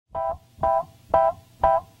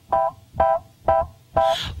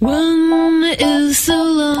One is the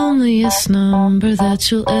loneliest number that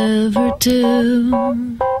you'll ever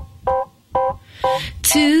do.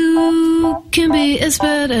 Two can be as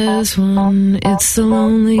bad as one. It's the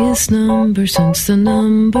loneliest number since the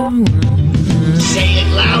number one. Say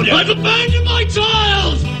it louder. I've abandoned my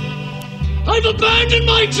child! I've abandoned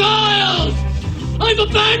my child! I've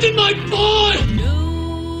abandoned my boy!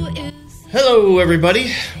 Hello, everybody.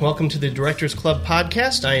 Welcome to the Directors Club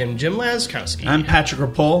podcast. I am Jim Laskowski. I'm Patrick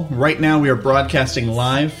Rapole. Right now we are broadcasting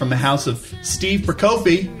live from the house of Steve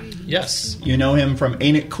Prokofi. Yes. You know him from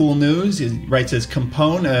Ain't It Cool News. He writes as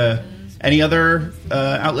Compone. Any other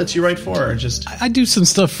outlets you write for? Or just I do some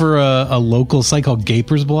stuff for a local site called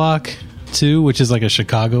Gapers Block, too, which is like a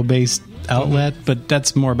Chicago-based outlet. Mm-hmm. But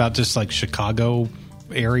that's more about just like Chicago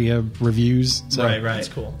area reviews. So, right. That's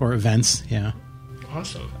cool. Or events, yeah.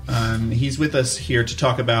 Awesome. He's with us here to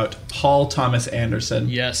talk about Paul Thomas Anderson.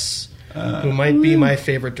 Yes. Who might be my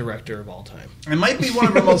favorite director of all time. It might be one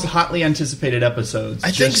of our most hotly anticipated episodes.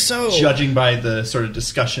 I think so. Judging by the sort of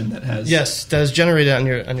discussion that has... Yes, that is generated on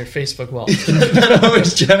your Facebook wall. That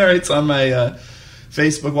always generates on my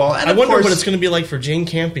Facebook wall. And I wonder what it's going to be like for Jane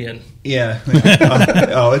Campion. Yeah.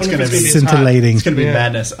 It's going to be scintillating. It's going to be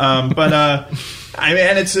madness. I mean,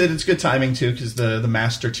 and it's good timing too because the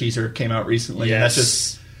Master teaser came out recently. Yes. And that's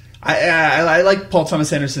just I like Paul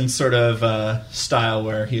Thomas Anderson's sort of style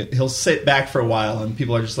where he'll sit back for a while and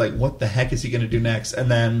people are just like, what the heck is he going to do next?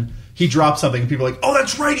 And then he drops something and people are like, oh,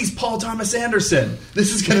 that's right, he's Paul Thomas Anderson.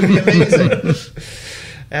 This is going to be amazing.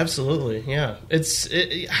 Absolutely, yeah.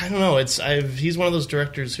 I don't know. He's one of those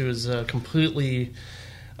directors who is completely,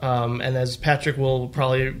 and as Patrick will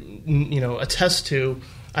probably attest to,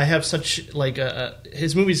 I have such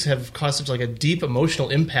his movies have caused such a deep emotional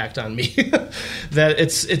impact on me that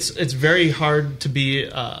it's very hard to be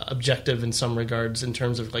objective in some regards in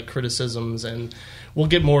terms of criticisms, and we'll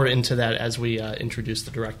get more into that as we introduce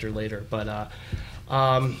the director later. But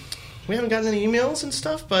we haven't gotten any emails and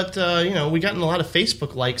stuff, but we've gotten a lot of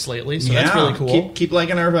Facebook likes lately, so that's really cool. Keep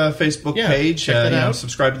liking our Facebook page. Check that out.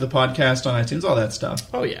 Subscribe to the podcast on iTunes, all that stuff.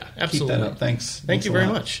 Oh yeah, absolutely. Keep that up. Thanks. Thank you very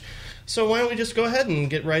much. So why don't we just go ahead and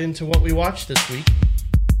get right into what we watched this week?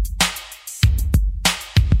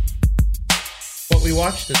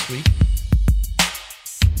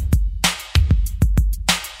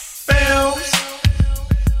 Films.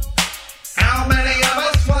 How many of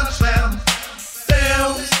us watch them?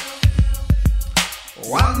 Films.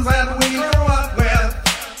 Ones that we grew up with.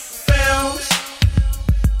 Films.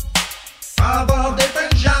 Of all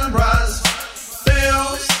different genres.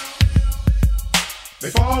 Films.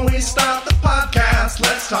 Before we start the podcast,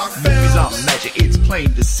 let's talk films. Movies are magic, it's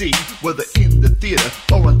plain to see. Whether in the theater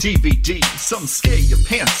or on DVD. Some scare your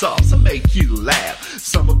pants off, some make you laugh.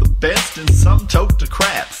 Some of the best and some total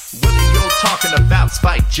crap. Whether you're talking about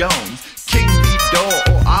Spike Jonze, King Vidor,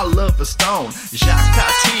 or I Love a Stone, Jacques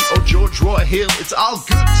Tati or George Roy Hill, it's all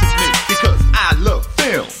good to me because I love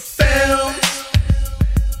film. Films.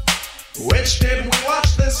 Which did we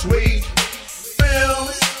watch this week?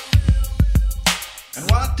 Films. And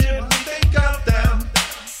what did we think of them?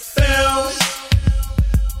 Films.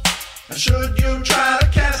 And should you try to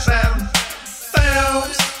catch them?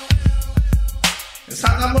 Films. It's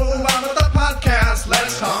time to move on to the podcast.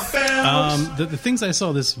 Let's talk films. The things I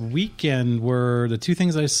saw this weekend were the two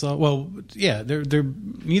things I saw. Well, yeah, they're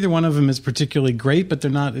neither one of them is particularly great, but they're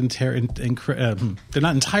not they're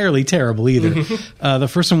not entirely terrible either. The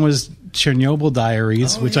first one was Chernobyl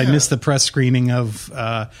Diaries, which I missed the press screening of.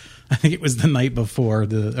 I think it was the night before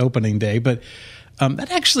the opening day, but that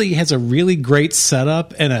actually has a really great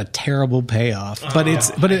setup and a terrible payoff. But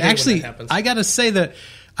I got to say that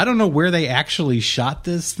I don't know where they actually shot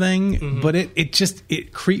this thing, but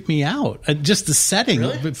it creeped me out. Just the setting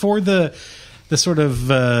before the sort of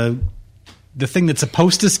the thing that's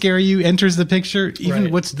supposed to scare you enters the picture.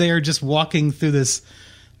 Even what's there, just walking through this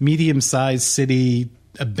medium-sized city,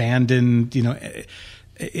 abandoned.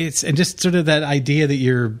 It's and just sort of that idea that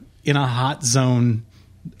you're in a hot zone,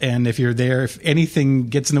 and if you're there, if anything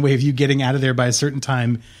gets in the way of you getting out of there by a certain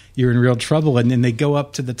time, you're in real trouble. And then they go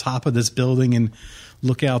up to the top of this building and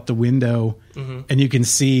look out the window, and you can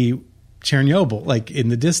see Chernobyl in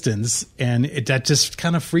the distance, and that just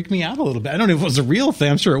kind of freaked me out a little bit. I don't know if it was a real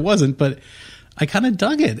thing. I'm sure it wasn't, but I kind of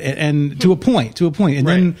dug it, and to a point, and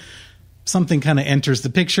then something kind of enters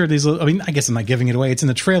the picture. I guess I'm not giving it away. It's in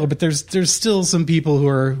the trailer, but there's still some people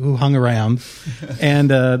who hung around,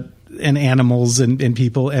 and animals and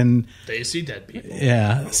people, and they see dead people.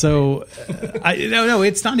 Yeah. So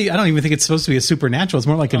it's not. I don't even think it's supposed to be a supernatural. It's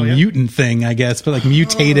more like a mutant thing, I guess, but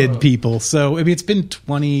mutated people. So it's been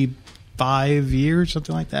 25 years,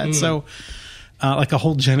 something like that. So. like a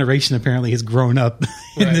whole generation apparently has grown up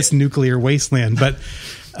in this nuclear wasteland. But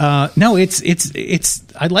no, it's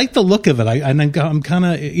I like the look of it. I'm kind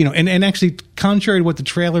of, and actually, contrary to what the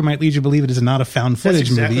trailer might lead you to believe, it is not a found footage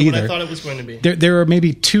exactly movie either. what I thought it was going to be. There are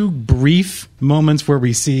maybe 2 brief moments where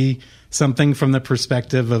we see something from the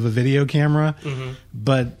perspective of a video camera,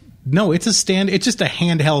 but no, it's just a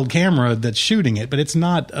handheld camera that's shooting it, but it's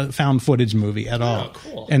not a found footage movie at all.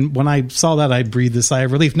 Cool. And when I saw that, I breathed a sigh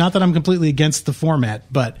of relief. Not that I'm completely against the format,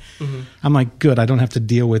 but I'm like, good, I don't have to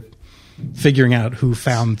deal with figuring out who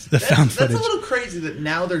found the found footage. That's a little crazy that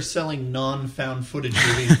now they're selling non-found footage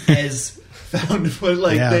movies as found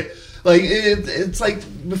footage. It's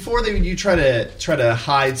like before you try to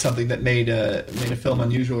hide something that made a film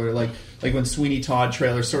unusual, or like when Sweeney Todd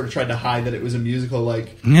trailer sort of tried to hide that it was a musical.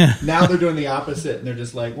 Now they're doing the opposite, and they're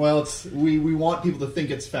just like, well, we want people to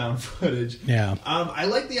think it's found footage. Yeah. I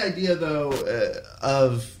like the idea though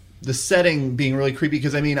of the setting being really creepy,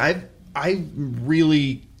 because I'm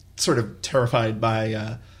really sort of terrified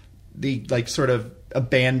by the sort of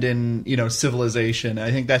abandoned civilization.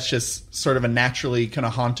 I think that's just sort of a naturally kind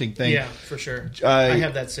of haunting thing. Yeah, for sure. I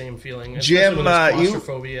have that same feeling. Jim,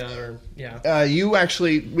 claustrophobia you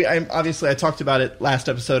actually, I talked about it last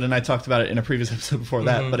episode, and I talked about it in a previous episode before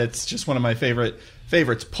that, but it's just one of my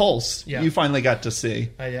favorites. Pulse, you finally got to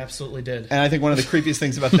see. I absolutely did. And I think one of the creepiest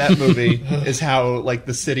things about that movie is how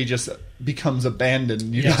the city just becomes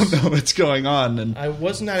abandoned. You don't know what's going on. And I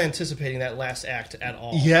was not anticipating that last act at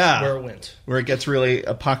all. Yeah, where it went, where it gets really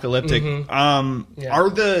apocalyptic.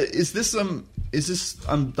 Is this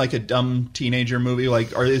like a dumb teenager movie?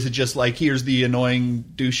 Or is it just here's the annoying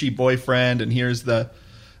douchey boyfriend, and here's the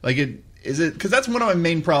Is it because that's one of my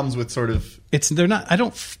main problems with sort of they're not. I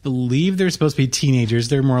don't believe they're supposed to be teenagers.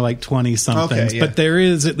 They're more like 20-somethings. But there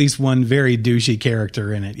is at least one very douchey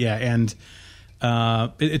character in it. Yeah, and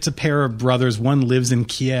it's a pair of brothers. One lives in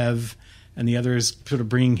Kiev, and the other is sort of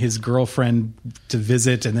bringing his girlfriend to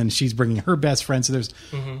visit, and then she's bringing her best friend. So there's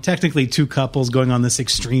technically 2 couples going on this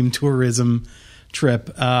extreme tourism trip.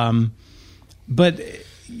 But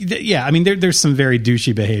yeah, there's some very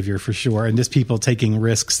douchey behavior for sure, and just people taking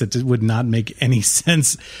risks that would not make any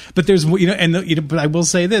sense. But there's, but I will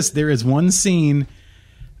say this: there is one scene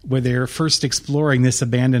where they're first exploring this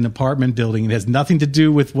abandoned apartment building. It has nothing to do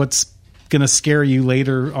with what's going to scare you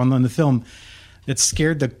later on in the film. That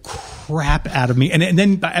scared the crap out of me, and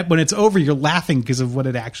then when it's over, you're laughing because of what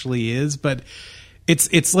it actually is, but. It's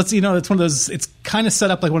it's one of those. It's kind of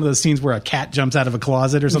set up like one of those scenes where a cat jumps out of a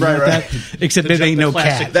closet or something like that. Except it ain't no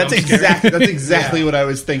cat. That's exactly what I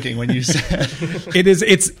was thinking when you said it is.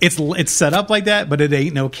 It's set up like that, but it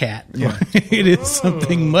ain't no cat. Yeah. It is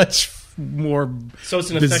something much more. So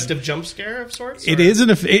it's an effective jump scare of sorts. It is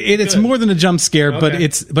it's more than a jump scare, but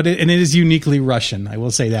it is uniquely Russian. I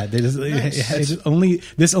will say that it is. Nice. Only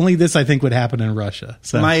this I think would happen in Russia.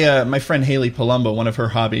 So my friend Haley Palumbo, one of her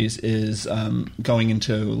hobbies is going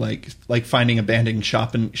into like finding abandoned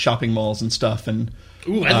shopping malls and stuff. And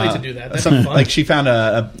ooh, I'd like to do that. That'd be fun. Like she found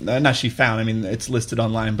it's listed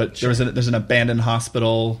online, but there's an abandoned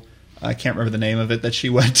hospital. I can't remember the name of it that she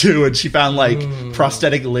went to, and she found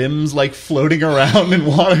prosthetic limbs floating around in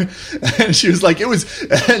water, and she was like,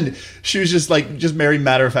 and she was just very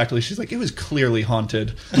matter of factly, she's like, it was clearly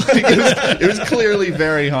haunted. It was clearly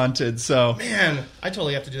very haunted. So man, I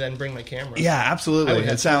totally have to do that and bring my camera. Yeah, absolutely.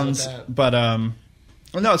 It sounds, but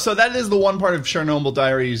no. So that is the one part of Chernobyl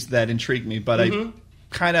Diaries that intrigued me, but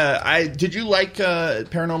did you like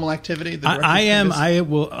Paranormal Activity? I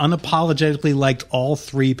will unapologetically liked all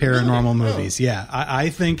 3 paranormal movies. Yeah, I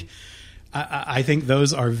think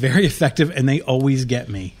those are very effective, and they always get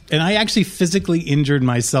me. And I actually physically injured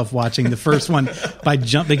myself watching the first one by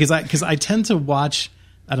jumping because I tend to watch.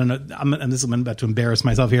 I don't know. I'm about to embarrass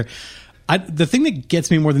myself here. The thing that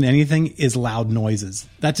gets me more than anything is loud noises.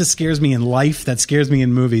 That just scares me in life. That scares me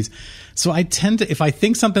in movies. So I tend to, if I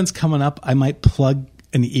think something's coming up, I might plug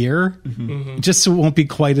an ear just so it won't be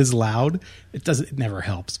quite as loud. It never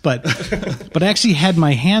helps, but I actually had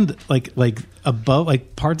my hand above,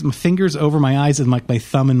 parts of my fingers over my eyes and my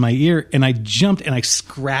thumb in my ear, and I jumped and I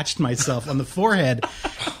scratched myself on the forehead,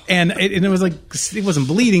 and it was it wasn't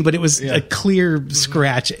bleeding, but it was a clear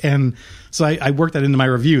scratch. And so I worked that into my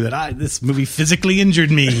review that this movie physically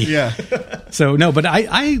injured me. Yeah. So no, but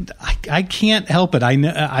I can't help it.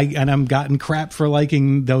 I'm gotten crap for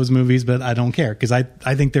liking those movies, but I don't care because I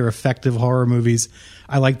think they're effective horror movies.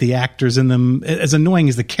 I like the actors in them. As annoying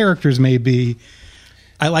as the characters may be,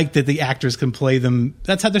 I like that the actors can play them.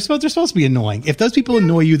 That's how they're supposed to be annoying. If those people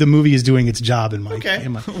annoy you, the movie is doing its job in my. Okay.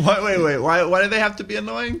 Wait. Why do they have to be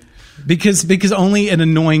annoying? Because only an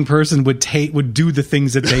annoying person would do the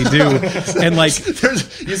things that they do, and like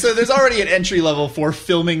there's already an entry level for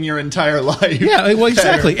filming your entire life. Yeah, well,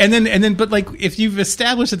 exactly. And then, but like if you've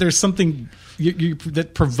established that there's something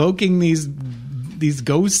that provoking these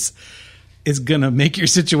ghosts is gonna make your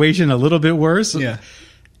situation a little bit worse. Yeah.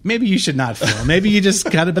 Maybe you should not film. Maybe you just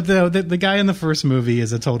got it. But the guy in the first movie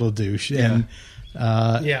is a total douche. Yeah.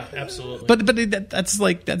 And, yeah, absolutely. But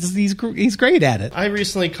he's great at it. I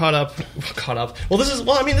recently caught up. Well, this is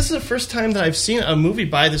the first time that I've seen a movie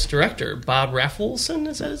by this director, Bob Rafelson.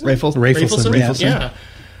 Is that his name? Rafelson. Yeah.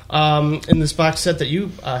 In this box set that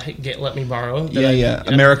you let me borrow.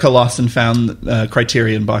 America Lost and Found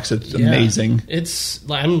Criterion box set. It's amazing.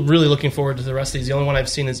 I'm really looking forward to the rest of these. The only one I've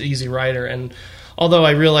seen is Easy Rider, and although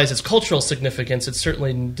I realize its cultural significance, it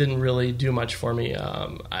certainly didn't really do much for me.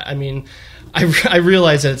 I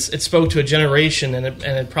realize that it spoke to a generation, and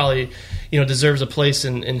it probably deserves a place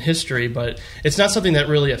in history, but it's not something that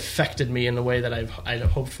really affected me in the way that I'd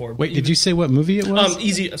hoped for. Wait, did you say what movie it was?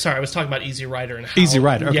 I was talking about Easy Rider and how, Easy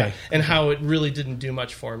Rider, okay. Yeah, and how it really didn't do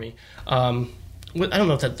much for me. I don't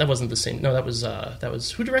know if that wasn't the same. No, that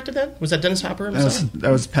was who directed that? Was that Dennis Hopper himself?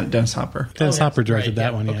 That was Dennis Hopper. Dennis Hopper directed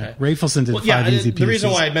that one. Yeah, okay. Rafelson did 5 Easy Pieces. The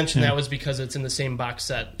reason why I mentioned that was because it's in the same box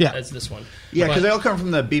set as this one. Yeah, because they all come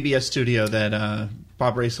from the BBS studio that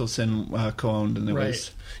Bob Rafelson co-owned, and it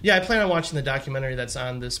was. Yeah, I plan on watching the documentary that's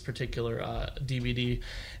on this particular DVD,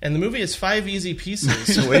 and the movie is 5 Easy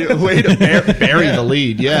Pieces. way to bury the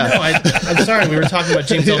lead. Yeah, no, I'm sorry. We were talking about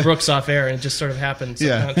James L. Brooks off air, and it just sort of happened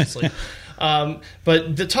subconsciously.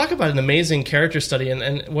 But to talk about an amazing character study,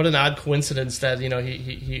 and what an odd coincidence that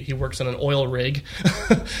he works on an oil rig.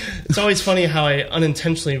 It's always funny how I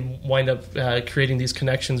unintentionally wind up creating these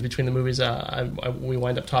connections between the movies we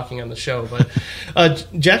wind up talking on the show. But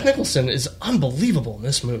Jack Nicholson is unbelievable in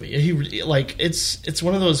this movie. It's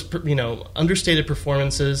one of those understated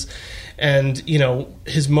performances, and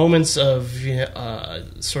his moments of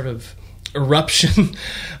sort of eruption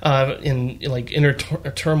in inner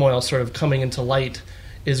turmoil sort of coming into light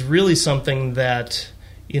is really something that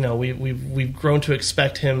we've grown to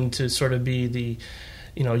expect him to sort of be the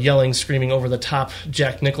yelling, screaming, over the top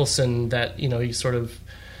Jack Nicholson that he sort of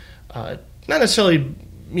not necessarily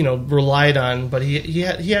relied on, but he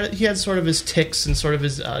had sort of his tics and sort of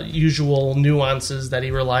his usual nuances that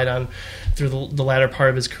he relied on through the latter part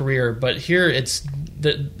of his career. But here it's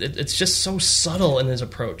just so subtle in his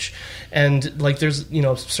approach, and there's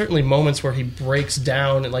certainly moments where he breaks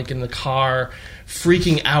down in the car,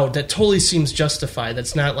 freaking out. That totally seems justified.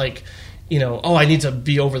 That's not I need to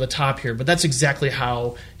be over the top here, but that's exactly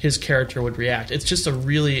how his character would react. It's just a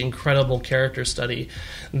really incredible character study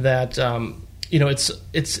that.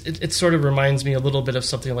 It sort of reminds me a little bit of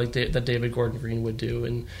something like that David Gordon Green would do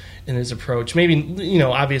in his approach. Maybe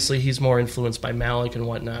obviously he's more influenced by Malick and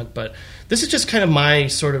whatnot, but this is just kind of my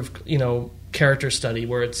sort of character study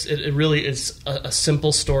where it really is a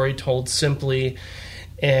simple story told simply,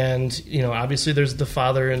 and obviously there's the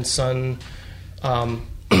father and son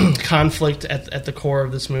conflict at the core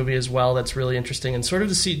of this movie as well. That's really interesting, and sort of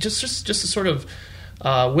to see just to sort of.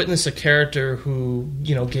 Witness a character who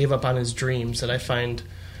gave up on his dreams that I find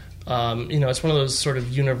it's one of those sort of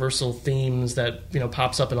universal themes that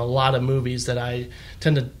pops up in a lot of movies that I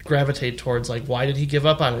tend to gravitate towards. Why did he give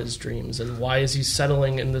up on his dreams, and why is he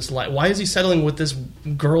settling in this life? Why is he settling with this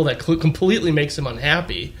girl that completely makes him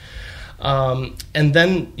unhappy? And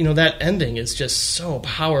then that ending is just so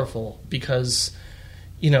powerful because.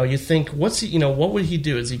 You think, what would he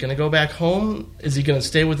do? Is he going to go back home? Is he going to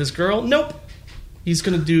stay with this girl? Nope. He's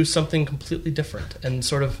going to do something completely different and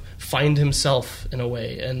sort of find himself in a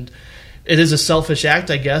way. And it is a selfish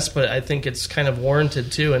act, I guess, but I think it's kind of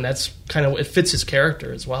warranted too. And that's kind of, it fits his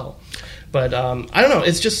character as well. But I don't know.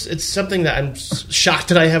 It's something that I'm shocked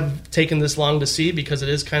that I have taken this long to see because it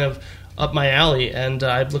is kind of up my alley. And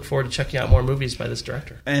I look forward to checking out more movies by this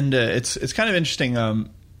director. And it's kind of interesting.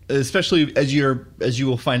 Especially as you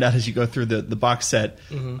will find out as you go through the box set,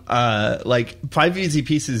 5 Easy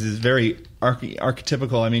Pieces is very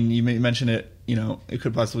archetypical. I mean, you mentioned it. It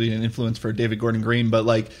could possibly be an influence for David Gordon Green,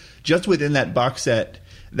 but just within that box set,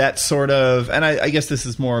 that sort of, and I guess this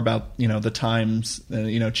is more about the times,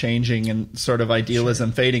 changing and sort of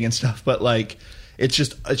idealism fading and stuff. But it's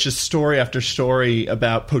just story after story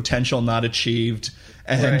about potential not achieved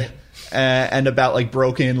and. Right. And about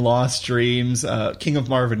broken, lost dreams. King of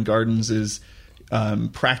Marvin Gardens is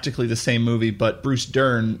practically the same movie, but Bruce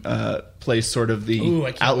Dern plays sort of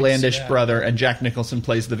the outlandish brother, and Jack Nicholson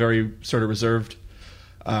plays the very sort of reserved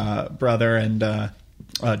brother. And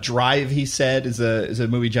Drive, he said, is a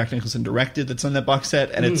movie Jack Nicholson directed that's on that box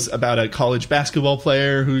set, and it's about a college basketball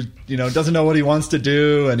player who doesn't know what he wants to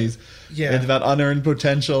do, and it's about unearned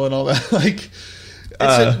potential and all that. Like,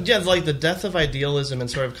 like the death of idealism and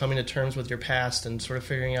sort of coming to terms with your past and sort of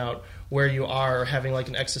figuring out where you are, or having like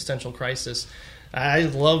an existential crisis. I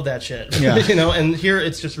love that shit. Yeah. And here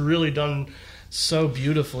it's just really done so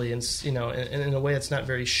beautifully, and in a way that's not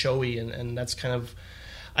very showy, and that's kind of,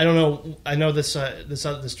 I don't know. I know this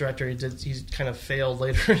director. He's kind of failed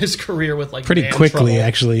later in his career with like pretty band quickly, trouble.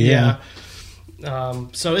 actually. Yeah.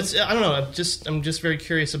 So it's, I don't know. I'm just very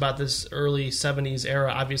curious about this early '70s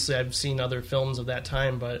era. Obviously, I've seen other films of that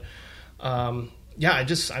time, but I'm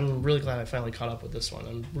really glad I finally caught up with this one.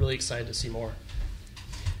 I'm really excited to see more.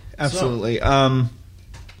 Absolutely. I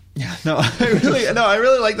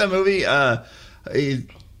really like that movie.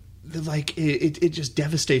 It just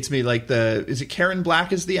devastates me. Like is it Karen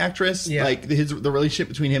Black is the actress? Yeah. Like the relationship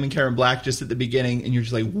between him and Karen Black just at the beginning, and you're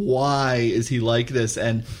just like, why is he like this?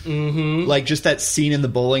 And like just that scene in the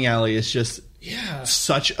bowling alley is just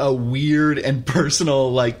such a weird and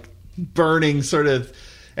personal, like burning sort of.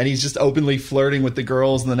 And he's just openly flirting with the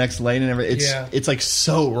girls in the next lane and everything. It's like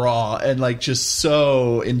so raw and like just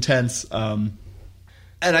so intense.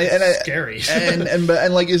 Scary. and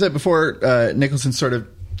like you said before, Nicholson sort of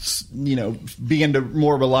began to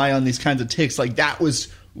more rely on these kinds of takes. Like that was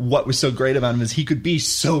what was so great about him, is he could be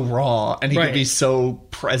so raw and he could be so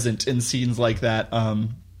present in scenes like that.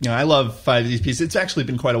 I love Five of These Pieces. It's actually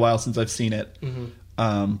been quite a while since I've seen it,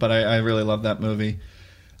 but I really love that movie.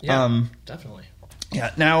 Yeah, definitely.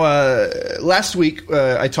 Yeah. Now, last week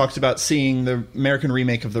I talked about seeing the American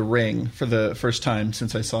remake of The Ring for the first time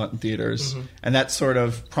since I saw it in theaters, and that sort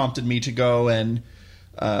of prompted me to go, and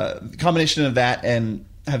the combination of that and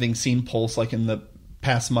having seen Pulse like in the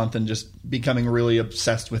past month and just becoming really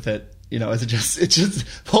obsessed with it. As it just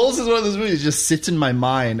Pulse is one of those movies that just sits in my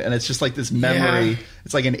mind, and it's just like this memory. Yeah.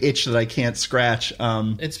 It's like an itch that I can't scratch.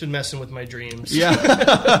 It's been messing with my dreams.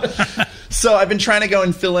 Yeah. So I've been trying to go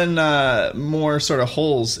and fill in more sort of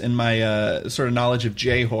holes in my sort of knowledge of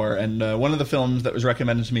J-horror, and one of the films that was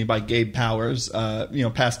recommended to me by Gabe Powers,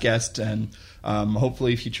 past guest and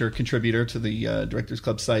hopefully future contributor to the Directors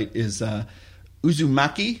Club site, is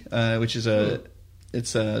Uzumaki, which is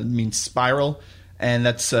means spiral. And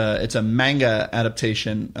that's it's a manga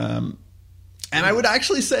adaptation, and I would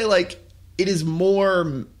actually say like it is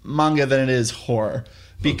more manga than it is horror,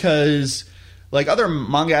 because like other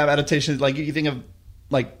manga adaptations, like you think of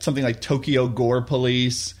like something like Tokyo Gore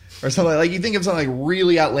Police or something like you think of something like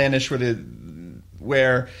really outlandish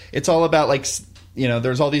where it's all about like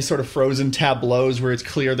there's all these sort of frozen tableaus where it's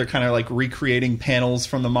clear they're kind of like recreating panels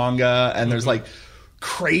from the manga, and there's like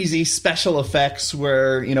crazy special effects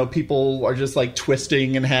where people are just like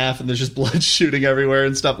twisting in half and there's just blood shooting everywhere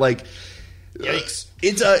and stuff. Like yikes.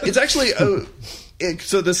 It's actually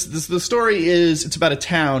so the story is it's about a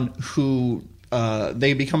town who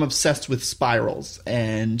they become obsessed with spirals,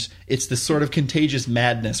 and it's this sort of contagious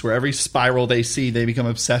madness where every spiral they see they become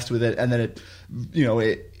obsessed with it, and then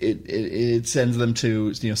it sends them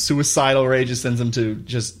to suicidal rage, it sends them to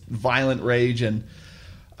just violent rage, and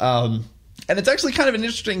it's actually kind of an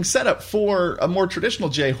interesting setup for a more traditional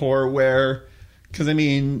J-horror, where, because I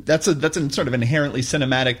mean that's a sort of inherently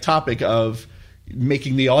cinematic topic of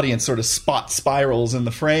making the audience sort of spot spirals in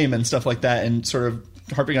the frame and stuff like that, and sort of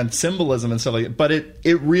harping on symbolism and stuff like that. But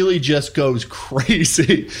it really just goes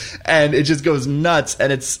crazy, and it just goes nuts,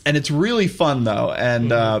 and it's really fun though.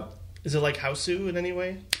 And is it like Hausu in any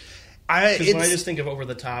way? Because when I just think of over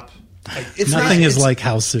the top. Nothing is like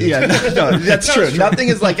Hausu. Yeah, no, that's true. Nothing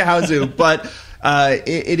is like Hausu, but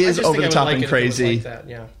it is over the top and crazy. Like that.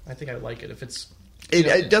 Yeah, I think I would like it if it's.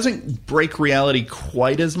 It doesn't break reality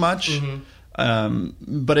quite as much,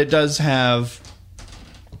 but it does have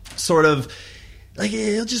sort of like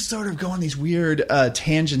it'll just sort of go on these weird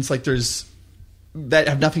tangents, like that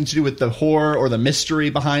have nothing to do with the horror or the mystery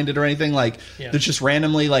behind it or anything. Like there's just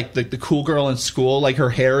randomly like the cool girl in school, like her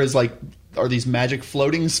hair is like. Are these magic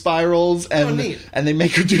floating spirals, and they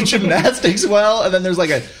make her do gymnastics well, and then there's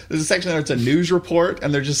a section where it's a news report,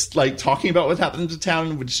 and they're just like talking about what's happening to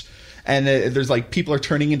town, there's like people are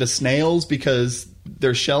turning into snails because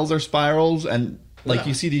their shells are spirals, and like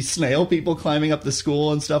you see these snail people climbing up the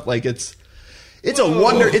school and stuff. Like it's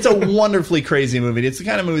a wonderfully crazy movie. It's the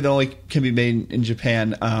kind of movie that only can be made in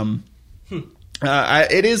Japan.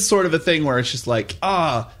 It is sort of a thing where it's just like,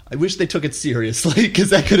 I wish they took it seriously, because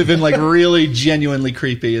that could have been like really genuinely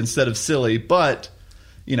creepy instead of silly. But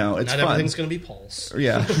it's not fun. Everything's going to be Pulse.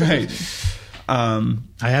 Yeah, right.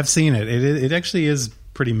 I have seen it. It actually is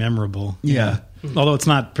pretty memorable. Yeah. Although it's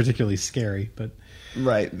not particularly scary, but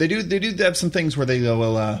Right. They do have some things where they go,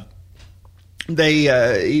 well, they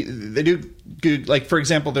do good. Like, for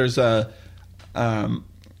example, there's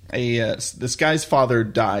this guy's father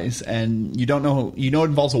dies, and you don't know. You know it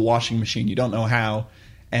involves a washing machine. You don't know how,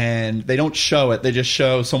 and they don't show it. They just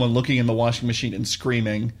show someone looking in the washing machine and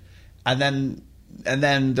screaming, and then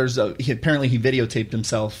there's apparently he videotaped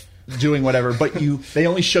himself doing whatever. But they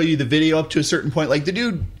only show you the video up to a certain point. Like the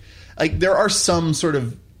dude, like there are some sort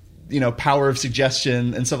of power of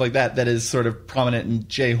suggestion and stuff like that is sort of prominent in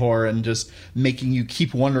J-horror and just making you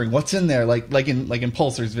keep wondering what's in there. Like in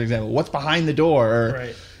Pulsars, for example, what's behind the door, or,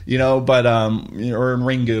 right. But or in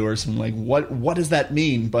Ringu or something, like what does that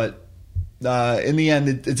mean? But in the end,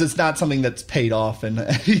 it's just not something that's paid off in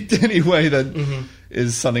any way that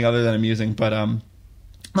is something other than amusing. But I'm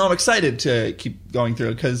excited to keep going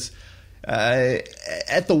through it because.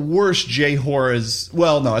 At the worst, J-horror is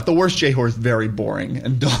very boring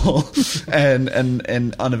and dull and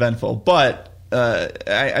uneventful. But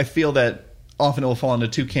I feel that often it will fall into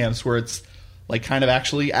two camps where it's like kind of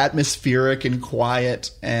actually atmospheric and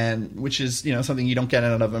quiet, and which is something you don't get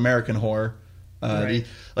out of American horror. Right.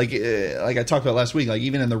 Like I talked about last week, like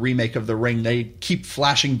even in the remake of The Ring, they keep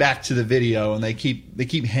flashing back to the video and they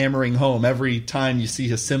keep hammering home every time you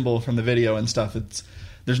see a symbol from the video and stuff.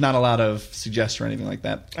 There's not a lot of suggestion or anything like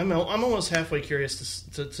that. I'm almost halfway curious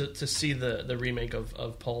to see the remake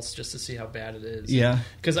of Pulse, just to see how bad it is. Yeah.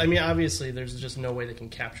 Because, I mean, obviously, there's just no way they can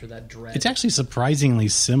capture that dread. It's actually surprisingly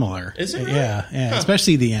similar. Is it really? Yeah, Huh.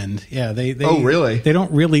 Especially the end. Yeah, they Oh, really? They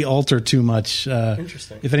don't really alter too much.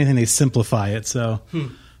 Interesting. If anything, they simplify it. So,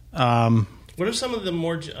 What are some of the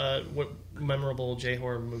more memorable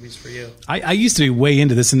J-horror movies for you? I used to be way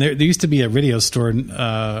into this, and there used to be a video store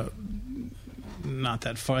not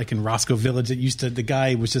that far, like in Roscoe Village. The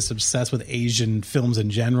guy was just obsessed with Asian films in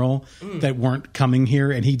general that weren't coming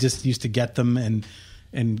here, and he just used to get them, and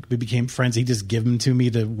we became friends. He just give them to me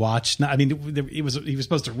to watch. I mean, he was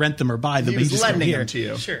supposed to rent them or buy them. He but was just lending here. them to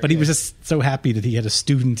you. Sure, But he was just so happy that he had a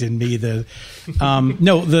student in me. The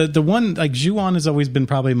one like Ju-on has always been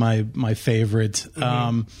probably my favorite.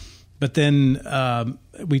 But then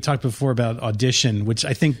we talked before about Audition, which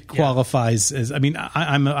I think qualifies as. I mean,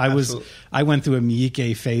 I went through a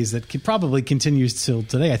Miike phase that probably continues till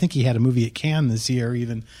today. I think he had a movie at Cannes this year,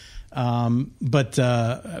 even. I mean,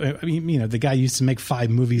 the guy used to make 5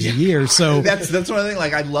 movies a year, so that's one thing.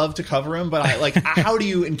 Like, I'd love to cover him, but how do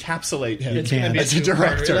you encapsulate him It's going to be as a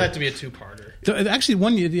director? It'll have to be a two-parter. Actually,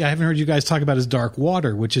 one I haven't heard you guys talk about is Dark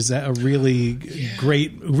Water, which is a really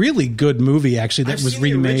great, really good movie. Actually, that was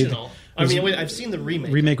remade. I've seen the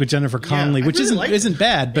remake with Jennifer Connelly, which really isn't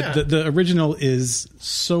bad, but the original is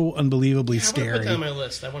so unbelievably I scary. want to put that on my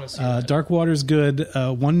list. I want to see that. Dark Water's good.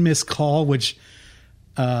 One Missed Call, which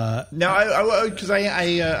now because I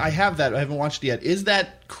have that. I haven't watched it yet. Is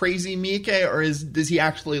that crazy Miike, or does he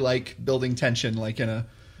actually like building tension like in a?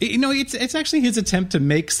 It's actually his attempt to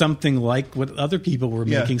make something like what other people were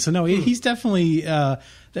making. So no, he's definitely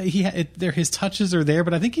his touches are there,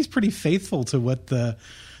 but I think he's pretty faithful to what the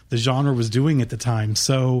genre was doing at the time.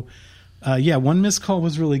 So One Missed Call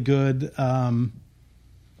was really good.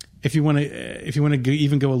 If you want to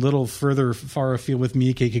even go a little far afield with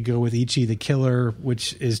Miike, you could go with Ichi the Killer,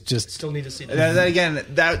 which is just still need to see that. Then again,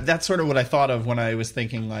 that's sort of what I thought of when I was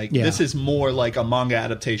thinking this is more like a manga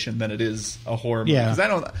adaptation than it is a horror movie. Because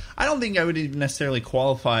I don't think I would even necessarily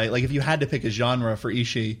qualify. Like, if you had to pick a genre for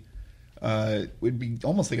Ichi, it would be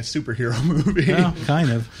almost like a superhero movie. Well,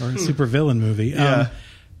 kind of, or a supervillain movie. Yeah.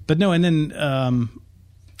 But no, and then I'm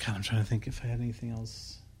trying to think if I had anything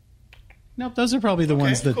else. Nope, those are probably the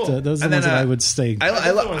ones that those are the ones that I would say.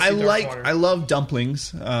 I love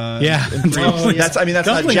dumplings. Dumplings. That's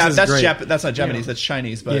not Japanese. That's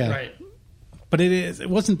Chinese. But right. But it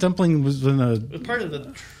wasn't Dumpling was in a part of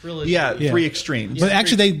the trilogy. Yeah, Three Extremes. But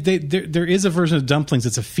actually, there is a version of Dumplings.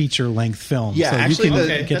 It's a feature length film. Yeah, so actually,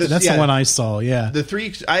 that's the one I saw. Yeah,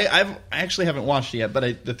 I actually haven't watched it yet,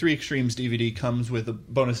 but the Three Extremes DVD comes with a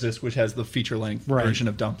bonus disc which has the feature length version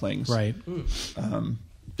of Dumplings. Right.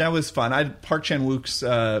 That was fun. Park Chan-wook's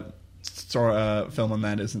film on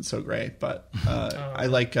that isn't so great, but I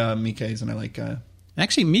like Miike's and I like.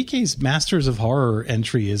 Actually, Miike's Masters of Horror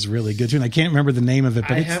entry is really good too. And I can't remember the name of it,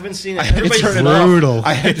 but I haven't seen it. It's brutal.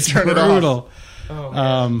 I had to turn it off.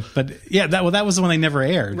 Oh, but yeah, that was the one they never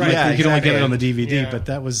aired. Right. You could only get it on the DVD, Yeah. but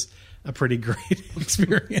that was a pretty great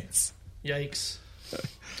experience. Yikes.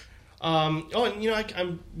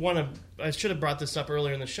 And I should have brought this up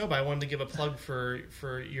earlier in the show, but I wanted to give a plug for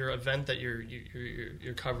your event that you're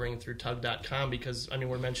covering through Tug.com, because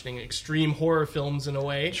we're mentioning extreme horror films in a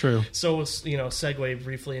way. True. So segue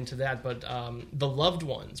briefly into that, but The Loved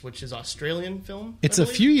Ones, which is Australian film. It's a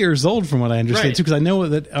few years old from what I understand, right, too, because I know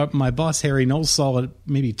that my boss Harry Knowles saw it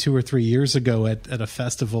maybe 2 or 3 years ago at a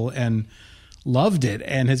festival and loved it,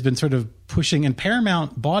 and has been sort of pushing. And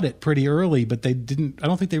Paramount bought it pretty early, but I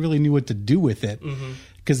don't think they really knew what to do with it. Mm-hmm.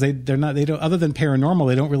 Because they don't, other than paranormal,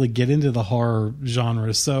 they don't really get into the horror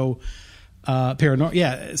genre. So, paranormal,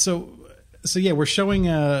 yeah. So yeah, we're showing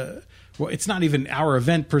well, it's not even our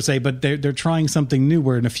event per se, but they're trying something new.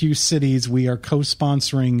 Where in a few cities we are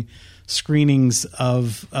co-sponsoring screenings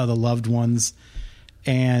of The Loved Ones,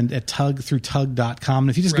 and at through Tug.com.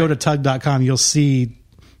 And if you just go to Tug.com, you'll see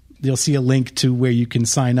a link to where you can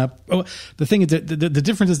sign up. Oh, the thing is, the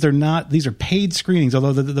difference is these are paid screenings,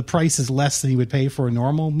 although the price is less than you would pay for a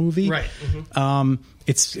normal movie. Right. Mm-hmm.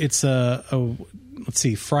 It's let's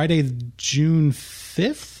see, Friday, June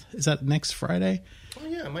 5th. Is that next Friday? Oh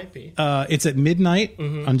yeah, it might be. It's at midnight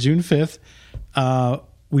on June 5th.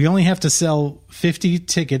 We only have to sell 50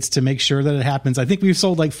 tickets to make sure that it happens. I think we've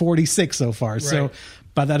sold like 46 so far. Right. So,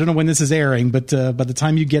 but I don't know when this is airing, but by the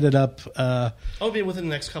time you get it up, it'll be within the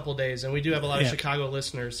next couple of days. And we do have a lot of Chicago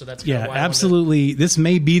listeners, so that's why absolutely. This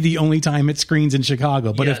may be the only time it screens in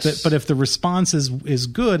Chicago, but if the response is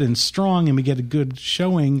good and strong, and we get a good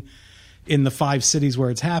showing in the 5 cities where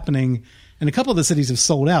it's happening, and a couple of the cities have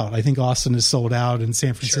sold out. I think Austin is sold out, and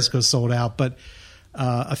San Francisco is sold out, but.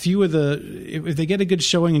 A few of if they get a good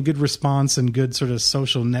showing and good response and good sort of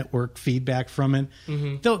social network feedback from it,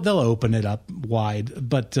 they'll open it up wide.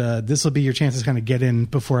 But this will be your chance to kind of get in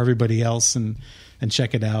before everybody else and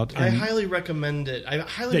check it out. And I highly recommend it. I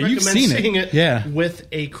highly recommend seeing it with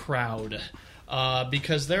a crowd.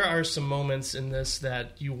 Because there are some moments in this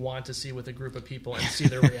that you want to see with a group of people and see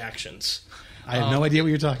their reactions. I have no idea what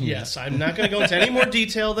you're talking about. Yes, I'm not going to go into any more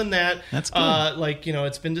detail than that. That's good.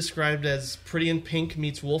 It's been described as Pretty in Pink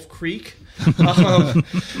meets Wolf Creek. And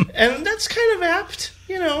that's kind of apt,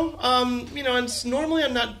 and normally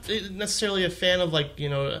I'm not necessarily a fan of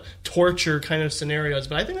torture kind of scenarios,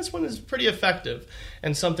 but I think this one is pretty effective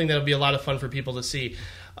and something that'll be a lot of fun for people to see.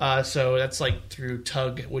 So that's through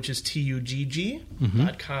Tug, which is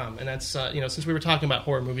TUGG.com. And that's, since we were talking about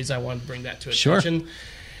horror movies, I wanted to bring that to attention. Sure.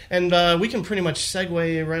 And we can pretty much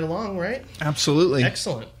segue right along, right? Absolutely.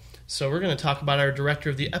 Excellent. So we're going to talk about our director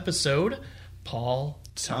of the episode, Paul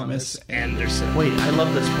Thomas Anderson. Wait, I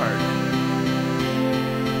love this part.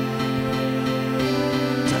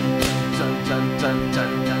 Dun, dun, dun, dun,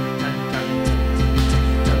 dun, dun, dun,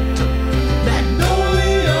 dun, dun.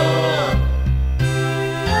 Magnolia,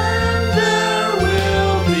 and there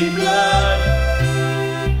will be blood.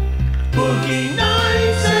 Boogie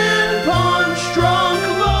nights and punch-drunk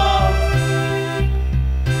love.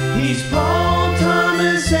 He's Paul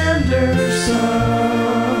Thomas Anderson.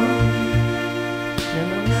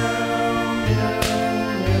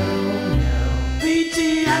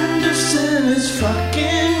 P.T. Anderson is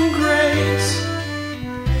fucking great.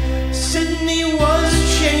 Sydney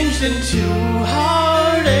was changed into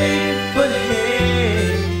heartache, but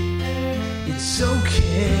hey, it's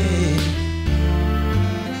okay.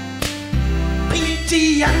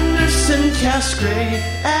 P.T. Anderson casts great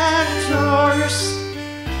actors,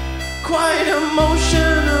 quite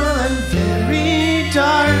emotional and very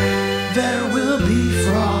dark. There will be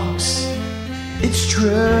frogs. It's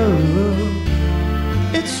true.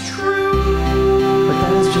 It's true. But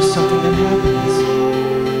that is just something that happens.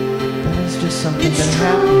 That is just something that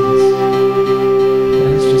happens.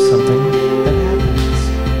 That is just something that happens.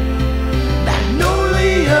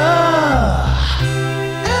 Magnolia,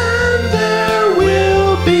 and there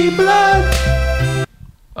will be blood.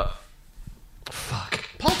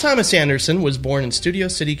 Paul Thomas Anderson was born in Studio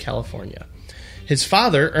City, California. His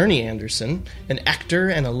father, Ernie Anderson, an actor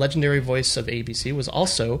and a legendary voice of ABC, was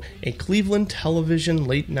also a Cleveland television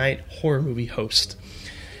late-night horror movie host.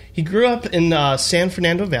 He grew up in San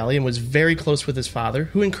Fernando Valley and was very close with his father,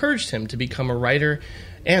 who encouraged him to become a writer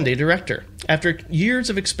and a director. After years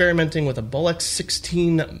of experimenting with a Bolex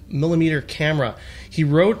 16mm camera, he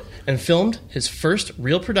wrote and filmed his first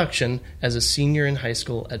real production as a senior in high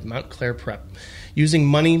school at Montclair Prep, using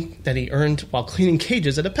money that he earned while cleaning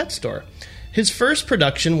cages at a pet store. His first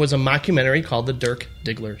production was a mockumentary called The Dirk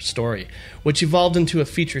Diggler Story, which evolved into a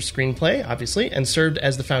feature screenplay, obviously, and served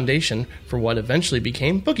as the foundation for what eventually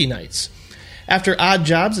became Boogie Nights. After odd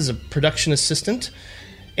jobs as a production assistant,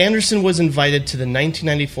 Anderson was invited to the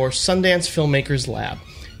 1994 Sundance Filmmakers Lab.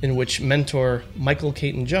 in which mentor Michael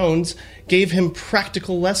Caton Jones gave him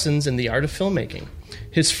practical lessons in the art of filmmaking.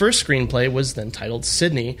 His first screenplay was then titled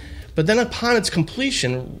Sydney, but then upon its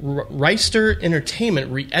completion, Reister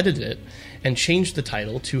Entertainment re-edited it and changed the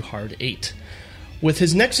title to Hard Eight. With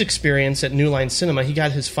his next experience at New Line Cinema, he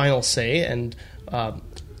got his final say and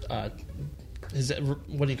his,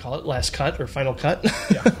 what do you call it, last cut or final cut?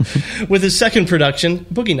 Yeah. With his second production,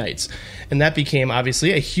 Boogie Nights. And that became,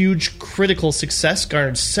 obviously, a huge critical success,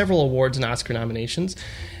 garnered several awards and Oscar nominations.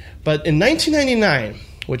 But in 1999,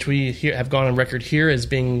 which we have gone on record here as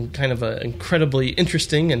being kind of an incredibly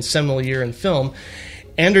interesting and seminal year in film,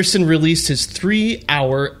 Anderson released his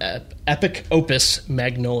 3-hour epic opus,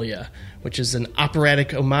 Magnolia, which is an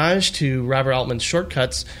operatic homage to Robert Altman's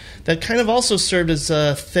Shortcuts that kind of also served as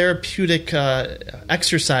a therapeutic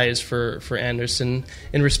exercise for Anderson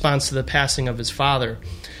in response to the passing of his father.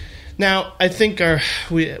 Now, I think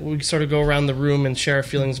we sort of go around the room and share our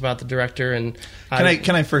feelings about the director. And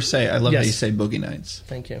can I first say, I love how you say Boogie Nights.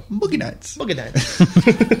 Thank you. Boogie Nights. Boogie Nights.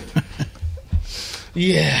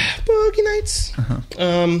 Yeah, Boogie Nights.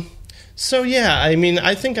 Uh-huh. So, yeah, I mean,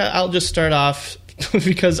 I think I'll just start off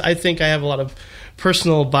because I think I have a lot of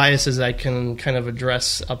personal biases I can kind of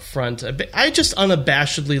address up front. I just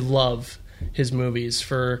unabashedly love his movies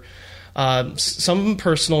for some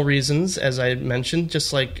personal reasons, as I mentioned,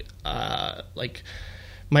 just like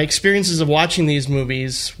my experiences of watching these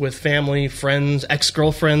movies with family, friends,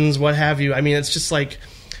 ex-girlfriends, what have you. I mean, it's just like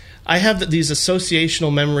I have these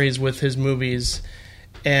associational memories with his movies,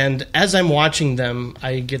 and as I'm watching them,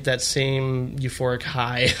 I get that same euphoric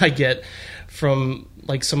high I get from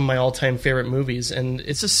like some of my all-time favorite movies, and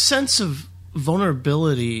it's a sense of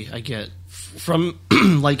vulnerability I get from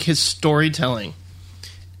like his storytelling.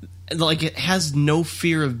 Like, it has no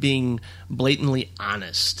fear of being blatantly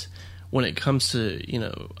honest when it comes to,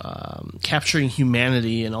 capturing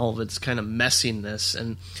humanity and all of its kind of messiness.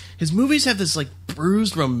 And his movies have this like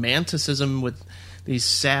bruised romanticism with these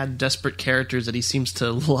sad, desperate characters that he seems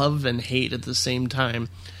to love and hate at the same time,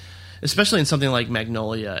 especially in something like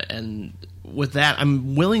Magnolia. And with that,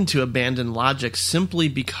 I'm willing to abandon logic simply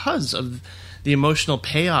because of the emotional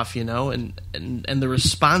payoff, and the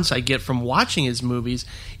response I get from watching his movies,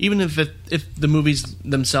 even if the movies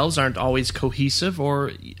themselves aren't always cohesive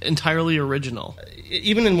or entirely original.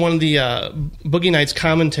 Even in one of the Boogie Nights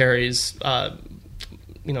commentaries, Paul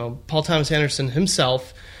Thomas Anderson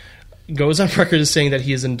himself goes on record as saying that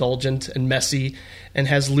he is indulgent and messy and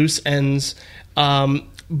has loose ends,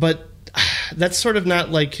 but that's sort of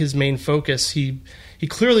not like his main focus. He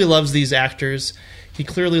clearly loves these actors. He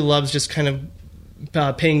clearly loves just kind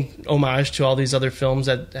of paying homage to all these other films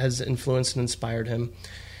that has influenced and inspired him.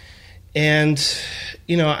 And,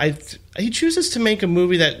 he chooses to make a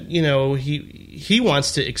movie that, he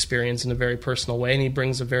wants to experience in a very personal way, and he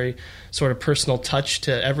brings a very sort of personal touch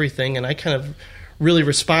to everything, and I kind of really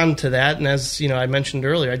respond to that. And as, I mentioned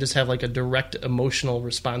earlier, I just have like a direct emotional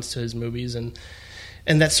response to his movies, and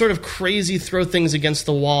that sort of crazy throw things against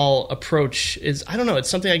the wall approach is, I don't know, it's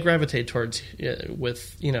something I gravitate towards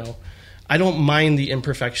with, I don't mind the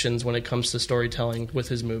imperfections when it comes to storytelling with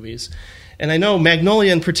his movies. And I know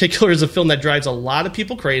Magnolia in particular is a film that drives a lot of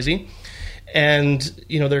people crazy. And,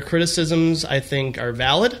 their criticisms, I think, are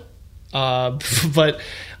valid. But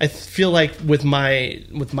I feel like with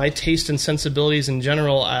my taste and sensibilities in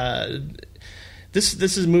general,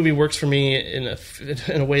 This movie works for me in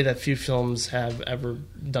a way that few films have ever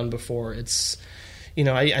done before. It's,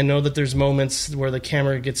 I know that there's moments where the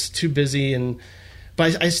camera gets too busy,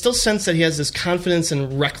 but I still sense that he has this confidence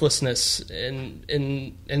and recklessness,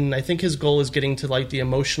 and I think his goal is getting to like the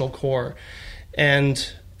emotional core.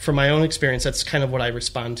 And from my own experience, that's kind of what I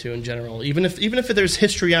respond to in general. Even if there's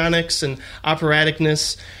histrionics and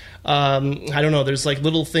operaticness, I don't know. There's like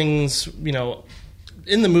little things,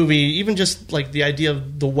 in the movie, even just like the idea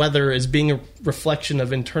of the weather as being a reflection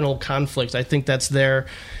of internal conflict, I think that's there.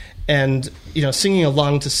 And, singing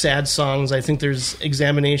along to sad songs, I think there's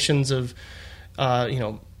examinations of,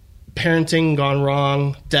 parenting gone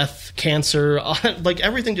wrong, death, cancer, like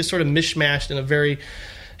everything just sort of mishmashed in a very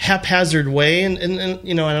haphazard way. And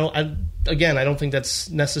I don't think that's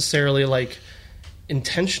necessarily like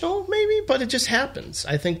intentional maybe, but it just happens.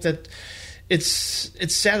 I think that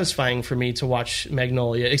it's satisfying for me to watch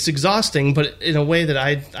Magnolia. It's exhausting, but in a way that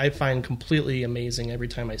I find completely amazing every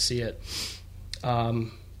time I see it.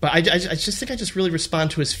 But I just think I just really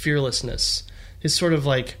respond to his fearlessness. His sort of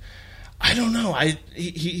like, I don't know.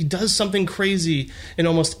 He does something crazy in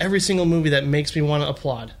almost every single movie that makes me want to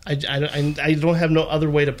applaud. I don't have no other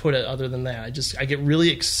way to put it other than that. I get really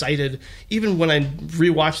excited even when I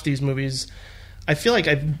rewatch these movies. I feel like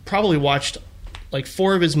I've probably watched like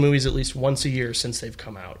 4 of his movies at least once a year since they've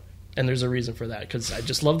come out, and there's a reason for that because I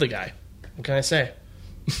just love the guy. What can I say?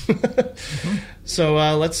 So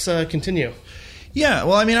let's continue. Yeah,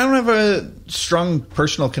 well, I mean, I don't have a strong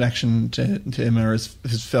personal connection to him or his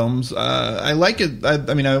films. I like it.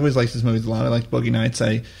 I mean, I always liked his movies a lot. I liked Boogie Nights.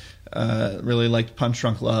 I really liked Punch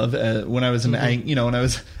Drunk Love. When I was when I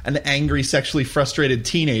was an angry, sexually frustrated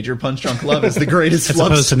teenager, Punch Drunk Love is the greatest. As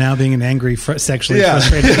opposed to now being an angry, sexually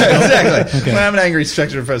frustrated adult. Exactly. Okay. When I'm an angry,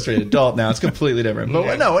 sexually frustrated adult now, it's completely different.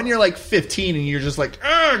 But no, when you're like 15 and you're just like,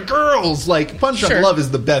 girls, like Punch Drunk Love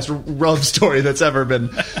is the best love story that's ever been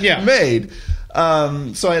made.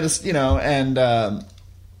 So I just, and I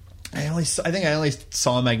think I only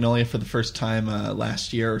saw Magnolia for the first time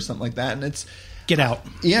last year or something like that, and it's Get Out.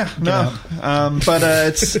 Yeah, but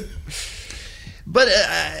it's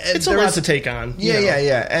it's a lot to take on.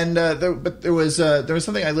 Yeah. And there was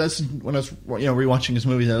something I listened when I was rewatching his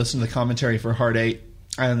movies. I listened to the commentary for Hard 8,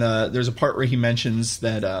 and there's a part where he mentions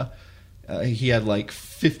that he had like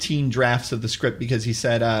 15 drafts of the script because he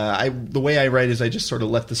said the way I write is I just sort of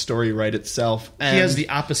let the story write itself. And he has the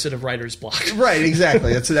opposite of writer's block. Right,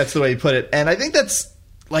 exactly. That's the way he put it, and I think that's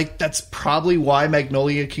probably why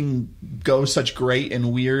Magnolia can go such great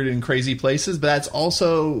and weird and crazy places. But that's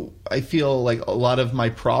also, I feel like, a lot of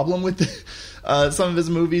my problem with some of his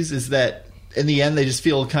movies is that in the end they just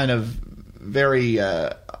feel kind of very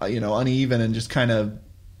uneven and just kind of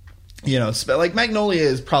like Magnolia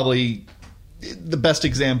is probably the best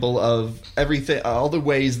example of everything, all the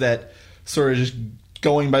ways that sort of just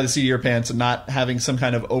going by the seat of your pants and not having some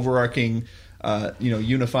kind of overarching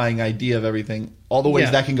unifying idea of everything, all the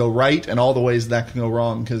ways that can go right and all the ways that can go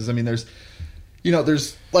wrong. Because I mean, there's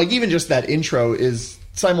like even just that intro is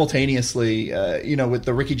simultaneously, with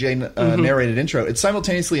the Ricky Jay narrated intro, it's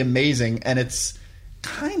simultaneously amazing, and it's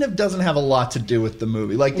kind of doesn't have a lot to do with the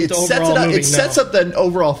movie. Like it sets it up, it sets up the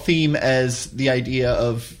overall theme as the idea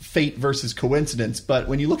of fate versus coincidence, but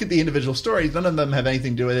when you look at the individual stories, none of them have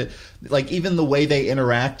anything to do with it. Like even the way they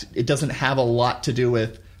interact, it doesn't have a lot to do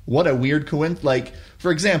with what a weird coincidence. Like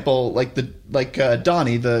for example,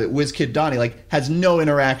 Donnie, the whiz kid Donnie, has no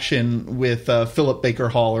interaction with Philip Baker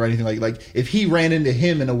Hall or anything like if he ran into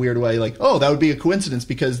him in a weird way, that would be a coincidence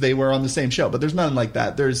because they were on the same show. But there's nothing like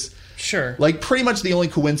that. There's pretty much the only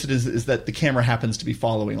coincidence is that the camera happens to be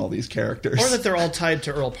following all these characters, or that they're all tied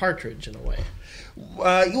to Earl Partridge in a way.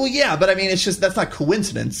 Well, yeah, but I mean, it's just that's not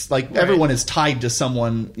coincidence. Everyone is tied to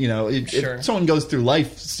someone. If someone goes through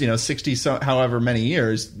life, 60 however many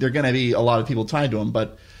years, they're going to be a lot of people tied to them.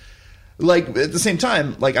 But at the same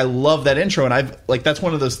time, I love that intro, and that's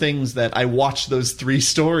one of those things that I watch those 3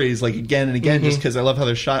 stories again and again just because I love how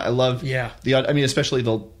they're shot. I love especially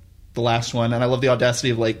the last one, and I love the audacity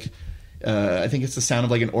of I think it's the sound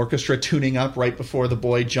of an orchestra tuning up right before the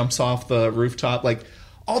boy jumps off the rooftop.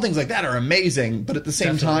 All things like that are amazing, but at the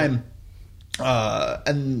same time,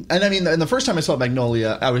 and I mean, and the first time I saw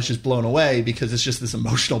Magnolia, I was just blown away because it's just this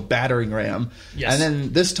emotional battering ram. Yes. And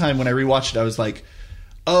then this time when I rewatched it, I was like,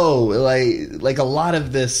 oh, like a lot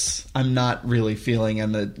of this I'm not really feeling.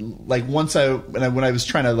 And when I was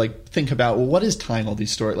trying to think about, well, what is tying all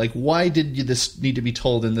these stories? Why did this need to be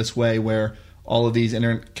told in this way where all of these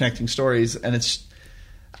interconnecting stories? And it's,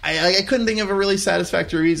 I couldn't think of a really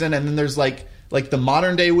satisfactory reason. And then there's the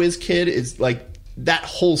modern day whiz kid is that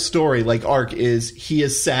whole story arc is he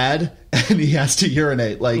is sad and he has to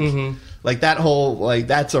urinate that whole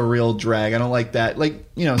that's a real drag. I don't like that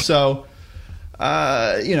so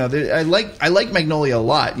I like Magnolia a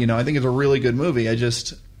lot. I think it's a really good movie. I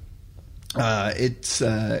just it's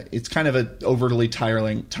kind of an overly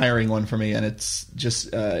tiring one for me, and it's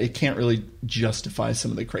just it can't really justify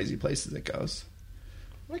some of the crazy places it goes.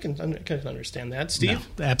 I can understand that, Steve.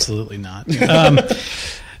 No, absolutely not.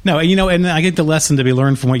 No, and I think the lesson to be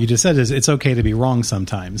learned from what you just said is it's okay to be wrong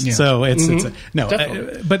sometimes. Yeah. So it's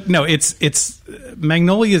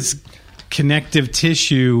Magnolia's connective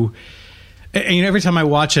tissue. And every time I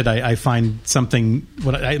watch it, I find something.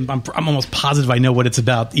 I'm almost positive I know what it's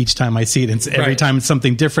about each time I see it. And every time it's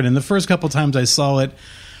something different. And the first couple times I saw it,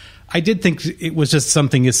 I did think it was just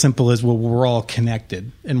something as simple as, well, we're all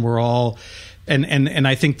connected and we're all. And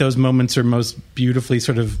I think those moments are most beautifully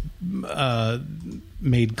sort of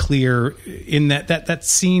made clear in that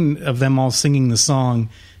scene of them all singing the song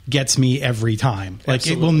gets me every time.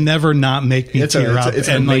 Absolutely. It will never not make me tear up. It's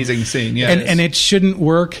an amazing scene. Yeah, and it shouldn't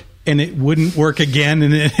work and it wouldn't work again.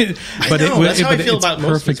 And that's how I feel about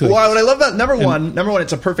most perfectly. Well, what I love about number one,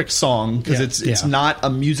 it's a perfect song because it's Yeah. not a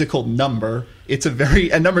musical number. It's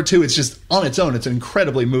and number two, it's just on its own. It's an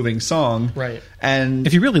incredibly moving song. Right. And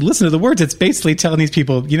if you really listen to the words, it's basically telling these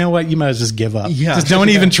people, you know what, you might as well just give up. Yeah. Just don't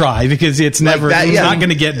even try because it's never, it's not going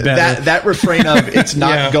to get better. That refrain of it's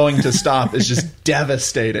not Yeah. going to stop is just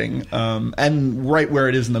devastating. And right where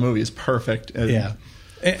it is in the movie is perfect. Yeah.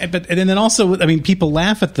 And then also, I mean, people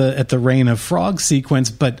laugh at the Rain of Frogs sequence,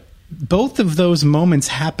 but both of those moments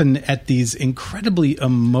happen at these incredibly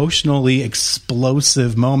emotionally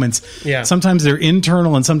explosive moments. Yeah. Sometimes they're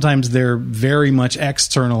internal and sometimes they're very much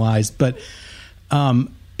externalized, but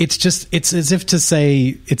it's as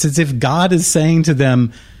if God is saying to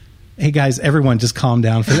them, hey guys, everyone just calm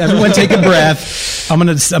down. Everyone take a breath. I'm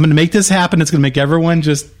gonna make this happen. It's gonna make everyone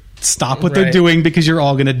just stop what they're Right. doing because you're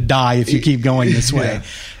all gonna die if you keep going this way.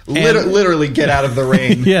 Literally get out of the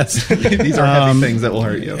rain. Yes. These are heavy things that will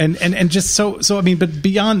hurt you. And just so I mean, but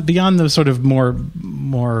beyond those sort of more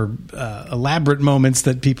elaborate moments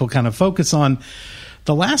that people kind of focus on,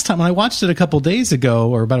 the last time when I watched it a couple days ago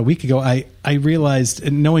or about a week ago, I realized,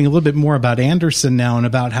 and knowing a little bit more about Anderson now and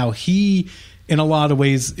about how he, in a lot of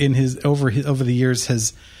ways, over the years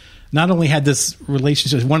has not only had this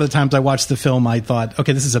relationship. One of the times I watched the film, I thought,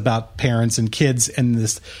 okay, this is about parents and kids and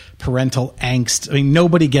this parental angst. I mean,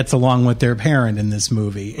 nobody gets along with their parent in this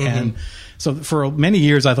movie. Mm-hmm. And so for many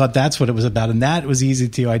years, I thought that's what it was about. And that was easy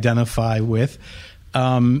to identify with.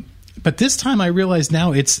 But this time I realize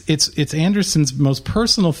now it's Anderson's most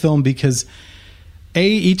personal film because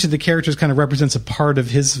each of the characters kind of represents a part of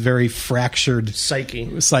his very fractured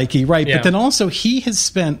psyche, right? Yeah. But then also he has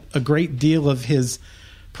spent a great deal of his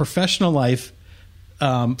professional life,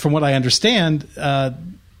 from what I understand,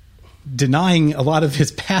 denying a lot of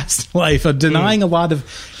his past life, denying a lot of.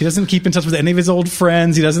 He doesn't keep in touch with any of his old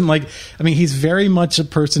friends. He doesn't he's very much a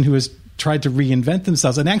person who has tried to reinvent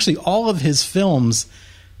themselves, and actually all of his films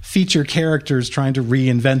feature characters trying to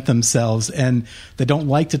reinvent themselves, and they don't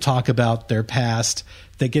like to talk about their past.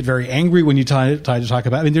 They get very angry when you try to talk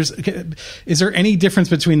about. I mean, is there any difference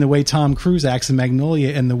between the way Tom Cruise acts in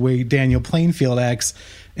Magnolia and the way Daniel Plainfield acts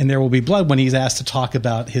in There Will Be Blood when he's asked to talk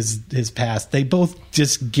about his past? They both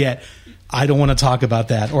just get, I don't want to talk about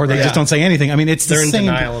that, or they just don't say anything. I mean, they're the same. in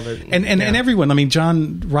denial of it, and everyone. I mean,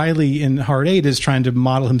 John Riley in Hard 8 is trying to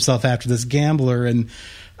model himself after this gambler, and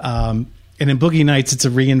in Boogie Nights, it's a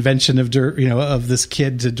reinvention of this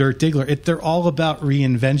kid to Dirk Diggler. They're all about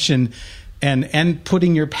reinvention and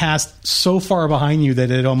putting your past so far behind you that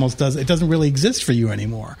it doesn't really exist for you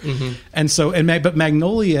anymore. Mm-hmm. And so, but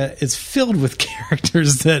Magnolia is filled with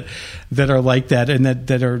characters that are like that, and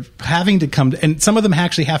that are having to and some of them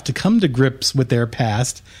actually have to come to grips with their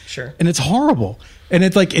past. Sure. And it's horrible. And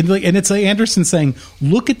it's like Anderson saying,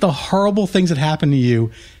 look at the horrible things that happen to you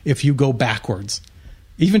if you go backwards.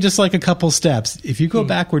 Even just like a couple steps, if you go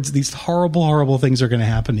backwards, these horrible, horrible things are going to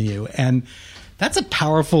happen to you. And that's a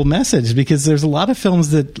powerful message because there's a lot of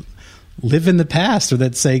films that live in the past or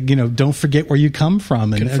that say, don't forget where you come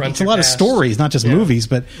from. And it's a lot of stories, not just movies,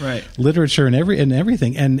 but literature and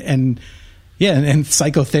everything. And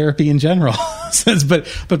psychotherapy in general.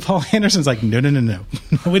 but Paul Anderson's like, no,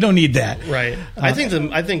 we don't need that. Right. I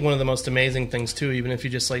think one of the most amazing things too, even if you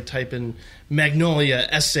just type in Magnolia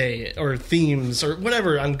essay or themes or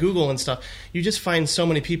whatever on Google and stuff, you just find so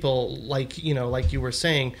many people like you were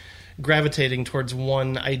saying, gravitating towards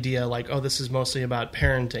one idea, like, oh, this is mostly about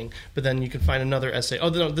parenting, but then you can find another essay, oh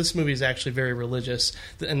no, this movie is actually very religious,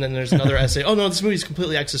 and then there's another essay, oh no, this movie is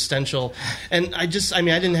completely existential. And I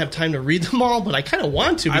didn't have time to read them all, but I kind of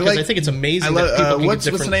want to because I think it's amazing that people can what's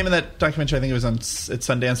the name of that documentary? I think it was at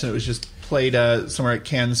Sundance, and it was just played somewhere at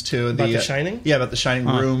Cannes too. About The Shining? Yeah, about The Shining,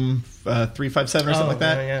 Room 357 or something like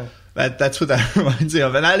that. Yeah. That's what that reminds me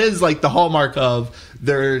of, and that is like the hallmark of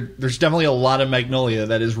there's definitely a lot of Magnolia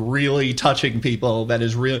that is really touching people. That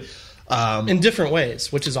is really in different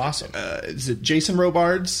ways, which is awesome. Is it Jason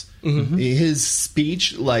Robards? Mm-hmm. His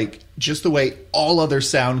speech, just the way all other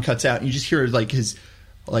sound cuts out, and you just hear his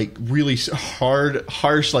really hard,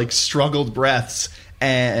 harsh, struggled breaths,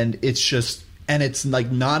 and it's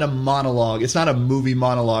not a monologue. It's not a movie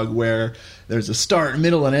monologue where there's a start,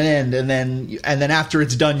 middle, and an end, and then after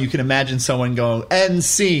it's done, you can imagine someone going end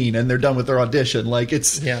scene, and they're done with their audition.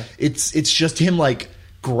 It's just him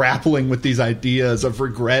grappling with these ideas of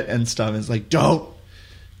regret and stuff. It's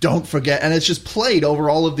don't forget, and it's just played over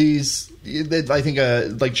all of these. I think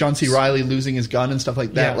John C. Reilly losing his gun and stuff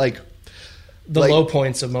like that. Yeah. The low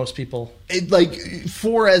points of most people.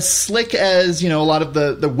 For as slick as, a lot of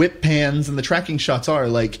the whip pans and the tracking shots are,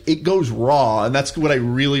 it goes raw. And that's what I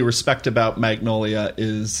really respect about Magnolia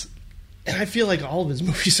is, I feel like all of his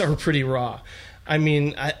movies are pretty raw. I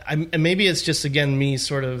mean, and maybe it's just, again, me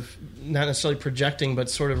sort of not necessarily projecting, but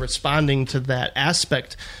sort of responding to that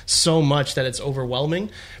aspect so much that it's overwhelming.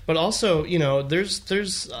 But also, you know,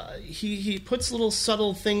 he puts little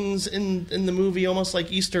subtle things in the movie, almost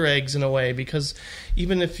like Easter eggs in a way, because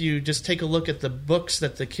even if you just take a look at the books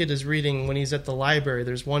that the kid is reading when he's at the library,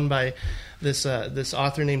 there's one by this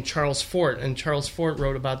author named Charles Fort, and Charles Fort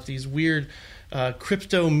wrote about these weird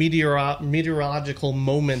meteorological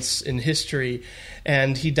moments in history,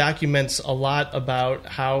 and he documents a lot about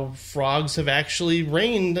how frogs have actually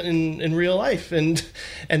rained in real life. And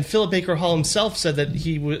Philip Baker Hall himself said that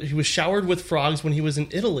he was showered with frogs when he was in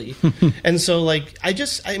Italy. And so, like, I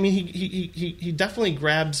mean, he definitely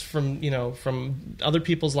grabs from other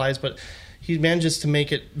people's lives, but he manages to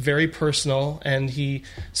make it very personal, and he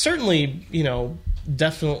certainly, you know,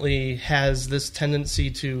 definitely has this tendency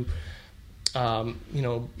to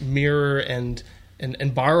mirror and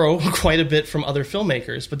borrow quite a bit from other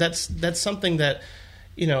filmmakers. But that's something that,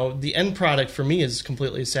 you know, the end product for me is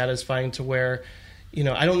completely satisfying, to where, you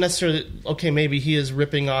know, I don't necessarily, okay, maybe he is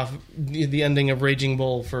ripping off the ending of Raging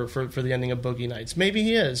Bull for the ending of Boogie Nights. Maybe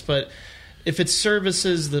he is, but if it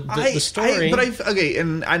services the story.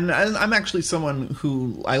 And I'm actually someone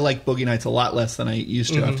who I like Boogie Nights a lot less than I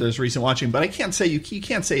used to after this recent watching. But I can't say you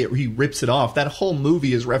can't say he rips it off. That whole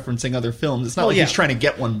movie is referencing other films. It's not like he's trying to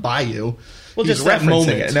get one by you. Well, he's just that referencing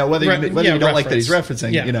moment. it. Now, whether you don't like that he's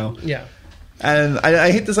referencing, you know. Yeah. And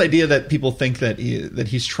I hate this idea that people think that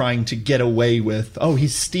he's trying to get away with,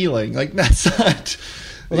 he's stealing. Like, that's not.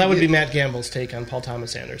 Well, that would be Matt Gamble's take on Paul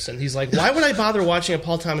Thomas Anderson. He's like, why would I bother watching a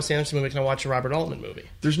Paul Thomas Anderson movie? Can I watch a Robert Altman movie?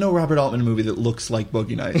 There's no Robert Altman movie that looks like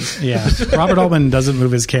Boogie Nights. Yeah, Robert Altman doesn't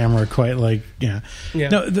move his camera quite like, yeah.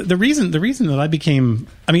 No, the reason that I became,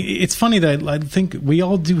 I mean, it's funny that I think we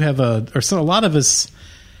all do have a lot of us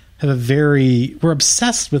have we're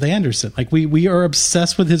obsessed with Anderson. Like, we are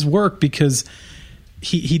obsessed with his work because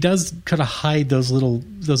he does kind of hide those little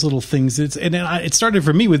things. It started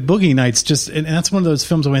for me with Boogie Nights, and that's one of those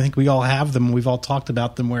films where I think we all have them. We've all talked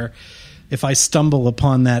about them. Where if I stumble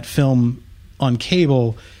upon that film on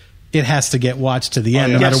cable, it has to get watched to the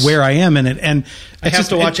end, no matter where I am in it. And I have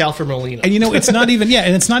to watch Alfred Molina. And you know, it's not even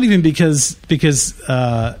and it's not even because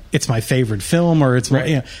it's my favorite film, or it's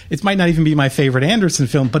it might not even be my favorite Anderson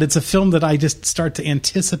film, but it's a film that I just start to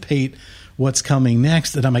anticipate what's coming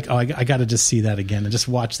next, and I'm like, I got to just see that again and just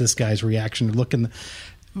watch this guy's reaction.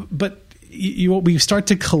 But we start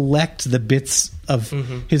to collect the bits of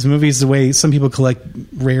his movies the way some people collect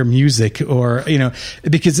rare music, or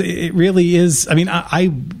because it really is. I mean,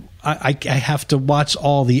 I have to watch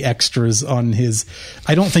all the extras on his.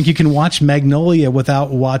 I don't think you can watch Magnolia without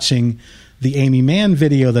watching the Amy Mann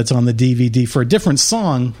video that's on the DVD for a different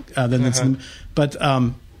song than it's.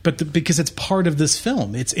 But because it's part of this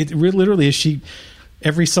film, it literally is.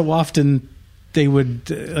 Every so often they would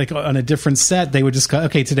like on a different set, they would just go,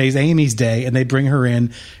 okay, today's Amy's day, and they'd bring her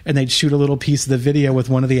in and they'd shoot a little piece of the video with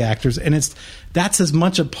one of the actors, and that's as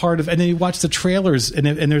much a part of. And then you watch the trailers, and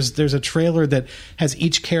there's a trailer that has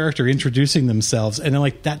each character introducing themselves, and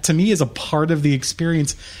like that to me is a part of the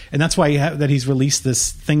experience, and that's why that he's released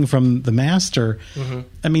this thing from the master.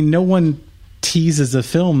 I mean, no one teases a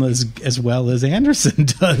film as well as Anderson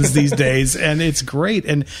does these days, and it's great.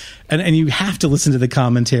 And you have to listen to the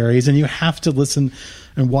commentaries, and you have to listen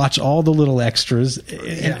and watch all the little extras.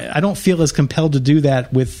 And I don't feel as compelled to do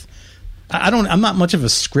that with. I'm not much of a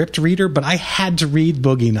script reader, but I had to read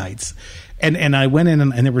Boogie Nights, and I went in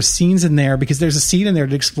and there were scenes in there because there's a scene in there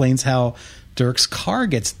that explains how Dirk's car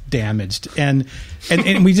gets damaged, and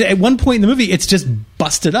we at one point in the movie it's just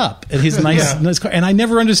busted up at his nice car, and I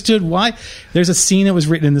never understood why. There's a scene that was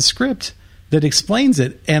written in the script that explains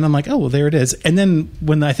it, and I'm like, oh well, there it is. And then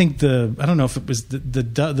when I think I don't know if it was the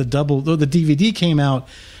DVD came out,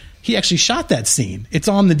 he actually shot that scene. It's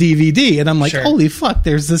on the DVD, and I'm like, holy fuck!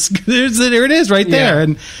 There it is right there.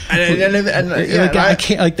 And I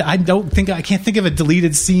can't think of a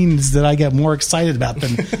deleted scenes that I get more excited about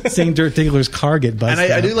than seeing Dirk Diggler's car get busted.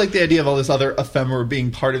 And I do like the idea of all this other ephemera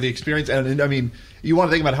being part of the experience. And I mean, you want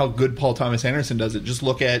to think about how good Paul Thomas Anderson does it. Just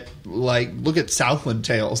look at Southland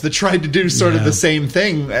Tales that tried to do sort of the same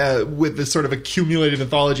thing with this sort of accumulated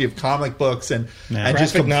anthology of comic books and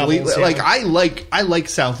just completely novels, I like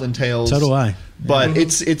Southland Tales. So do I. But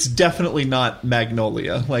it's definitely not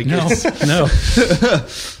Magnolia. Like no.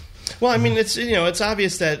 Well, I mean, it's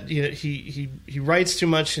obvious that he writes too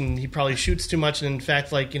much and he probably shoots too much. And in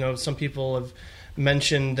fact, some people have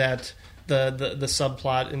mentioned that the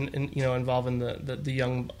subplot involving the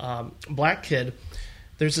young black kid,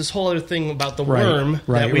 there's this whole other thing about the Right, worm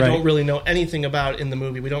right, that we right. don't really know anything about in the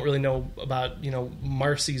movie. We don't really know about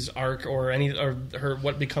Marcy's arc or her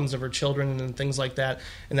what becomes of her children and things like that.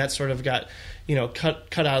 And that sort of got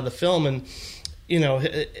cut out of the film. And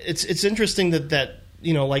it's interesting that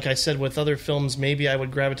like I said with other films, maybe I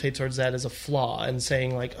would gravitate towards that as a flaw and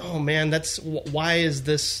saying like, oh man, why is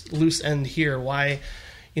this loose end here? Why,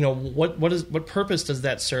 what purpose does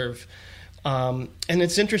that serve? And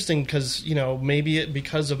it's interesting because maybe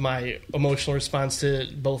because of my emotional response to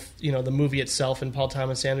both the movie itself and Paul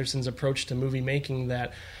Thomas Anderson's approach to movie making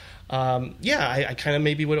that I kind of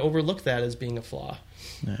maybe would overlook that as being a flaw.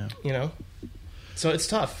 Yeah. So it's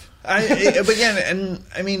tough. But again, and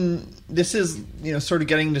I mean, this is sort of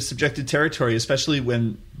getting into subjective territory, especially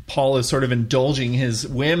when Paul is sort of indulging his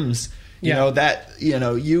whims. You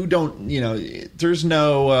don't.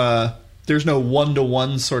 There's no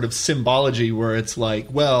one-to-one sort of symbology where it's like,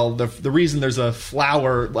 well, the reason there's a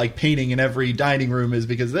flower like painting in every dining room is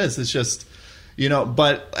because this. It's just,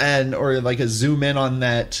 or like a zoom in on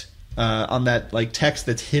that like text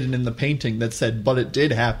that's hidden in the painting that said, but it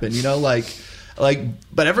did happen.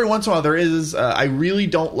 But every once in a while there is. I really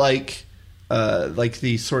don't like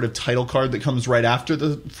the sort of title card that comes right after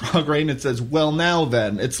the frog rain. It says, well, now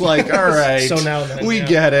then. It's like, all right, so now then, we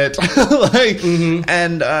get it.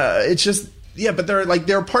 And it's just, but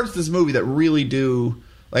there are parts of this movie that really do,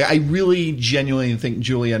 I really genuinely think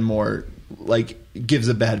Julianne Moore, gives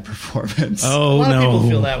a bad performance. Oh, a lot no. of people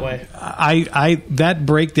feel that way. I that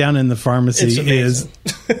breakdown in the pharmacy It's is...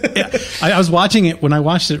 I was watching it, when I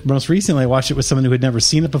watched it most recently, I watched it with someone who had never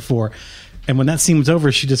seen it before. And when that scene was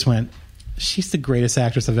over, she just went, she's the greatest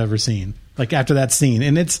actress I've ever seen. After that scene,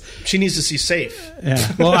 and she needs to see Safe.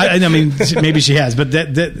 Yeah, well, I mean, maybe she has, but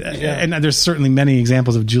and there's certainly many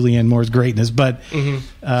examples of Julianne Moore's greatness. But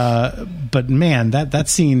but man, that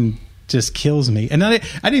scene just kills me. And I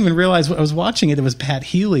didn't even realize when I was watching it. It was Pat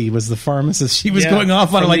Healy was the pharmacist. She was going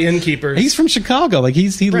off on the Innkeepers. He's from Chicago.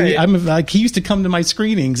 He Right. He used to come to my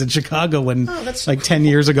screenings in Chicago when 10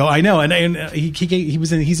 years ago. I know, and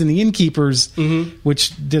he's in the Innkeepers,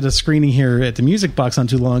 which did a screening here at the Music Box not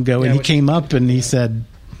too long ago, and he came up and he said,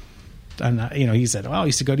 I'm not, he said, "Well, I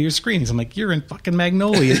used to go to your screenings." I'm like, "You're in fucking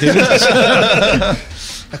Magnolia, dude."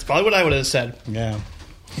 That's probably what I would have said. Yeah.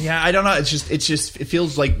 Yeah, I don't know. It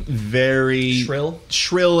feels like very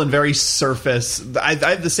shrill and very surface. I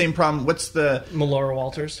have the same problem. What's the Melora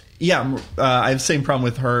Walters? Yeah, I have the same problem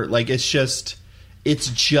with her. It's just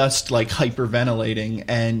like hyperventilating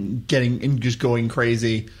and just going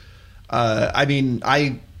crazy. I mean,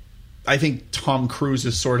 I think Tom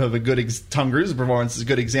Cruise's performance is a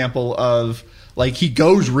good example of he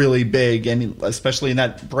goes really big, and especially in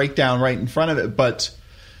that breakdown right in front of it,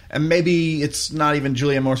 and maybe it's not even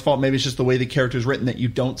Julianne Moore's fault. Maybe it's just the way the character is written that you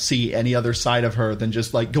don't see any other side of her than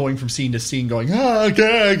just going from scene to scene, going, oh,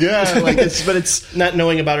 okay, yeah. But it's not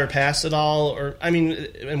knowing about her past at all,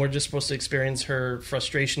 and we're just supposed to experience her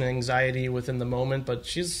frustration and anxiety within the moment. But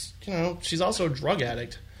she's also a drug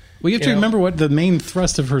addict. Well, you have to remember what the main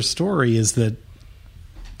thrust of her story is, that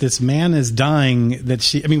this man is dying.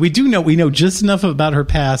 We know just enough about her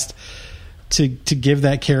past to give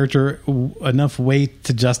that character enough weight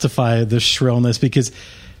to justify the shrillness, because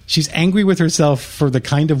she's angry with herself for the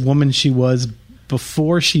kind of woman she was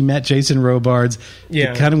before she met Jason Robards, the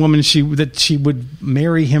kind of woman that she would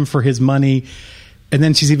marry him for his money. And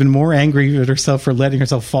then she's even more angry at herself for letting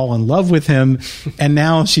herself fall in love with him. And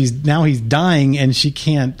now he's dying, and she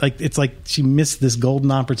can't, it's like she missed this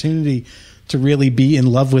golden opportunity to really be in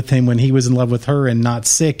love with him when he was in love with her and not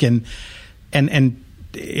sick. And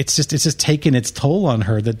it's just taken its toll on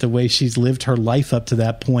her, that the way she's lived her life up to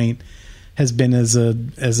that point has been as a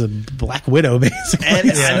Black Widow, basically. And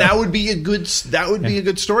that would be a good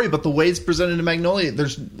story. But the way it's presented in Magnolia,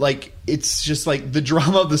 it's just the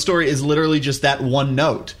drama of the story is literally just that one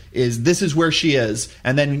note. This is where she is,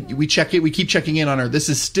 and then we keep checking in on her. This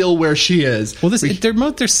is still where she is. Well,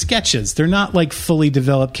 they're sketches. They're not fully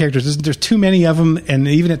developed characters. There's too many of them, and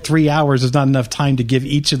even at 3 hours, there's not enough time to give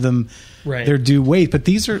each of them their due weight. But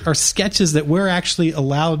these are sketches that we're actually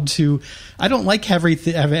allowed to. I don't like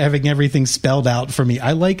having everything spelled out for me.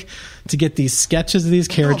 I like to get these sketches of these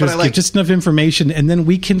characters, get just enough information, and then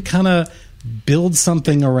we can kind of build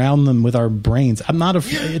something around them with our brains. I'm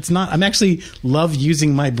actually love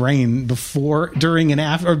using my brain before, during, and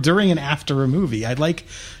after a movie. I like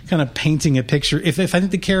kind of painting a picture. If I think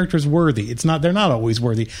the character is worthy, they're not always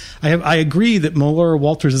worthy. I agree that Melora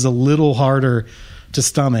Walters is a little harder to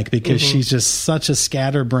stomach, because she's just such a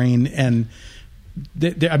scatterbrain. And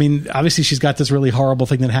obviously she's got this really horrible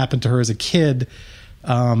thing that happened to her as a kid.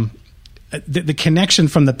 the connection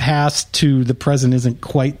from the past to the present isn't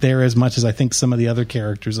quite there as much as I think some of the other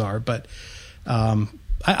characters are. But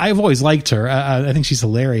I've always liked her. I think she's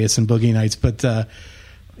hilarious in Boogie Nights. But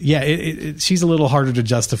she's a little harder to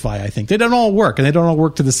justify. I think they don't all work, and they don't all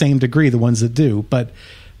work to the same degree. The ones that do, but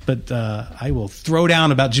I will throw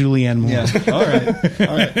down about Julianne Moore. Yeah.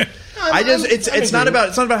 All right. It's not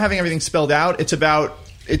about having everything spelled out. It's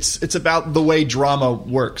about the way drama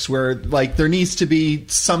works, where like there needs to be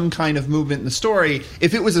some kind of movement in the story.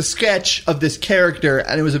 If it was a sketch of this character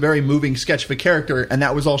and it was a very moving sketch of a character and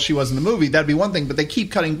that was all she was in the movie, that'd be one thing. But they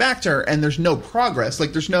keep cutting back to her and there's no progress.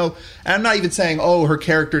 Like there's no. And I'm not even saying her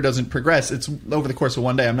character doesn't progress. It's over the course of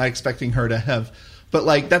one day. I'm not expecting her to have. But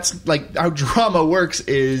like that's like how drama works.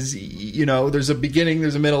 Is there's a beginning,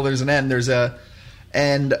 there's a middle, there's an end, there's a.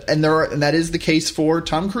 And that is the case for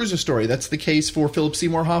Tom Cruise's story. That's the case for Philip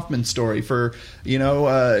Seymour Hoffman's story. But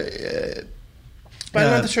I'm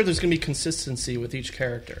not sure there's going to be consistency with each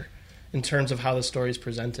character in terms of how the story is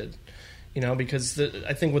presented. Because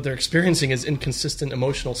I think what they're experiencing is inconsistent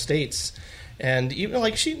emotional states. And even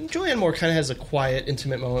like Julianne Moore kind of has a quiet,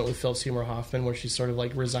 intimate moment with Philip Seymour Hoffman where she's sort of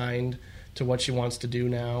like resigned to what she wants to do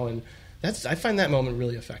now, and I find that moment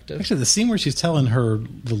really effective. Actually, the scene where she's telling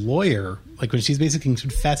the lawyer, like when she's basically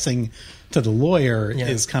confessing to the lawyer,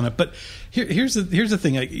 is kind of. But here's the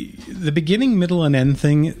thing: like, the beginning, middle, and end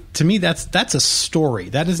thing. To me, that's a story.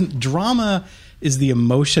 That isn't drama. Is the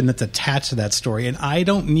emotion that's attached to that story, and I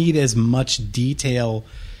don't need as much detail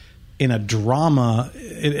in a drama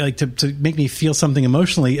like to make me feel something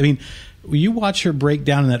emotionally. I mean, when you watch her break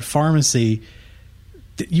down in that pharmacy.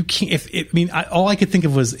 You can't. All I could think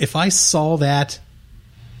of was if I saw that,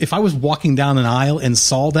 if I was walking down an aisle and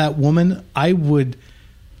saw that woman, I would.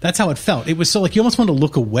 That's how it felt. It was so like you almost want to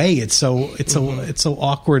look away. It's so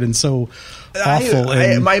awkward and so awful.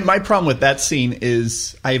 My problem with that scene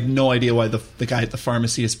is I have no idea why the guy at the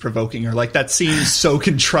pharmacy is provoking her. Like that seems so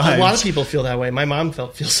contrived. A lot of people feel that way. My mom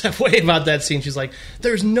feels that way about that scene. She's like,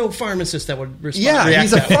 "There's no pharmacist that would respond." Yeah,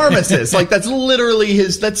 he's a pharmacist. Like that's literally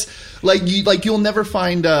his. That's you'll never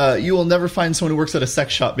find someone who works at a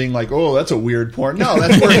sex shop being like, "Oh, that's a weird porn." No,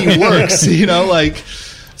 that's where he works. Like.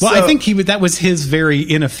 Well, I think that was his very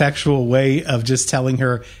ineffectual way of just telling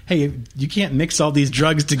her, "Hey, you can't mix all these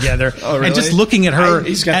drugs together," and just looking at her,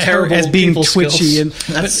 as being twitchy. And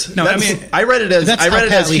I read it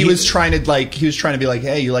as he was trying to be like,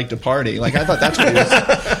 "Hey, you like to party?" Like I thought that's what he was.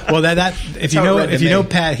 Well, if you know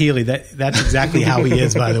Pat Healy, that's exactly how he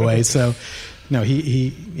is. By the way, so no,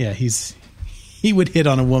 he would hit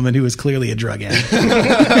on a woman who was clearly a drug addict.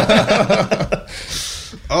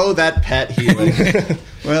 Oh, that Pat Healy.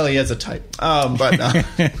 Well, he has a type. But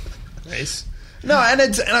nice. No,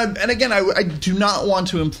 and again, I do not want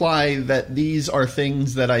to imply that these are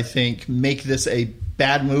things that I think make this a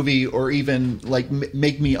bad movie or even like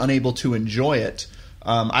make me unable to enjoy it.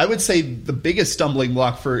 I would say the biggest stumbling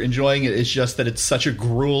block for enjoying it is just that it's such a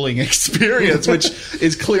grueling experience, which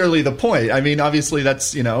is clearly the point. I mean, obviously,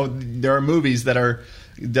 that's there are movies they're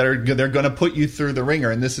going to put you through the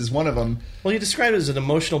ringer, and this is one of them. Well, you described it as an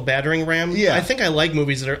emotional battering ram. Yeah. I think I like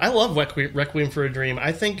movies I love Requiem for a Dream.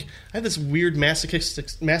 I think I have this weird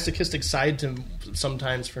masochistic side to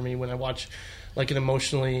sometimes for me when I watch like an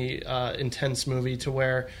emotionally intense movie to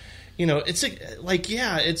where, it's like,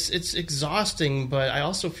 it's exhausting, but I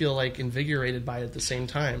also feel like invigorated by it at the same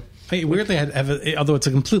time. Weirdly, although it's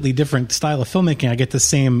a completely different style of filmmaking, I get the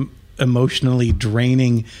same emotionally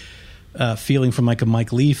draining feeling from like a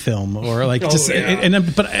Mike Leigh film or like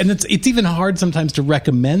it's even hard sometimes to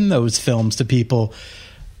recommend those films to people.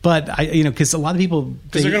 But because a lot of people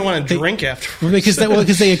they're going to want to drink afterwards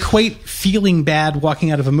because they equate feeling bad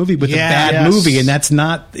walking out of a movie with a bad movie, and that's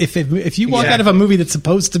not if you walk out of a movie that's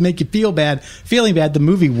supposed to make you feel bad, feeling bad, the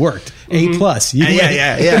movie worked. A+. And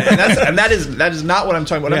that is not what I'm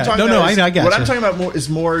talking about. What I'm talking about is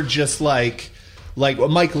more just like a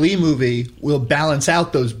Mike Leigh movie will balance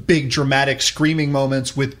out those big dramatic screaming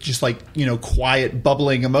moments with just like quiet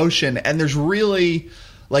bubbling emotion, and there's really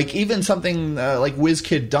like even something like Whiz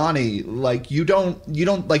Kid Donnie, like you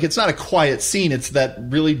don't like it's not a quiet scene, it's that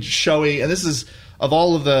really showy, and this is of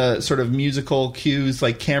all of the sort of musical cues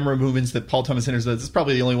like camera movements that Paul Thomas Anderson does, this is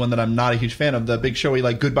probably the only one that I'm not a huge fan of, the big showy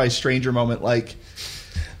like Goodbye Stranger moment, like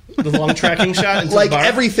the long tracking shot into like the bar.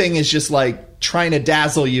 Everything is just like trying to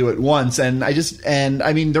dazzle you at once, and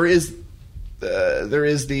I mean there is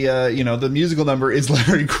the musical number is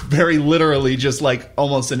very literally just like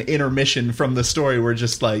almost an intermission from the story. We're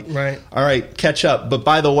just like, right, all right, catch up. But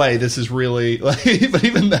by the way, this is really like, but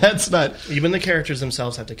even that's not. Even the characters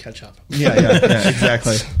themselves have to catch up. Yeah,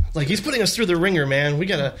 exactly. Like he's putting us through the ringer, man. We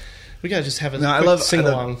gotta We gotta just have a No, quick sing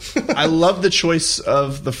along. I love the choice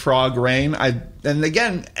of the frog rain.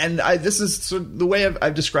 This is sort of the way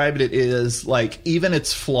I've described it is like even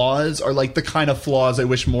its flaws are like the kind of flaws I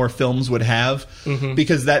wish more films would have,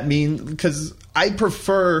 because I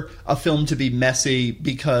prefer a film to be messy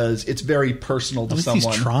because it's very personal to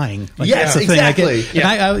someone. He's trying. Like, yes, that's the exactly.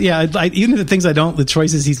 Thing. Even the things the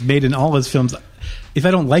choices he's made in all his films, if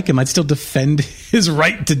I don't like him, I'd still defend his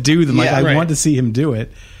right to do them. Like I want to see him do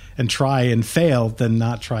it and try and fail than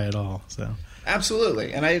not try at all. So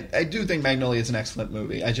absolutely, and I do think Magnolia is an excellent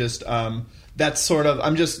movie. I just that's sort of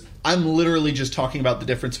I'm literally just talking about the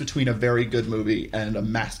difference between a very good movie and a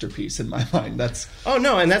masterpiece in my mind. That's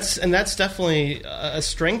definitely a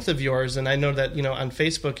strength of yours, and I know that on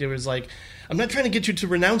Facebook it was like, I'm not trying to get you to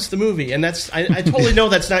renounce the movie, and I totally know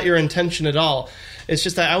that's not your intention at all. It's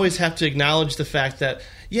just that I always have to acknowledge the fact that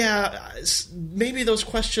maybe those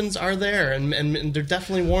questions are there, and they're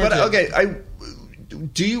definitely warranted. But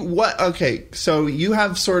so you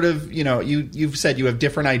have sort of, you've said you have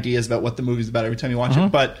different ideas about what the movie's about every time you watch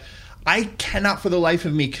it, but I cannot for the life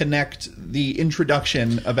of me connect the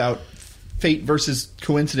introduction about fate versus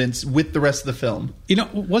coincidence with the rest of the film.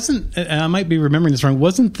 I might be remembering this wrong,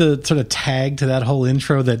 wasn't the sort of tag to that whole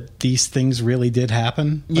intro that these things really did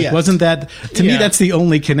happen? Yes. Wasn't that, to me, that's the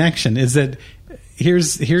only connection, is that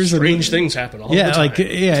here's strange things happen all the time.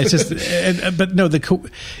 It's just but no,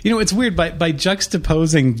 it's weird by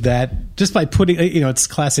juxtaposing that, just by putting it's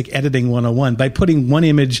classic editing 101, by putting one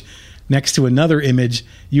image next to another image,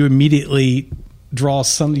 you immediately draw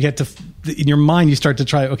you have to, in your mind you start to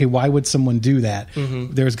try, why would someone do that?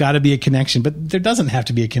 There's got to be a connection, but there doesn't have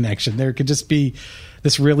to be a connection. There could just be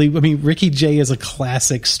this Ricky Jay is a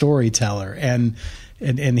classic storyteller, and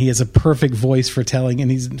he has a perfect voice for telling,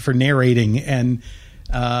 and he's for narrating, and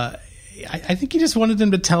I think he just wanted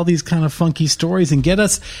them to tell these kind of funky stories and get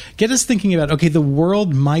us thinking about, the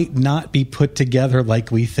world might not be put together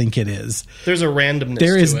like we think it is. There's a randomness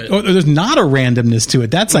to it. There's not a randomness to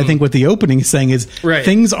it. That's I think what the opening is saying is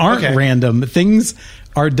things aren't random. Things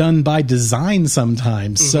are done by design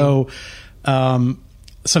sometimes. So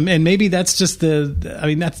and maybe that's just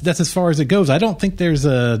that's as far as it goes. I don't think there's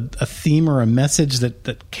a theme or a message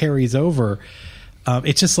that carries over.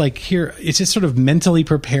 It's just like here, it's just sort of mentally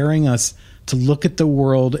preparing us to look at the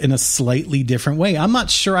world in a slightly different way. I'm not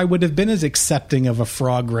sure I would have been as accepting of a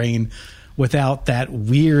frog rain without that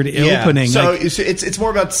weird opening. So it's more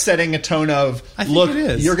about setting a tone of, look,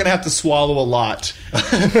 you're going to have to swallow a lot.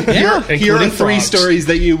 Here are three stories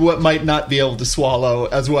that you might not be able to swallow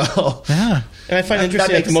as well. Yeah. And I find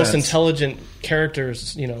interesting that the most intelligent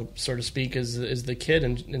characters, so to speak, is the kid,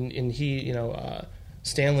 and he,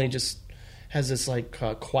 Stanley just has this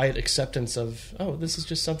quiet acceptance of, this is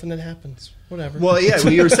just something that happens. Whatever. Well, yeah,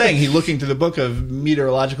 you were saying he's looking through the book of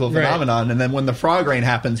meteorological phenomenon, and then when the frog rain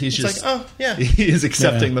happens, he's just he is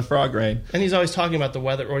accepting the frog rain. And he's always talking about the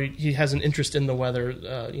weather, or he has an interest in the weather.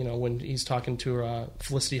 When he's talking to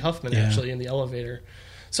Felicity Huffman actually in the elevator.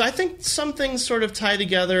 So I think some things sort of tie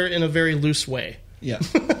together in a very loose way. Yeah.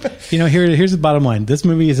 Here's the bottom line. This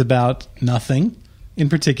movie is about nothing in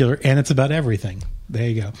particular, and it's about everything. There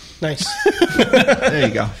you go. Nice. There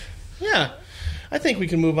you go. Yeah. I think we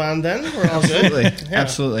can move on then. We're all Absolutely. good. Yeah.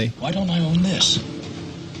 Absolutely. Why don't I own this?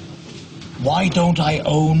 Why don't I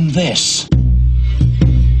own this?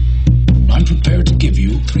 I'm prepared to give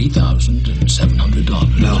you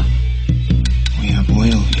 $3,700. No. We have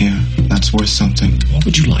oil here. That's worth something. What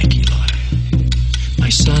would you like, Eli? My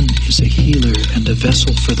son is a healer and a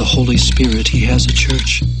vessel for the Holy Spirit. He has a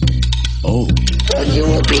church. Oh. You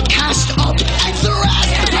will be cast up and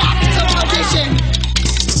thrust back to perdition.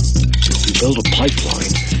 If we build a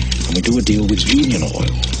pipeline and we do a deal with Union Oil,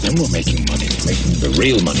 then we're making money. We're making the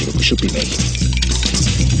real money that we should be making.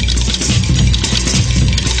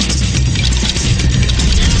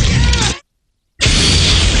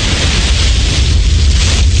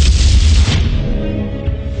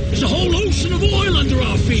 There's a whole ocean of oil under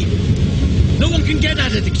our feet. No one can get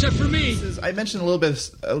at it except for me. I mentioned a little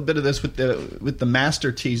bit of this with the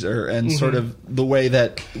master teaser and sort of the way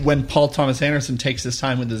that when Paul Thomas Anderson takes his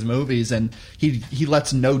time with his movies and he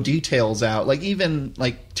lets no details out. Like even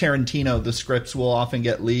like Tarantino, the scripts will often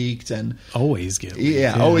get leaked and always get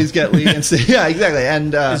leaked. Always get leaked. And so, yeah, exactly.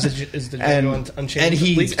 And is the Django Unchained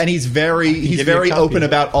he's very open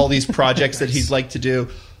about all these projects that he's like to do.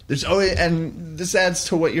 And this adds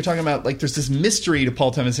to what you're talking about. Like, there's this mystery to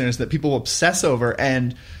Paul Thomas Anderson that people obsess over.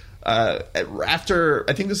 And I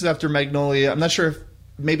think this is after Magnolia. I'm not sure if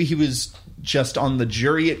maybe he was just on the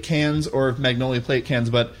jury at Cannes or if Magnolia played at Cannes.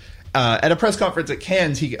 But At a press conference at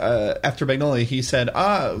Cannes, he after Magnolia, he said,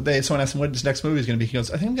 someone asked him what his next movie is going to be. He goes,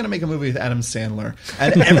 I think I'm going to make a movie with Adam Sandler.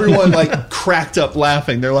 And everyone like cracked up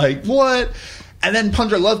laughing. They're like, what? And then Punch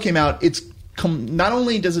Drunk Love came out. It's not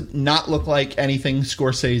only does it not look like anything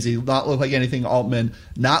Scorsese, not look like anything Altman,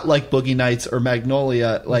 not like Boogie Nights or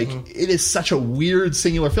Magnolia, like it is such a weird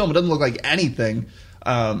singular film. It doesn't look like anything.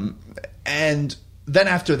 And then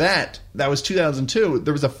after that was 2002.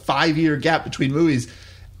 There was a 5-year gap between movies.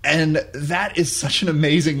 And that is such an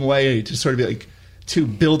amazing way to sort of be like, to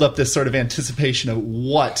build up this sort of anticipation of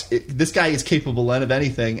this guy is capable of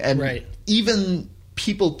anything. And even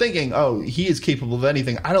people thinking, oh, he is capable of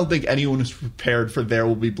anything. I don't think anyone was prepared for There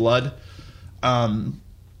Will Be Blood.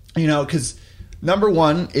 Because number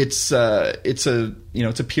one, it's a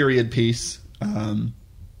period piece. And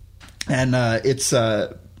it's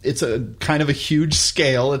a kind of a huge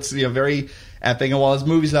scale. It's very epic. And while his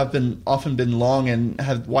movies have often been long and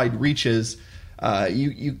have wide reaches,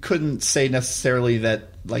 you couldn't say necessarily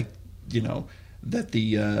that that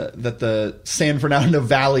the San Fernando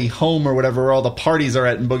Valley home or whatever where all the parties are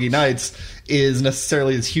at in Boogie Nights is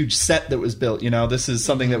necessarily this huge set that was built. This is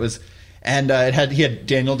something that was, and he had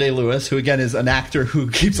Daniel Day-Lewis, who again is an actor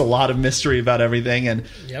who keeps a lot of mystery about everything and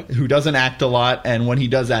who doesn't act a lot, and when he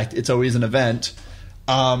does act, it's always an event.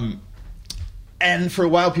 And for a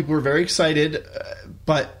while, people were very excited,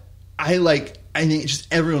 but I think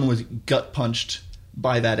just everyone was gut punched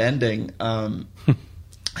by that ending.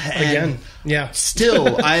 Again, yeah.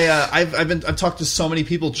 Still, I've talked to so many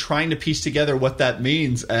people trying to piece together what that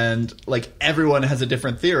means, and everyone has a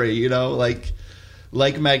different theory. Like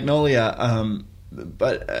Magnolia.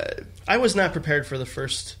 But I was not prepared for the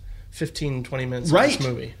first 15-20 minutes of this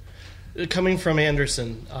movie, coming from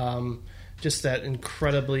Anderson. Just that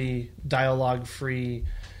incredibly dialogue-free,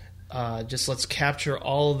 just let's capture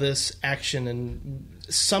all this action and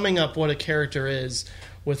summing up what a character is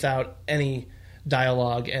without any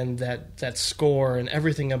dialogue, and that score and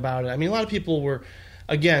everything about it. I mean, a lot of people were,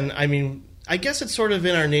 again, I guess it's sort of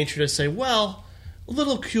in our nature to say, well, a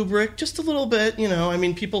little Kubrick, just a little bit,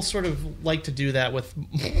 people sort of like to do that with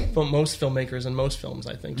most filmmakers and most films,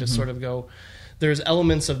 I think, just sort of go, there's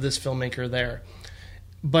elements of this filmmaker there.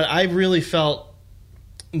 But I really felt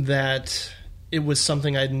that it was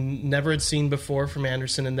something I'd never had seen before from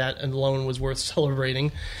Anderson, and that alone was worth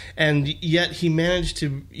celebrating. And yet he managed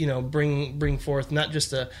to, bring forth not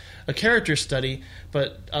just a character study,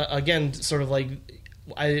 but again, sort of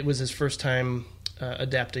it was his first time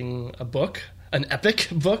adapting a book, an epic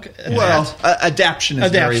book. Well, adaptation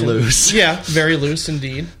is very loose. Yeah, very loose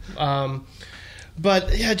indeed.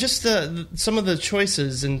 But yeah, just some of the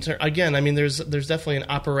choices, again, there's definitely an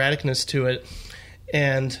operaticness to it,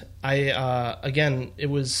 and it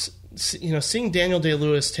was seeing Daniel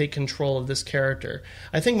Day-Lewis take control of this character.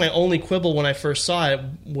 I think my only quibble when I first saw it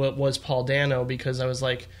was Paul Dano, because I was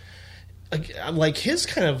like his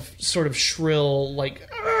kind of sort of shrill,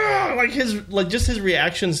 just his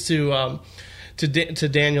reactions to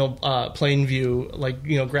Daniel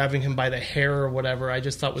Plainview, grabbing him by the hair or whatever, I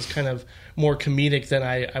just thought was kind of more comedic than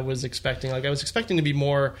I was expecting. I was expecting to be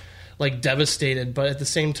more devastated, but at the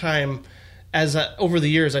same time, as over the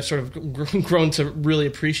years, I've sort of grown to really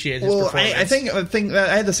appreciate his performance. I think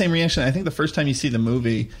I had the same reaction. I think the first time you see the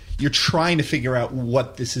movie, you're trying to figure out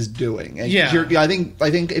what this is doing. And I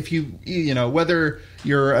think if you whether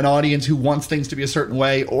you're an audience who wants things to be a certain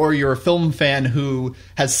way, or you're a film fan who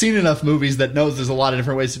has seen enough movies that knows there's a lot of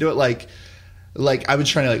different ways to do it, I was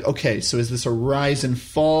trying to okay, so is this a rise and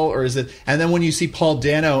fall, or is it? And then when you see Paul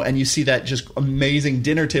Dano and you see that just amazing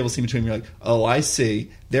dinner table scene between them, you're like, oh, I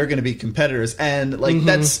see, they're going to be competitors, and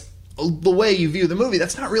that's the way you view the movie.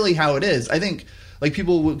 That's not really how it is. I think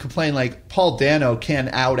people would complain Paul Dano can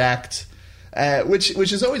outact, which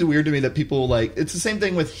is always weird to me that people It's the same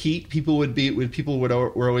thing with Heat. People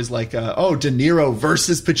were always like, oh, De Niro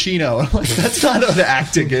versus Pacino. That's not what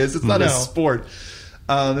acting is. It's not a sport.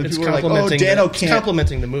 It's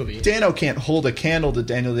complimenting the movie. Dano can't hold a candle to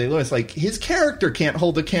Daniel Day-Lewis. His character can't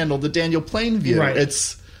hold a candle to Daniel Plainview. Right.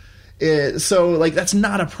 So that's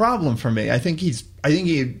not a problem for me. I think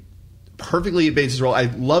he perfectly obeys his role.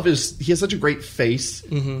 I love he has such a great face,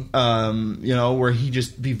 where he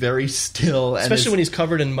just be very still. Especially when he's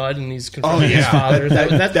covered in mud and he's confronting his father.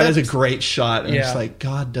 That is a great shot. And it's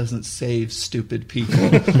God doesn't save stupid people.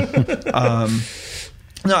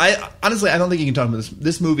 No, I honestly don't think you can talk about this.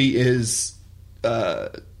 This movie is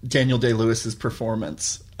Daniel Day-Lewis's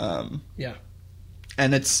performance. And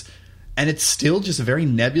it's still just a very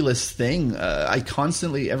nebulous thing.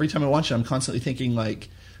 Every time I watch it, I'm constantly thinking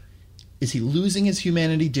is he losing his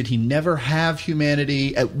humanity? Did he never have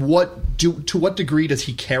humanity? To what degree does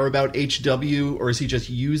he care about HW, or is he just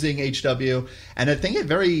using HW? And I think it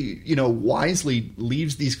very, wisely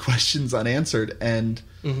leaves these questions unanswered, and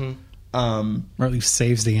or at least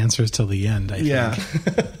saves the answers till the end. I think.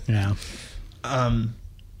 Yeah.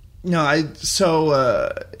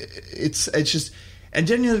 It's just, and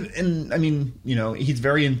Daniel, and I mean, he's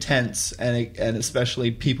very intense, and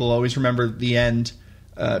especially people always remember the end.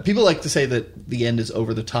 People like to say that the end is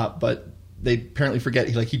over the top, but they apparently forget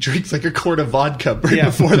he drinks like a quart of vodka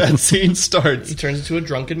before that scene starts. He turns into a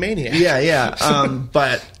drunken maniac.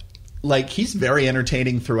 But he's very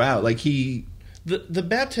entertaining throughout. The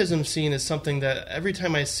baptism scene is something that every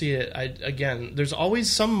time I see it, there's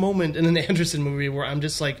always some moment in an Anderson movie where I'm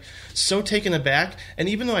just so taken aback. And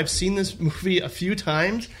even though I've seen this movie a few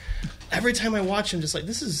times, every time I watch, I'm just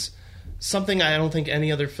this is something I don't think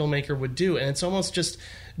any other filmmaker would do. And it's almost just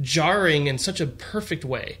jarring in such a perfect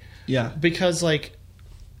way. Yeah. Because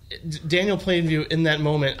Daniel Plainview, in that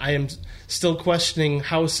moment, I am still questioning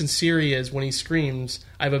how sincere he is when he screams,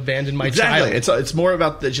 "I've abandoned my child." It's more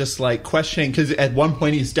about questioning, because at one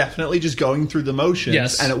point he's definitely just going through the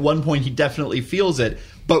motions, and at one point he definitely feels it.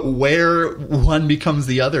 But where one becomes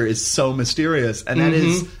the other is so mysterious, and that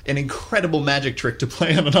is an incredible magic trick to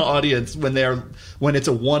play on an audience when it's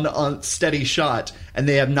a one steady shot and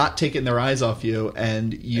they have not taken their eyes off you,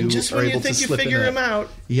 and you just are when able you think to you slip figure him out.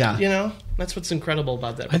 Yeah, that's what's incredible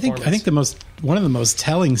about that performance. I think one of the most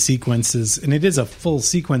telling sequences, and it is a full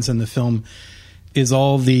sequence in the film, is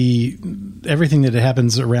everything that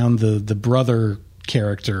happens around the brother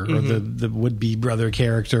character or the would-be brother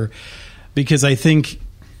character, because I think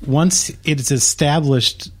once it's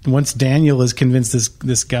established, once Daniel is convinced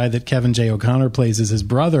this guy that Kevin J. O'Connor plays is his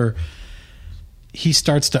brother, he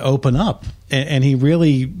starts to open up, and he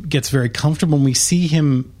really gets very comfortable. And we see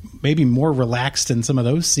him maybe more relaxed in some of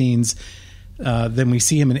those scenes than we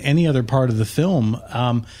see him in any other part of the film.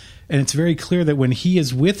 And it's very clear that when he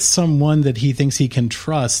is with someone that he thinks he can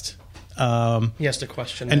trust, he has to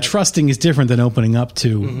question. And trusting is different than opening up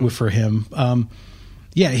to for him.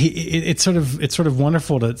 It's sort of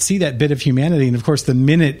wonderful to see that bit of humanity. And of course, the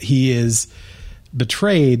minute he is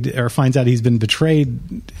betrayed or finds out he's been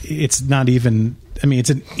betrayed, it's not even. I mean, it's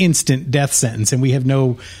an instant death sentence, and we have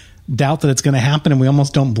no doubt that it's going to happen, and we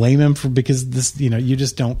almost don't blame him because this. You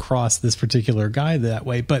just don't cross this particular guy that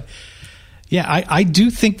way. But yeah, I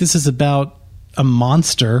do think this is about a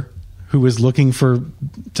monster who is looking to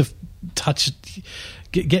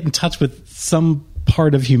get in touch with some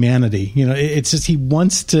part of humanity. It's just he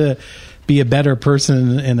wants to be a better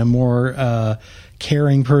person and a more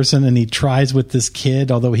caring person, and he tries with this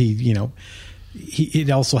kid, although it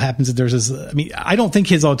also happens that there's this. I mean, I don't think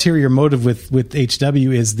his ulterior motive with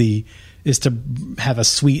HW is to have a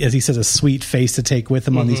sweet, as he says, a sweet face to take with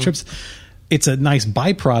him on these trips. It's a nice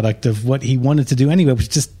byproduct of what he wanted to do anyway, which is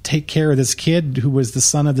just take care of this kid who was the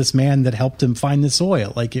son of this man that helped him find this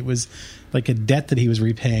oil. It was like a debt that he was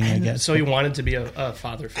repaying, I guess. So he wanted to be a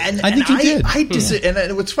father figure. And I think he did.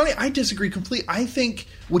 And what's funny, I disagree completely. I think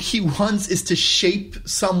what he wants is to shape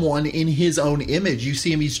someone in his own image. You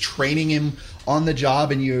see him; he's training him on the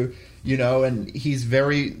job, and and he's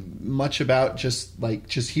very much about just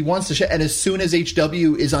he wants to. And as soon as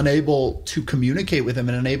HW is unable to communicate with him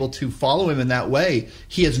and unable to follow him in that way,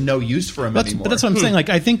 he has no use for him anymore. But that's what I'm saying.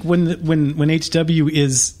 I think when HW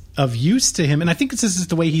is of use to him, and I think this is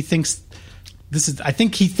the way he thinks. I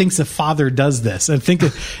think he thinks a father does this. I think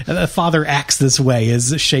a father acts this way,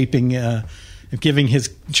 is shaping, giving his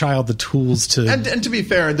child the tools to. And to be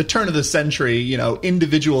fair, at the turn of the century,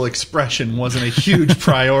 individual expression wasn't a huge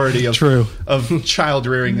priority of child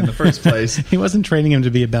rearing in the first place. He wasn't training him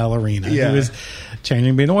to be a ballerina. Yeah. He was training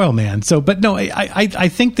him to be an oil man. So, but no, I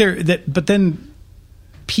think but then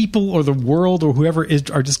people or the world or whoever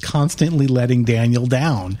are just constantly letting Daniel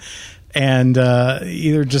down. And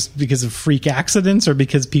either just because of freak accidents or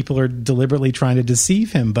because people are deliberately trying to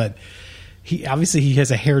deceive him. But he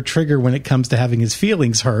has a hair trigger when it comes to having his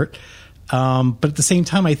feelings hurt. But at the same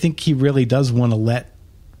time, I think he really does want to let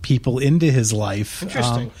people into his life.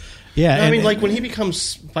 Interesting. Yeah. When he becomes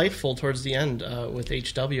spiteful towards the end with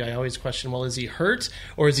HW, I always question, well, is he hurt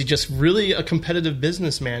or is he just really a competitive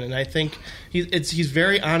businessman? And I think he's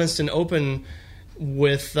very honest and open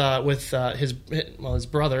with his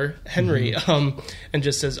brother Henry, and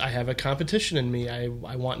just says, "I have a competition in me. I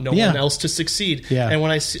want no one else to succeed." Yeah. And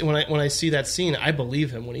when I see that scene, I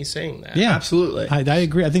believe him when he's saying that. Yeah, absolutely. I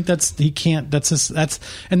agree. I think he can't. That's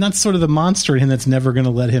sort of the monster in him that's never going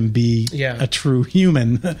to let him be a true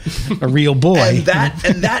human, a real boy.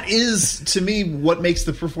 And that is, to me, what makes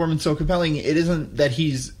the performance so compelling. It isn't that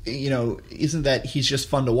he's just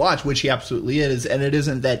fun to watch, which he absolutely is, and it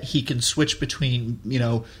isn't that he can switch between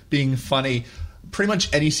being funny. Pretty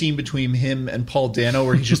much any scene between him and Paul Dano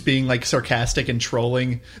where he's just being like sarcastic and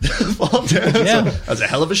trolling Paul Dano. Yeah. That was a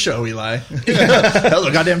hell of a show, Eli. Hell of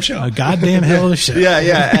a goddamn show. A goddamn hell of a show.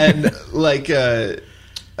 Yeah. And like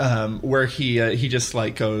where he just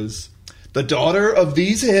like goes, "The daughter of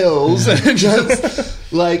these hills," and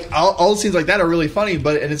just like all scenes like that are really funny. And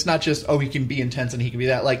it's not just he can be intense and he can be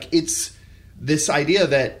that. Like it's this idea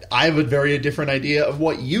that I have a very different idea of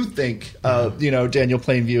what you think, Daniel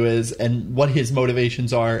Plainview is and what his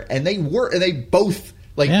motivations are, and they both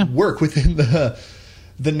work within the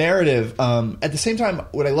narrative. At the same time,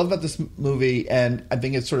 what I love about this movie, and I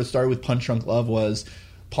think it sort of started with Punch Drunk Love, was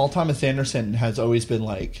Paul Thomas Anderson has always been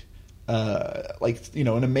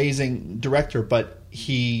an amazing director, but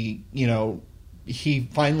he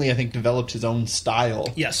finally, I think, developed his own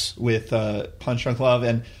style. Yes. With Punch Drunk Love,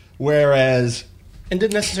 and whereas... And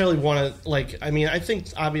didn't necessarily want to, I think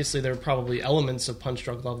obviously there are probably elements of Punch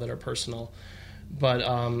Drunk Love that are personal, but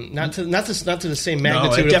not to the same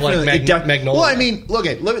magnitude of Magnolia. Well, I mean, look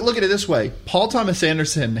at it this way. Paul Thomas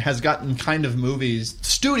Anderson has gotten kind of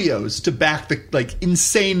studios to back the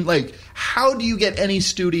insane. How do you get any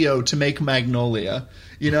studio to make Magnolia?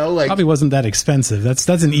 Probably wasn't that expensive. That's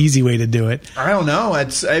an easy way to do it. I don't know.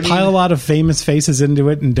 Pile a lot of famous faces into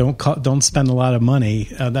it and don't spend a lot of money.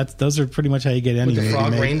 Those are pretty much how you get any. Would the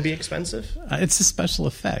Frog Rain be expensive? It's the special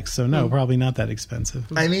effects, so no, probably not that expensive.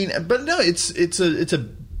 I mean, but no, it's a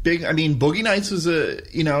big. I mean, Boogie Nights was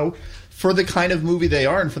for the kind of movie they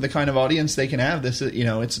are and for the kind of audience they can have. This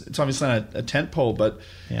it's obviously not a tent pole, but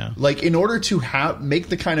in order to make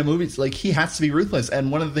the kind of movies, he has to be ruthless.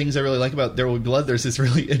 And one of the things I really like about There Will Be Blood, there's this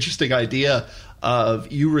really interesting idea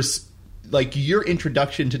of your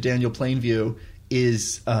introduction to Daniel Plainview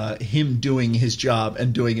is him doing his job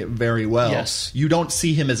and doing it very well. Yes. You don't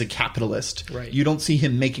see him as a capitalist. Right. You don't see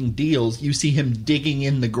him making deals. You see him digging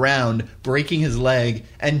in the ground, breaking his leg,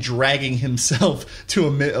 and dragging himself to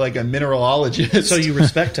a mineralologist. So you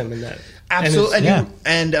respect him in that. Absolutely.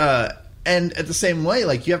 And at the same way,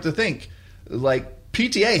 you have to think,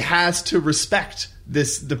 PTA has to respect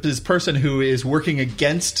this person who is working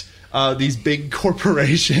against these big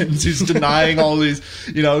corporations, who's denying all these,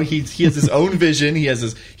 he has his own vision.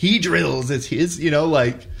 He drills. It's his,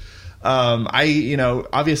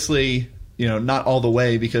 obviously, not all the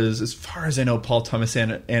way, because as far as I know, Paul Thomas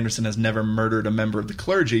Anderson has never murdered a member of the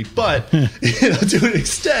clergy, but to an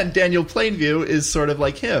extent, Daniel Plainview is sort of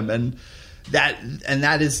like him. And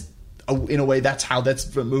that is, in a way, that's how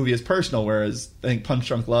the movie is personal. Whereas I think Punch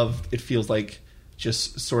Drunk Love, it feels like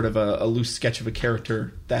just sort of a loose sketch of a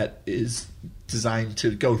character that is designed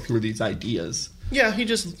to go through these ideas. Yeah, he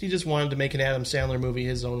just wanted to make an Adam Sandler movie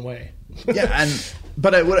his own way. Yeah,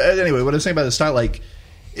 what I was saying about the style,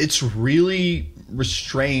 it's really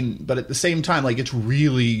restrained, but at the same time, it's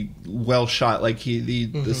really well shot.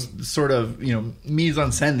 This sort of mise en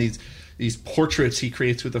scène, these portraits he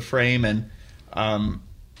creates with the frame, and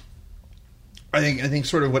I think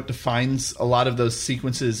sort of what defines a lot of those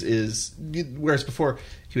sequences is, whereas before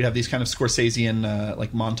he would have these kind of Scorsesean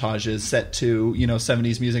montages set to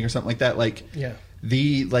 70s music or something like that.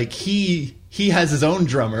 He has his own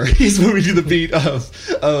drummer. He's moving to the beat of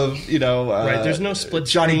right. There's no split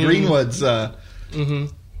Johnny Greenwood's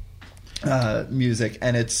music,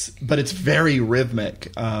 and it's very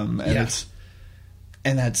rhythmic. That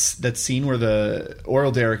scene where the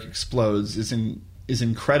oil derrick explodes is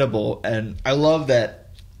incredible, and I love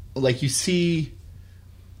that. You see,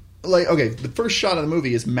 the first shot of the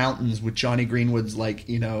movie is mountains with Johnny Greenwood's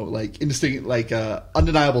indistinct,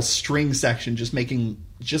 undeniable string section, just making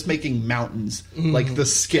mountains the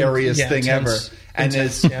scariest thing ever. And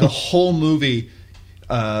it's the whole movie,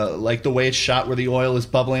 the way it's shot, where the oil is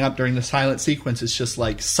bubbling up during the silent sequence, it's just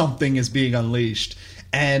something is being unleashed,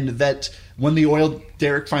 and that when the oil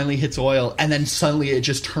derrick finally hits oil, and then suddenly it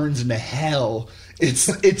just turns into hell. It's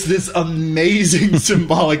this amazing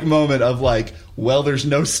symbolic moment of there's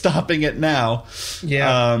no stopping it now.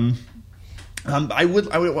 Yeah. I would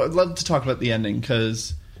love to talk about the ending,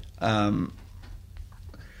 because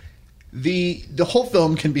the whole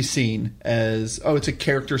film can be seen as it's a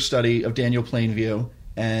character study of Daniel Plainview,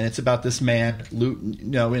 and it's about this man,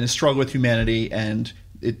 in a struggle with humanity, and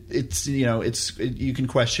you can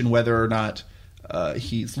question whether or not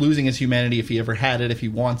he's losing his humanity, if he ever had it, if he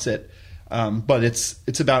wants it. But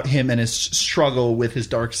it's about him and his struggle with his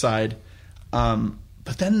dark side.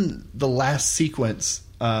 But then the last sequence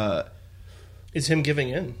is him giving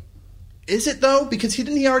in. Is it though? Because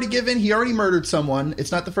he already give in. He already murdered someone.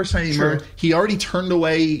 It's not the first time he murdered. He already turned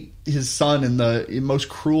away his son in the most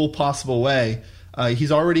cruel possible way.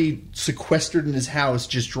 He's already sequestered in his house,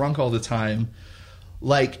 just drunk all the time.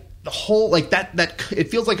 Like the whole that it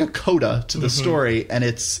feels like a coda to the story,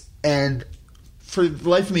 and for the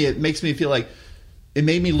life of me, it makes me feel like it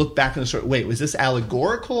made me look back on the story. Wait, was this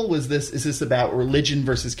allegorical? Is this about religion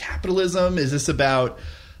versus capitalism? Is this about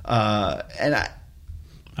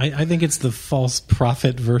I think it's the false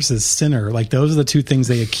prophet versus sinner. Like, those are the two things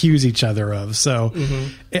they accuse each other of. So,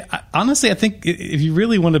 honestly, I think if you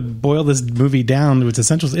really want to boil this movie down to its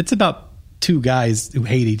essentials, it's about two guys who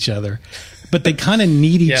hate each other, but they kind of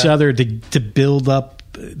need each other to build up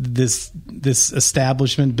this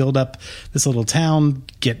establishment, build up this little town,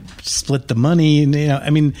 split the money,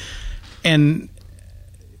 and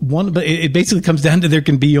one, but it basically comes down to there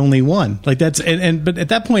can be only one. Like, that's but at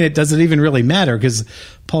that point it doesn't even really matter, because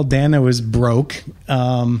Paul Dano is broke.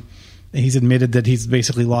 He's admitted that he's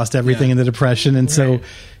basically lost everything in the Depression, and so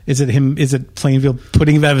is it Plainview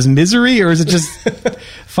putting him out of his misery, or is it just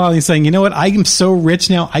finally saying, you know what, I am so rich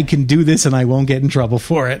now, I can do this and I won't get in trouble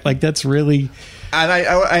for it? Like, that's really. And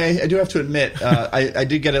I do have to admit, I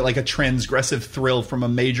did get a transgressive thrill from a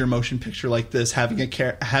major motion picture like this,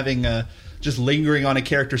 just lingering on a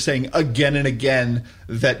character saying again and again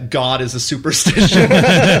that God is a superstition.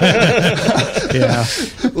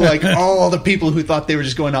 Like, all the people who thought they were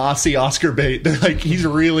just going to Oscar bait, they're like, he's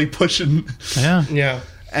really pushing. Yeah.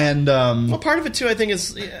 And well, part of it too, I think,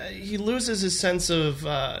 is he loses his sense of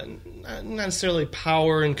not necessarily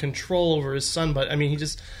power and control over his son, but I mean, he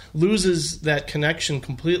just loses that connection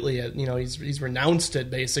completely. He's renounced it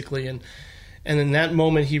basically, and in that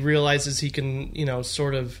moment he realizes he can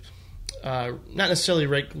sort of not necessarily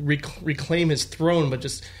reclaim his throne, but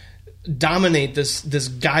just dominate this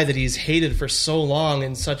guy that he's hated for so long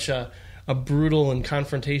in such a brutal and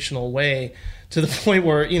confrontational way, to the point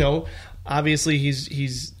where obviously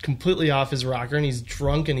he's completely off his rocker and he's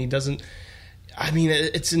drunk and he doesn't. I mean,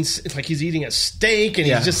 it's like he's eating a steak and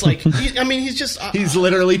he's just like, he's just he's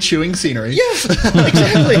literally chewing scenery. Yeah,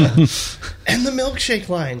 exactly. And the milkshake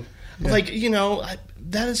line,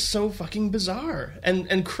 that is so fucking bizarre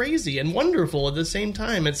and crazy and wonderful at the same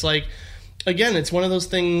time. It's like, again, it's one of those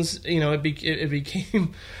things, it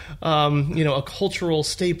became, a cultural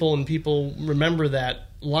staple, and people remember that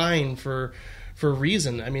line for a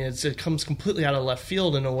reason. I mean, it comes completely out of left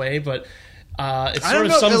field in a way, but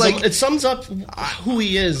it sums up who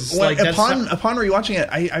he is. Upon rewatching it,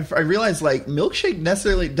 I realized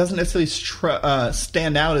Milkshake doesn't necessarily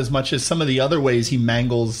stand out as much as some of the other ways he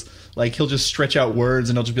mangles. Like, he'll just stretch out words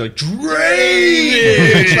and he'll just be like,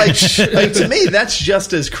 drainage! like to me, that's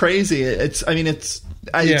just as crazy. It's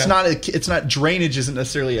not drainage isn't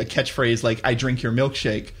necessarily a catchphrase like, I drink your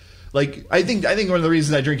milkshake. Like, I think one of the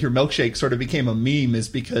reasons I drink your milkshake sort of became a meme is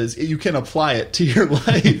because you can apply it to your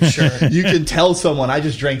life. Sure. You can tell someone, I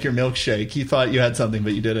just drank your milkshake. He thought you had something,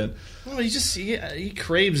 but you didn't. Well, he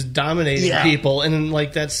craves dominating people. And then,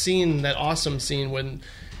 like, that awesome scene when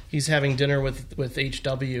he's having dinner with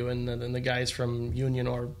HW and then the guys from Union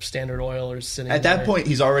or Standard Oil are sitting at that point.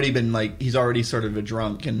 He's already sort of a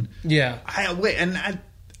drunk, and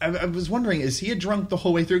I was wondering, is he a drunk the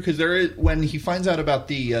whole way through? Because when he finds out about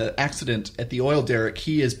the accident at the oil derrick,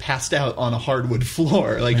 he is passed out on a hardwood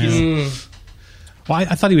floor. Like, he's. Well,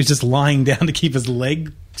 I thought he was just lying down to keep his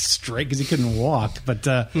leg straight because he couldn't walk. But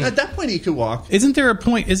at that point, he could walk. Isn't there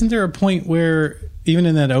a point where, even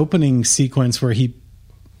in that opening sequence, where he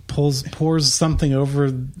pours something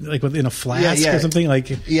over, like, within a flask or something, like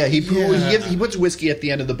he puts whiskey at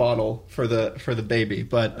the end of the bottle for the baby,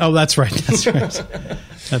 but that's right that's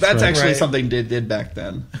actually something they did back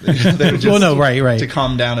then. They just, to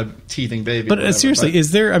calm down a teething baby. But seriously,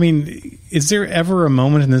 is there ever a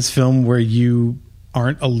moment in this film where you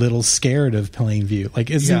aren't a little scared of Plainview?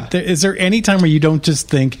 Like, is there any time where you don't just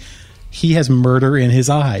think, he has murder in his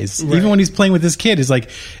eyes? Right. Even when he's playing with his kid, is like,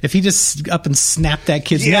 if he just up and snapped that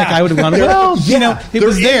kid's neck, I would have gone, it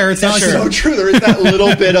was there. It's not so true. There is that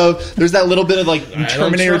little bit of like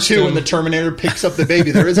Terminator 2 when the Terminator picks up the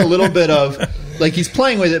baby. There is a little bit of like, he's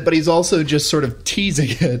playing with it, but he's also just sort of teasing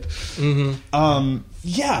it. Mm-hmm. And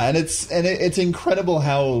it's incredible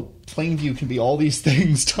how Plainview can be all these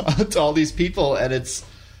things to all these people, and it's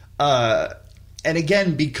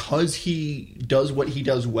again, because he does what he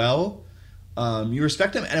does well, you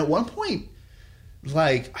respect him. And at one point,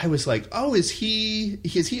 like, I was like, oh, is he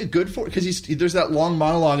a good for? Because there's that long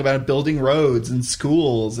monologue about building roads and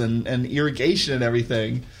schools and irrigation and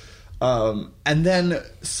everything. And then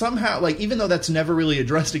somehow, like, even though that's never really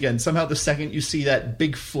addressed again, somehow the second you see that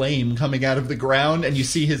big flame coming out of the ground and you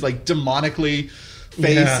see his, like, demonically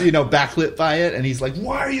face, you know, backlit by it, and he's like,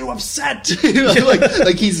 why are you upset?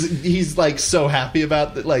 like he's like so happy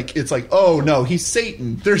about that. Like, it's like, oh no, he's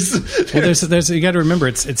Satan. There's you got to remember,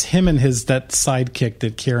 it's him and that sidekick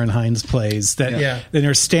that Kieran Hines plays, that then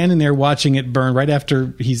they're standing there watching it burn right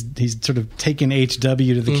after he's sort of taken HW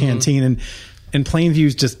to the canteen, and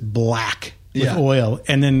Plainview's just black with oil,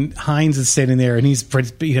 and then Hines is standing there and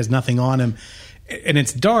he has nothing on him, and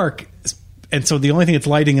it's dark. And so the only thing that's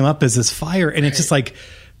lighting him up is this fire, and it's just like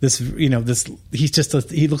this, you know,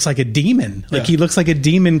 he looks like a demon. Like he looks like a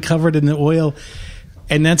demon covered in the oil.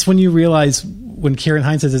 And that's when you realize, when Kieran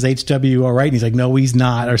Hines says, is HW all right? And he's like, no, he's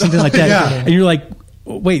not, or something like that. And you're like,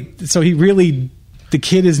 wait, so the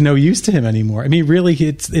kid is no use to him anymore. I mean, really,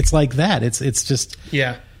 it's like that. It's just,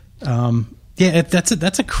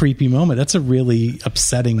 that's a creepy moment. That's a really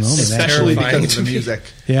upsetting moment, especially because of the music.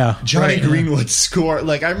 Johnny Greenwood's score.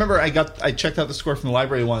 Like, I remember I checked out the score from the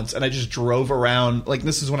library once, and I just drove around. Like,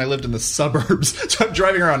 this is when I lived in the suburbs, so I'm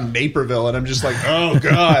driving around Naperville, and I'm just like, oh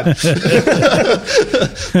god,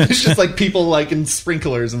 it's just like people like in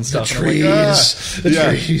sprinklers and stuff. The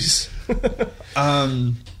trees.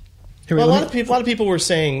 Well, a lot of people were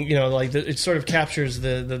saying, you know, like it sort of captures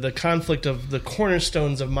the conflict of the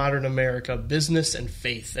cornerstones of modern America, business and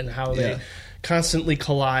faith, and how they constantly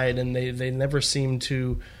collide, and they never seem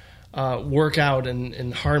to work out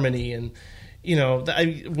in harmony. And you know,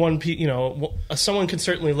 someone can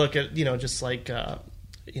certainly look at, you know, just like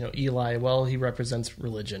Eli. Well, he represents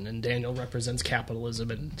religion, and Daniel represents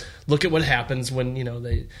capitalism, and look at what happens when, you know,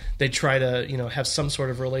 they try to, you know, have some sort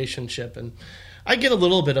of relationship. And I get a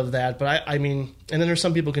little bit of that, but I mean, and then there's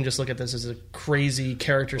some people can just look at this as a crazy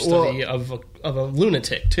character study of a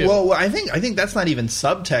lunatic too. Well, I think that's not even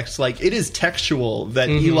subtext. Like, it is textual that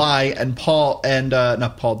Eli and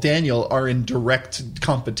Daniel are in direct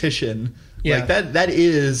competition. Like that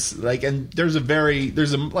is like, and there's that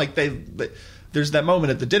moment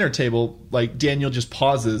at the dinner table, like Daniel just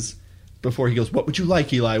pauses before he goes, what would you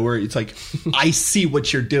like, Eli? Where it's like, I see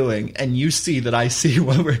what you're doing, and you see that I see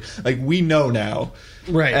what we're, like, we know now.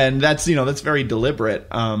 Right. And that's, you know, that's very deliberate.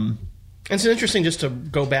 It's interesting just to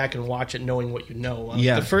go back and watch it knowing what you know.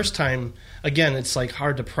 The first time, again, it's like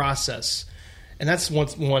hard to process. And that's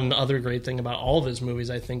one other great thing about all of his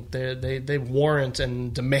movies. I think they warrant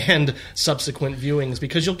and demand subsequent viewings,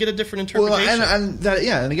 because you'll get a different interpretation. Well,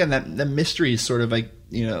 and again, that mystery is sort of like,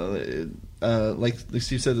 you know, like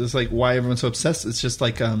Steve said, it's like why everyone's so obsessed. It's just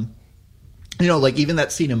like, you know, like even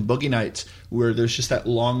that scene in Boogie Nights where there's just that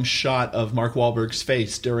long shot of Mark Wahlberg's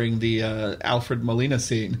face during the Alfred Molina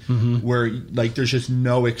scene, where like there's just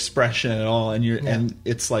no expression at all, and and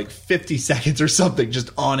it's like 50 seconds or something just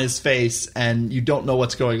on his face, and you don't know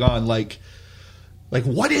what's going on. Like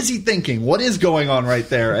what is he thinking? What is going on right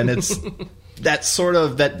there? And it's that sort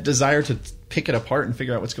of that desire to pick it apart and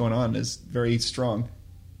figure out what's going on is very strong.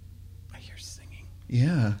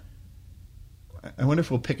 Yeah. I wonder if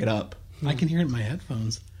we'll pick it up. I can hear it in my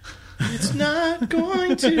headphones. It's not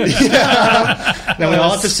going to. Now we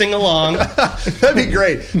all have to sing along. That'd be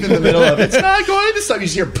great. In the middle of it's not going to stop. You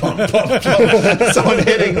just hear pump, pump, pump. Someone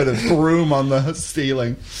hitting with a broom on the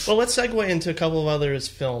ceiling. Well, let's segue into a couple of other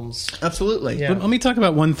films. Absolutely. Yeah. Let me talk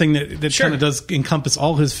about one thing that kind of does encompass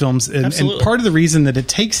all his films. And part of the reason that it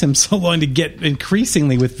takes him so long to get,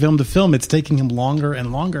 increasingly with film to film, it's taking him longer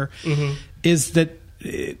and longer, is that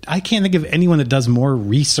I can't think of anyone that does more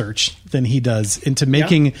research than he does into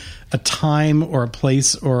making a time or a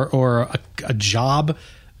place or a job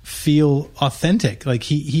feel authentic. Like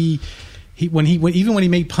when he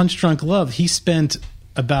made Punch Drunk Love, he spent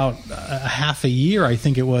about a half a year, I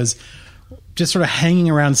think it was, just sort of hanging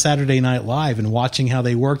around Saturday Night Live and watching how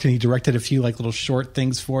they worked. And he directed a few like little short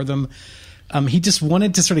things for them. He just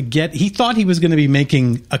wanted to sort of he thought he was going to be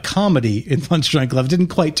making a comedy in Punch Drunk Love. It didn't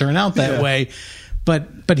quite turn out that way.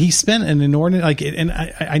 But he spent an inordinate, like,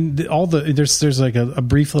 and there's like a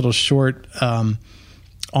brief little short on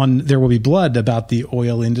There Will Be Blood about the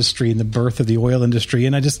oil industry and the birth of the oil industry,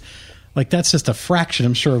 and I just like that's just a fraction,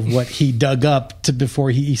 I'm sure, of what he dug up to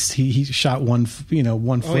before he shot one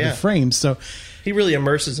foot of frame. So he really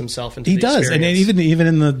immerses himself into. He does, experience. And even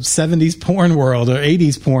in the 70s porn world or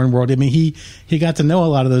 80s porn world, I mean, he got to know a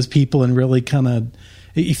lot of those people and really kind of.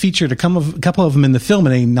 he featured a couple of them in the film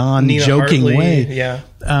in a non-joking Nina Hartley, way. yeah.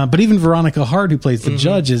 But even Veronica Hart, who plays the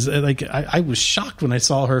judge, is like I was shocked when I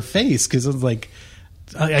saw her face because I was like,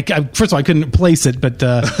 first of all, I couldn't place it, but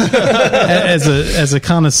as a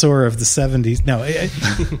connoisseur of the 70s, no.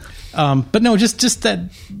 But no, just that.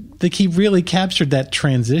 Like he really captured that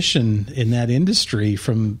transition in that industry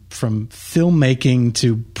from filmmaking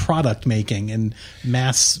to product making and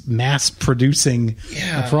mass producing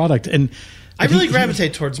a product. And I really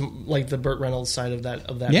gravitate towards like the Burt Reynolds side of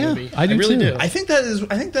that movie. I really do. I think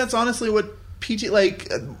that's honestly what PG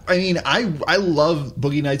like. I mean, I love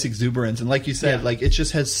Boogie Nights' exuberance, and like you said, like it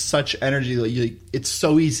just has such energy. Like, it's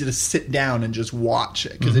so easy to sit down and just watch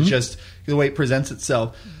it because it just the way it presents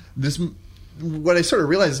itself. What I sort of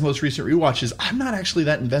realized in this most recent rewatch is I'm not actually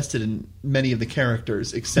that invested in many of the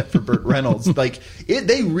characters except for Burt Reynolds. Like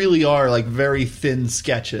they really are like very thin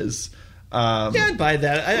sketches. I'd buy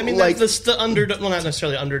that. I mean, like the underdog, well, not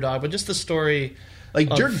necessarily underdog, but just the story. Like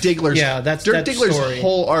Dirk Diggler's, Dirk Diggler's story.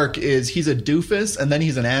 whole arc is he's a doofus, and then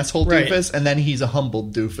he's an asshole doofus, and then he's a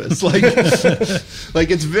humbled doofus. Like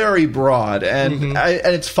it's very broad, and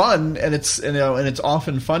and it's fun, and it's and it's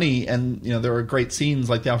often funny, and there are great scenes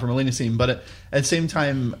like the Alfred Molina scene, but at the same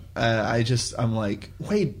time, I'm like,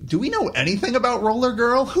 wait, do we know anything about Roller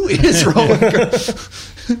Girl? Who is Roller Girl?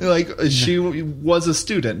 Like she was a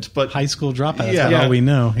student, but high school dropout. That's all we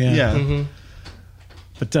know. Yeah. Mm-hmm.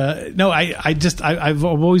 But no, I've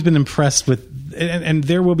always been impressed with, and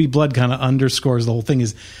There Will Be Blood kind of underscores the whole thing.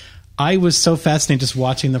 Is I was so fascinated just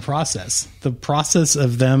watching the process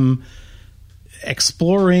of them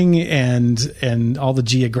exploring and all the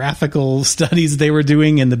geographical studies they were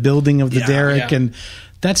doing and the building of the derrick and.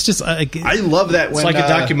 That's just I love that. It's like a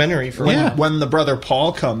documentary for when the brother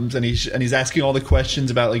Paul comes and he's asking all the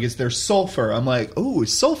questions about like is there sulfur? I'm like, oh,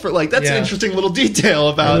 sulfur! Like that's an interesting little detail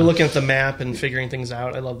about looking at the map and figuring things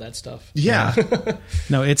out. I love that stuff. Yeah,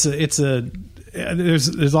 no, it's a.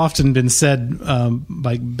 There's often been said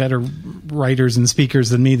by better writers and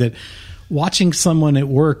speakers than me that watching someone at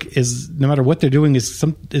work is, no matter what they're doing, is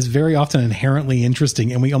very often inherently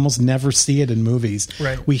interesting, and we almost never see it in movies.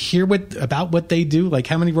 Right. We hear about what they do, like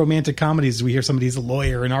how many romantic comedies do we hear somebody's a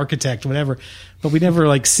lawyer, an architect, whatever, but we never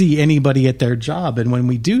like see anybody at their job. And when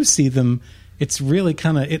we do see them, it's really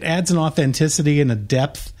it adds an authenticity and a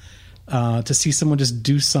depth to see someone just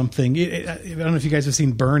do something. I don't know if you guys have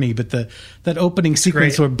seen Bernie, but that opening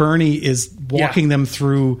sequence where Bernie is walking them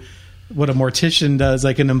through what a mortician does,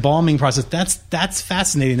 like an embalming process. That's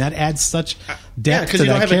fascinating. That adds such depth because to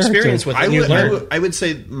you don't that have character. experience with it. I would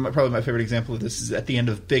say probably my favorite example of this is at the end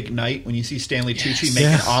of Big Night when you see Stanley Tucci make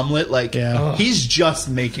an omelet. Like he's just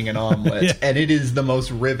making an omelet, and it is the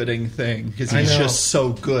most riveting thing because he's just so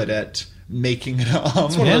good at making an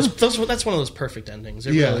omelet. That's one of those perfect endings.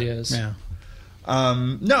 It really is. Yeah.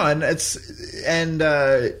 No, and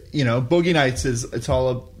Boogie Nights it's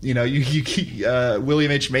all you keep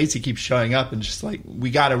William H. Macy keeps showing up and just like we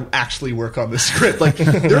got to actually work on the script. Like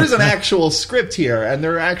there is an actual script here, and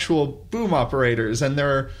there are actual boom operators, and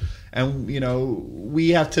we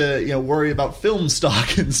have to worry about film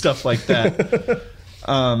stock and stuff like that.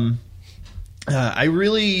 I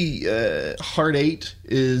really Hard Eight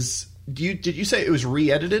is. Did you say it was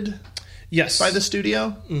re-edited? Yes, by the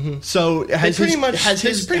studio. Mm-hmm. So has pretty much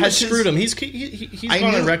screwed him. He's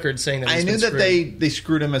gone on record saying that. I knew that they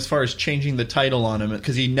screwed him as far as changing the title on him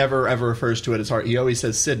because he never ever refers to it as Hard. He always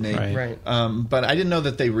says Sydney. Right. But I didn't know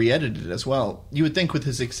that they re-edited it as well. You would think with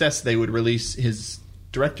his success they would release his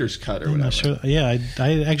director's cut or whatever. Sure. Yeah,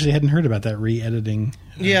 I actually hadn't heard about that re-editing.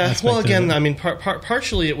 Yeah, well, again, I mean,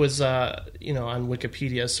 partially it was on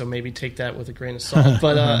Wikipedia, so maybe take that with a grain of salt.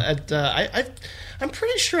 But I'm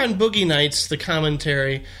pretty sure on Boogie Nights, the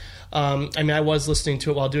commentary. I mean, I was listening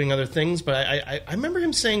to it while doing other things, but I remember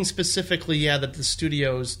him saying specifically, that the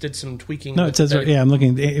studios did some tweaking. No, it says I'm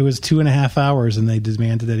looking. It was 2.5 hours, and they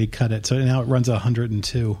demanded that he cut it, so now it runs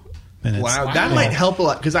 102. minutes. Wow, that might help a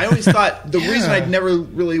lot because I always thought the reason I never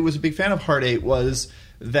really was a big fan of Hard Eight was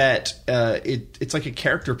that it's like a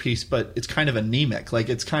character piece, but it's kind of anemic. Like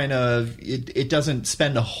it's kind of it doesn't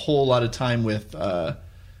spend a whole lot of time with I'm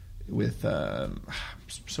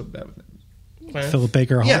so bad with it. Philip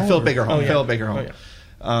Baker Hall. Yeah, Philip Baker Hall. Oh, yeah. Philip Baker Hall.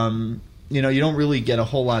 Oh, yeah. You don't really get a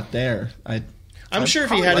whole lot there. I'm sure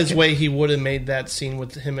if he had his way, he would have made that scene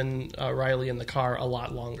with him and Riley in the car a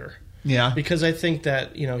lot longer. Yeah, because I think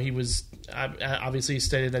that he was obviously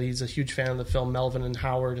stated that he's a huge fan of the film Melvin and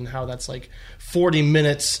Howard and how that's like 40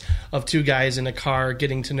 minutes of two guys in a car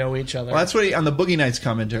getting to know each other. Well, that's what on the Boogie Nights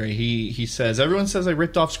commentary he says. Everyone says I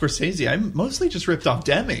ripped off Scorsese. I mostly just ripped off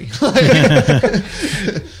Demi.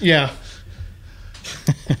 Yeah.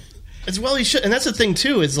 As well he should. And that's the thing,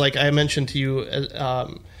 too, is like I mentioned to you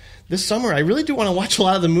this summer, I really do want to watch a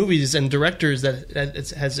lot of the movies and directors that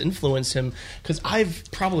has influenced him, because I've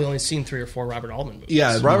probably only seen 3 or 4 Robert Altman movies.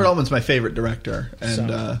 Yeah, Robert Altman's my favorite director,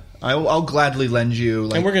 and I'll gladly lend you.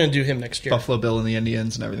 Like, and we're going to do him next year. Buffalo Bill and the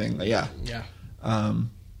Indians and everything. Yeah.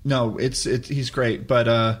 No, he's great, but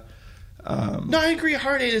no, I agree.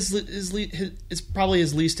 Hard 8 is probably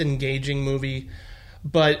his least engaging movie.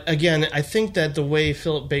 But again, I think that the way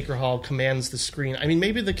Philip Baker Hall commands the screen, I mean,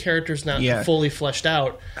 maybe the character's not fully fleshed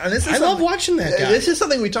out. I love watching that guy. This is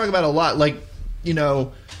something we talk about a lot. Like, you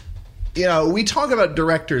know, we talk about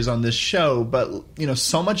directors on this show, but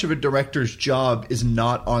so much of a director's job is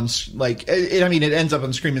not on I mean, it ends up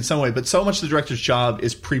on screen in some way, but so much of the director's job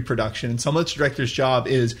is pre-production, and so much of the director's job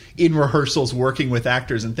is in rehearsals, working with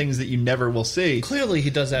actors and things that you never will see. Clearly, he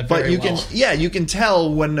does that. But you can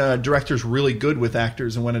tell when a director's really good with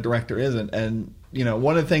actors and when a director isn't. And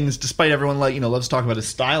one of the things, despite everyone loves to talk about his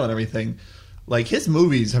style and everything, like his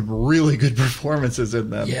movies have really good performances in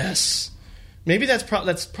them. Yes. Maybe that's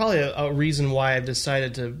probably a reason why I've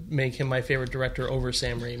decided to make him my favorite director over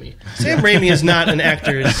Sam Raimi. Sam Raimi is not an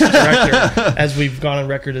actor's director, as we've gone on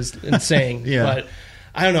record in saying. Yeah. But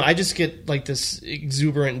I don't know. I just get like this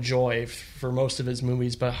exuberant joy for most of his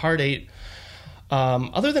movies. But Hard 8,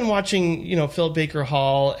 other than watching Philip Baker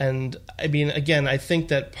Hall, and I mean, again, I think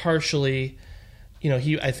that partially,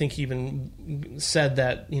 I think he even said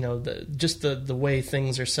that just the way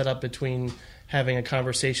things are set up between having a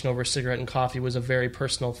conversation over a cigarette and coffee was a very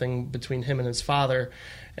personal thing between him and his father,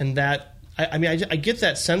 and that I get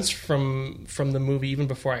that sense from the movie even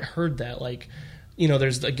before I heard that. Like,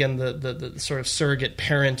 there's again the sort of surrogate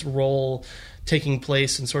parent role taking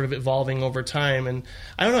place and sort of evolving over time. And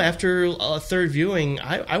I don't know, after a third viewing,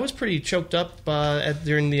 I was pretty choked up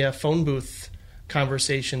during the phone booth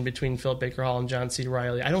conversation between Philip Baker Hall and John C.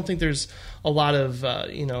 Reilly. I don't think there's a lot of,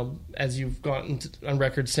 as you've gone on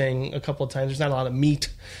record saying a couple of times, there's not a lot of meat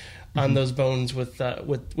on those bones with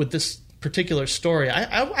this particular story.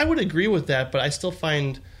 I would agree with that, but I still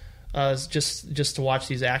find just to watch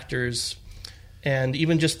these actors and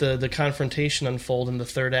even just the confrontation unfold in the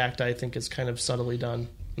third act, I think is kind of subtly done,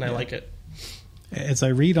 and I like it. As I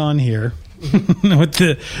read on here with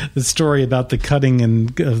the story about the cutting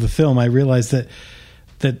of the film, I realized that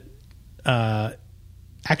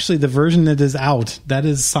actually the version that is out, that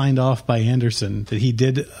is signed off by Anderson, that he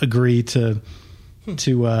did agree to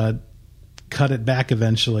cut it back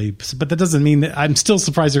eventually. But that doesn't mean that I'm still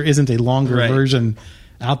surprised there isn't a longer version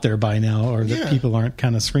out there by now, or that people aren't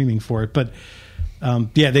kind of screaming for it. But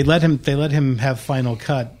they let him have final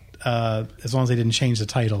cut as long as they didn't change the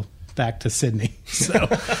title back to Sydney. So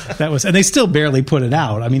that was, and they still barely put it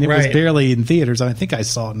out. I mean, it was barely in theaters. I think I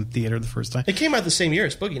saw it in theater the first time. It came out the same year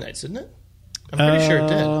as Boogie Nights, didn't it? I'm pretty sure it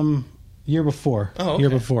did. Year before. Oh, okay. Year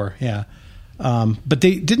before, yeah. But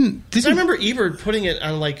they didn't. I remember Ebert putting it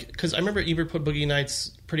on because I remember Ebert put Boogie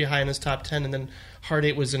Nights pretty high in his top 10, and then Hard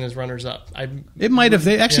 8 was in his runners-up. It might have.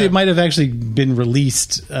 It might have actually been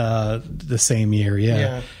released the same year.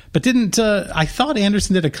 Yeah. But didn't I thought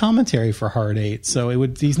Anderson did a commentary for Hard 8, so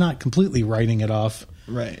he's not completely writing it off.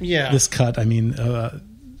 Right. Yeah. This cut, I mean,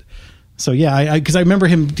 so yeah, because I remember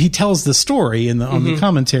him. He tells the story on the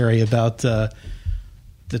commentary about the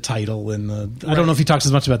title and I don't know if he talks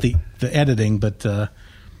as much about the editing, but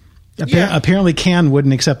apparently Cannes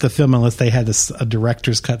wouldn't accept the film unless they had a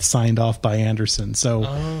director's cut signed off by Anderson.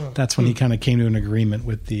 So that's when he kind of came to an agreement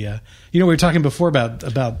with the. We were talking before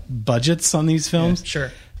about budgets on these films. Yeah,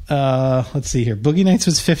 sure. Let's see here. Boogie Nights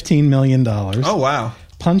was $15 million. Oh, wow.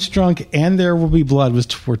 Punch Drunk and There Will Be Blood were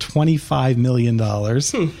 $25 million.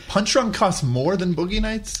 Punch Drunk costs more than Boogie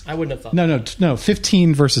Nights? I wouldn't have thought. No.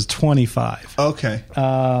 15 versus 25. Okay.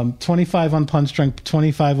 25 on Punch Drunk,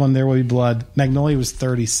 25 on There Will Be Blood. Magnolia was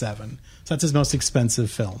 37. So that's his most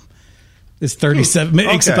expensive film. It's 37.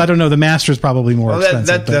 Okay. Except I don't know. The Master is probably more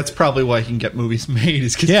expensive. That's probably why he can get movies made,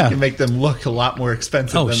 is because he can make them look a lot more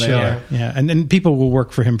expensive than they are. Yeah, and people will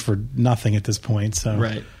work for him for nothing at this point. So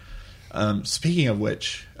right. Speaking of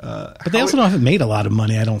which, but they also haven't made a lot of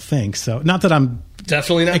money. I don't think so. Not that I'm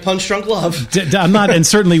definitely not Punch Drunk Love. I'm not, and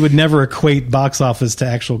certainly would never equate box office to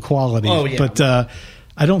actual quality. Oh yeah, but.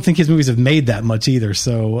 I don't think his movies have made that much either.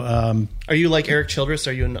 So, are you like Eric Childress?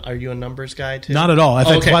 Are you a numbers guy too? Not at all. I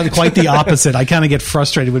think quite the opposite. I kind of get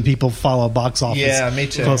frustrated when people follow box office. Yeah, me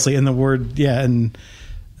too. Closely, and the word and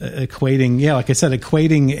equating. Yeah, like I said,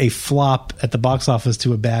 equating a flop at the box office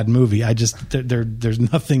to a bad movie. I just there's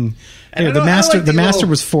nothing. The Master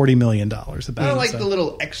was $40 million. I don't like the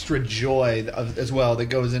little extra joy as well that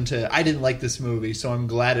goes into. I didn't like this movie, so I'm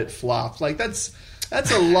glad it flopped. Like that's. That's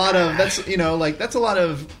a lot of that's a lot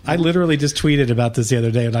of. I literally just tweeted about this the other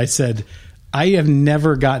day, and I said I have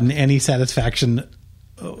never gotten any satisfaction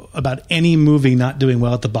about any movie not doing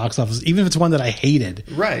well at the box office, even if it's one that I hated.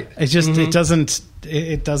 Right. It's just it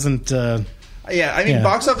doesn't. Yeah, I mean,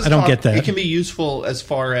 box office. I don't talk, get that. It can be useful as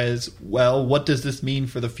far as what does this mean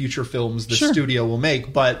for the future films the studio will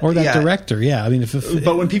make, but or that director. Yeah, I mean,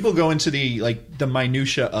 but when people go into the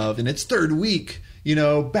minutia of in its third week,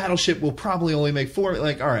 Battleship will probably only make 4.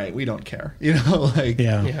 Like, all right, we don't care.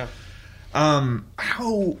 Yeah.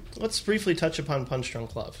 How? Let's briefly touch upon Punch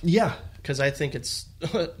Drunk Love. Yeah, because I think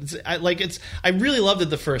I really loved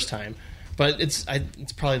it the first time. But it's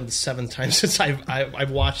probably the 7th time since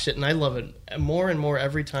I've watched it, and I love it more and more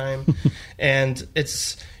every time. And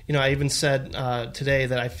it's I even said today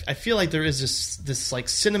that I feel like there is this like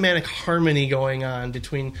cinematic harmony going on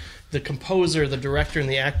between the composer, the director, and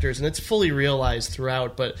the actors, and it's fully realized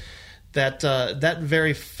throughout. But that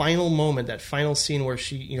very final moment, that final scene where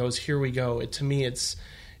she is "Here we go," to me it's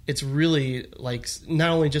really like not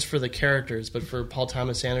only just for the characters, but for Paul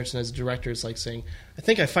Thomas Anderson as a director, it's like saying, I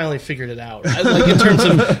think I finally figured it out. Like in terms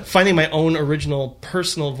of finding my own original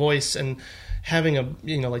personal voice and having a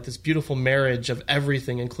like this beautiful marriage of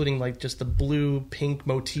everything, including like just the blue pink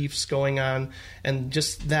motifs going on, and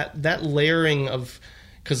just that layering of.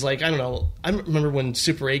 Because, like, I don't know, I remember when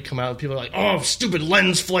Super 8 came out, and people were like, oh, stupid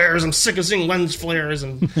lens flares, I'm sick of seeing lens flares.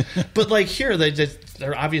 But, like, here,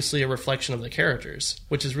 they're obviously a reflection of the characters,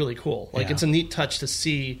 which is really cool. Like, it's a neat touch to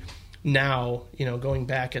see now, going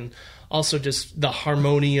back, and also just the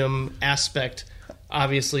harmonium aspect,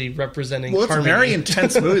 obviously representing it's harmony. A very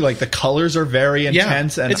intense movie. Like, the colors are very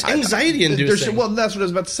intense. And it's anxiety-inducing. Well, that's what I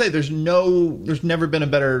was about to say. There's never been a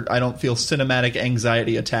better, I don't feel, cinematic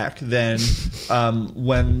anxiety attack than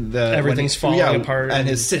when everything's falling apart. And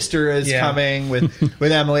his sister is coming with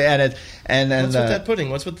Emily. And what's with that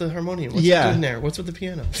pudding? What's with the harmonium? What's doing there? What's with the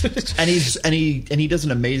piano? and he does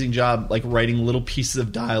an amazing job, like, writing little pieces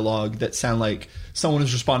of dialogue that sound like someone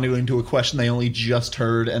is responding to a question they only just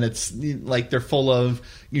heard, and it's like they're full of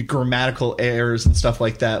grammatical errors and stuff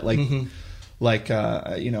like that. Like,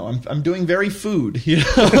 I'm doing very food.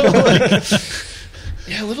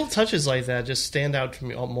 Yeah, little touches like that just stand out to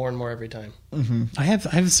me more and more every time. Mm-hmm.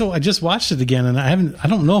 I just watched it again, and I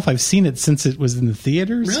don't know if I've seen it since it was in the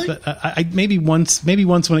theaters. Really? But I maybe once when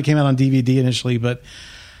it came out on DVD initially. But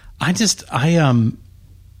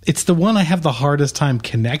it's the one I have the hardest time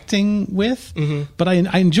connecting with, but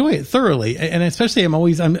I enjoy it thoroughly, and especially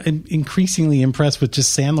I'm increasingly impressed with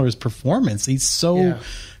just Sandler's performance. He's so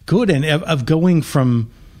good, and of going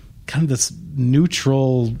from kind of this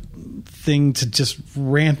neutral thing to just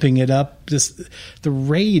ramping it up, just the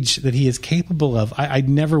rage that he is capable of. I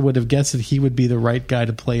never would have guessed that he would be the right guy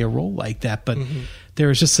to play a role like that, but there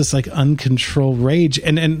was just this like uncontrolled rage,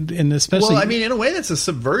 and especially. Well, I mean, in a way, that's a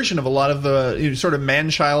subversion of a lot of the sort of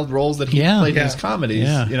man-child roles that he played in his comedies.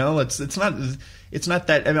 Yeah. It's not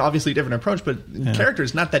that. I mean, obviously, a different approach, but the character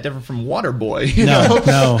is not that different from Waterboy.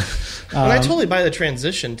 No. And I totally buy the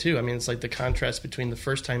transition too. I mean, it's like the contrast between the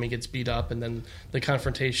first time he gets beat up and then the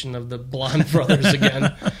confrontation of the blonde brothers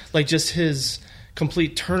again. Like just his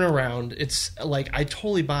complete turnaround. It's like I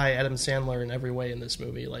totally buy Adam Sandler in every way in this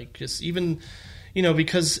movie. Like just even.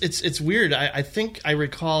 Because it's weird. I think I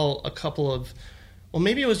recall a couple of, well,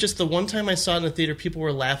 maybe it was just the one time I saw it in the theater. People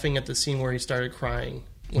were laughing at the scene where he started crying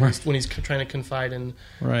when he's trying to confide in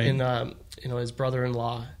his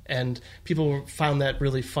brother-in-law, and people found that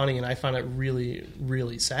really funny, and I found it really,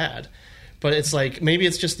 really sad. But it's like maybe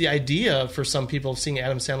it's just the idea for some people of seeing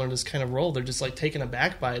Adam Sandler in this kind of role. They're just like taken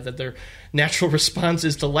aback by it, that their natural response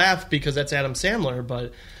is to laugh because that's Adam Sandler.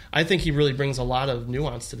 But I think he really brings a lot of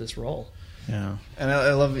nuance to this role. Yeah, and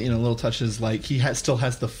I love little touches like he still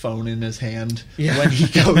has the phone in his hand when he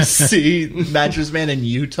goes see Mattress Man in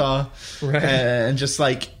Utah, right? And just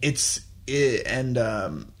like the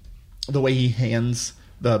way he hands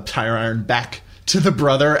the tire iron back to the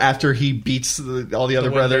brother after he beats all the other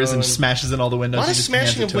brothers and smashes in all the windows. A lot of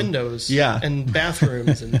smashing of windows, and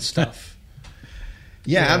bathrooms and stuff.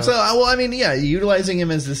 Yeah, absolutely. Well, I mean, utilizing him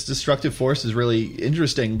as this destructive force is really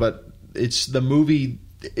interesting, but it's the movie.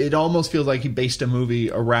 It almost feels like he based a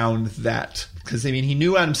movie around that, because I mean he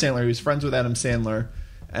knew Adam Sandler, he was friends with Adam Sandler,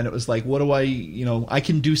 and it was like, what do I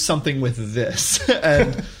can do something with this,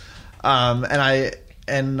 and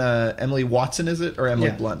Emily Watson, is it, or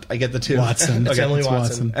Emily Blunt? I get the two. Watson. It's Emily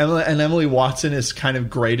Watson. Emily Watson is kind of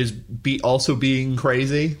great as also being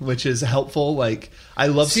crazy, which is helpful. Like I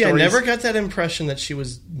love. See, stories. I never got that impression that she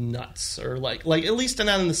was nuts, or like at least not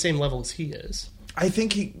on the same level as he is. I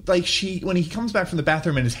think when he comes back from the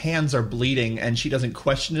bathroom and his hands are bleeding and she doesn't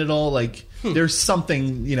question it all, like there's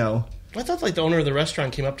something, I thought like the owner of the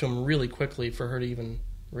restaurant came up to him really quickly for her to even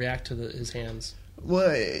react to his hands.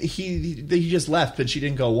 Well, he just left, but she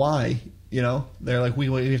didn't go, why? They're like,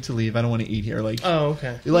 we have to leave. I don't want to eat here. Like, oh,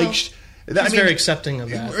 okay. Like, she's very accepting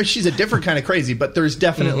of that. She's a different kind of crazy, but there's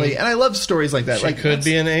definitely, and I love stories like that. She could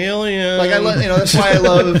be an alien. Like I love,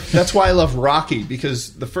 that's why I love Rocky,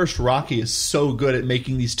 because the first Rocky is so good at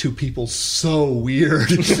making these two people so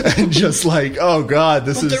weird and just like, oh god,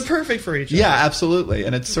 they're perfect for each other. Yeah, absolutely,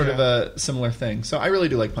 and it's sort of a similar thing. So I really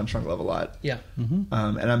do like Punch Drunk Love a lot. Yeah, and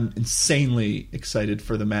I'm insanely excited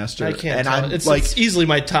for The Master. I can't. And it's easily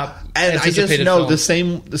my top. And I just know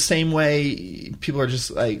film. the same way people are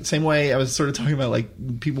just like same way I was sort of talking about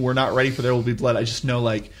like people were not ready for There Will Be Blood. I just know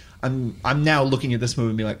like I'm now looking at this movie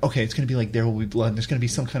and being like, okay, it's going to be like There Will Be Blood. And there's going to be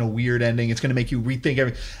some kind of weird ending. It's going to make you rethink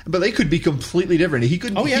everything. But they could be completely different. He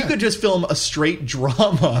could just film a straight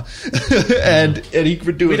drama, and he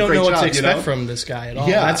could do. We a don't great know what job, to expect from this guy at all.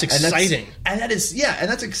 Yeah, that's exciting. And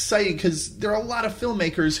that's exciting because there are a lot of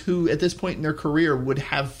filmmakers who, at this point in their career, would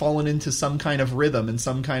have fallen into some kind of rhythm and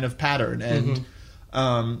some kind of pattern, and.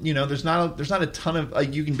 There's not a ton of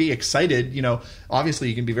like you can be excited. Obviously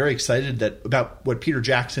you can be very excited about what Peter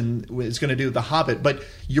Jackson is going to do with The Hobbit, but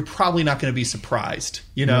you're probably not going to be surprised.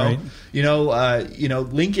 Right.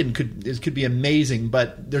 Lincoln could be amazing,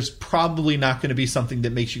 but there's probably not going to be something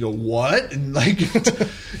that makes you go what and like it's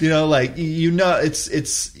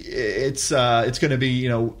going to be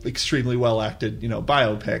extremely well acted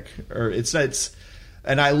biopic or it's.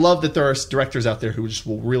 And I love that there are directors out there who just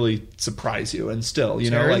will really surprise you. And still,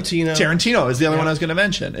 Tarantino. Like Tarantino is the other one I was going to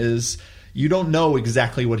mention. Is you don't know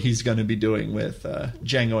exactly what he's going to be doing with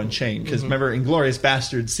Django Unchained because remember, Inglourious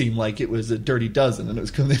Basterds seemed like it was a Dirty Dozen, and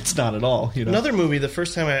it's not at all. Another movie. The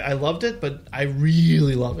first time I loved it, but I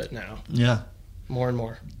really love it now. Yeah, more and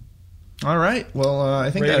more. All right. Well,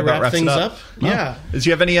 I think ready that to about wrap wraps things it up. up. Yeah. Do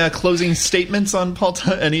you have any closing statements on Paul?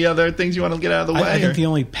 Any other things you want to get out of the way? I think the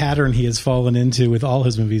only pattern he has fallen into with all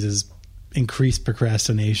his movies is increased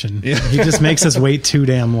procrastination. Yeah. He just makes us wait too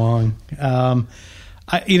damn long.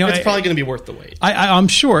 It's probably going to be worth the wait. I'm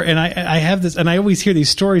sure, and I have this, and I always hear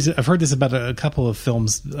these stories. I've heard this about a couple of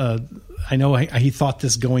films. I know he thought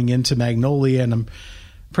this going into Magnolia, and I'm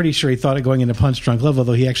pretty sure he thought it going into Punch Drunk Love,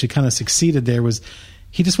 although he actually kind of succeeded there.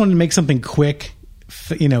 He just wanted to make something quick,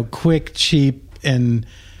 cheap, and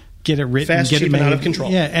get it written, fast, get cheap, it made. And out of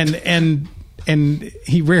control. Yeah, and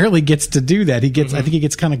he rarely gets to do that. I think he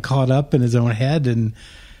gets kind of caught up in his own head, and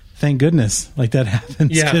thank goodness, like that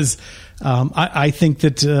happens. Yeah. Because I think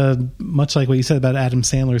that much like what you said about Adam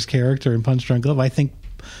Sandler's character in Punch Drunk Love, I think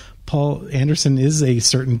Paul Anderson is a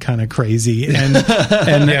certain kind of crazy, and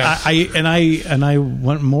yeah. I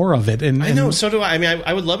want more of it. And I know, so do I. I mean,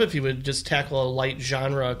 I would love if he would just tackle a light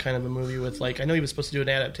genre kind of a movie with like I know he was supposed to do an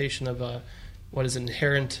adaptation of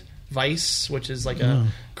Inherent Vice, which is like a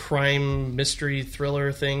crime mystery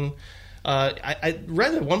thriller thing. I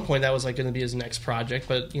read at one point that was like going to be his next project,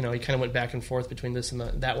 but he kind of went back and forth between this and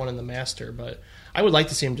that one and The Master. But I would like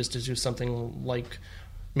to see him just to do something like.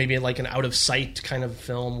 Maybe like an out of sight kind of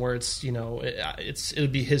film where it's it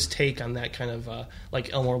would be his take on that kind of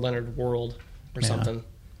like Elmore Leonard world or something,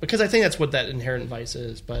 because I think that's what that Inherent Vice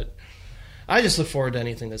is. But I just look forward to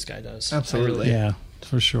anything this guy does. Absolutely, yeah,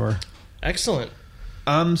 for sure. Excellent.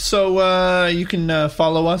 So you can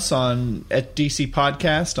follow us at DC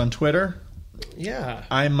Podcast on Twitter. Yeah,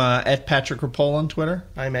 I'm at Patrick Rapole on Twitter.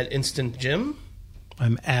 I'm at Instant Jim.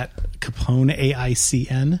 I'm at Capone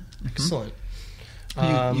AICN. Excellent.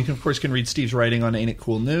 You can, of course, read Steve's writing on Ain't It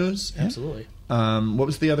Cool News. Absolutely. What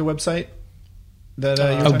was the other website?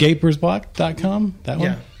 Gapersblock.com? That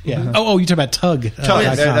one? Yeah. Oh, you're talking about Tug. That's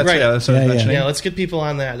right. That's what I was mentioning. Yeah, let's get people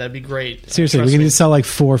on that. That'd be great. Seriously, we can just sell like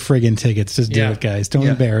 4 friggin' tickets. Just do it, guys. Don't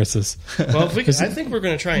embarrass us. Well, I think we're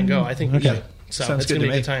going to try and go. I think we should. So Sounds it's going to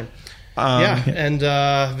be a good time. And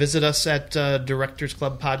visit us at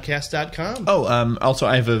directorsclubpodcast.com. Also,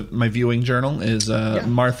 I have my viewing journal is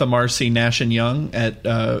Martha Marcy Nash and Young at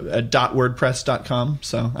 .wordpress.com.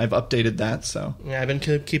 So I've updated that. So I've been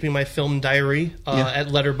keeping my film diary at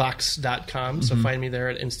letterbox.com. So find me there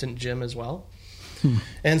at Instant Jim as well.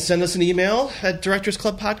 And send us an email at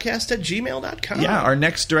directorsclubpodcast@gmail.com. Yeah, our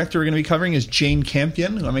next director we're going to be covering is Jane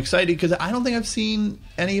Campion. I'm excited because I don't think I've seen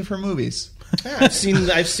any of her movies. Yeah,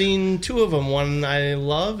 I've seen 2 of them. One I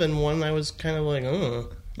love, and one I was kind of like,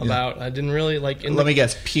 about. I didn't really like. Let me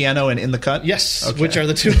guess, Piano and In the Cut. Yes, okay. Which are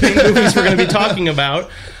the 2 main movies we're going to be talking about.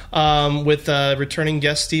 with returning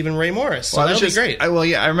guest Stephen Ray Morris. So that'll be great.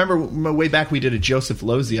 I remember way back we did a Joseph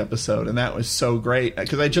Losey episode, and that was so great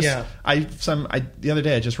because the other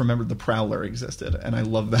day I just remembered The Prowler existed, and I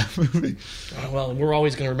love that movie. Well, we're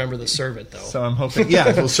always going to remember The Servant, though. So I'm hoping,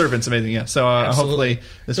 Servant's amazing. Yeah, so hopefully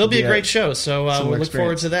it'll be a great show. So we'll look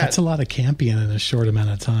forward to that. That's a lot of camping in a short amount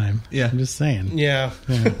of time. Yeah, I'm just saying. Yeah.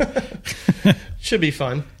 Should be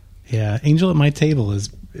fun. Yeah, Angel at My Table is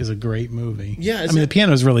a great movie. Yeah, the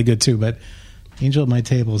piano is really good too, but Angel at My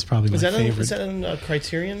Table is probably my favorite. Is that in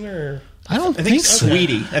Criterion or? I think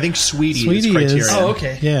Sweetie. I think Sweetie is Criterion. Oh,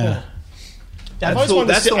 okay. Yeah. Cool.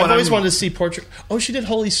 I've always wanted to see Portrait. Oh, she did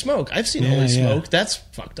Holy Smoke. I've seen Holy Smoke. That's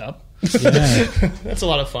fucked up. Yeah. That's a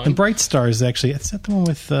lot of fun. And Bright Stars, actually. Is that the one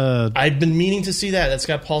with... I've been meaning to see that. That's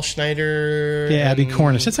got Paul Schneider. Yeah, Abby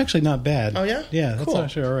Cornish. That's actually not bad. Oh, yeah? Yeah, that's cool.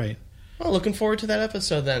 actually all right. Well, looking forward to that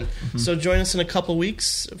episode then. Mm-hmm. So join us in a couple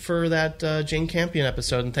weeks for that Jane Campion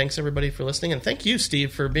episode. And thanks, everybody, for listening. And thank you,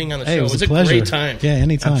 Steve, for being on the show. It was a pleasure. Great time. Yeah,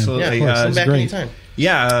 anytime. Absolutely. Yeah, come back great. anytime.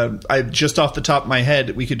 Yeah, I just off the top of my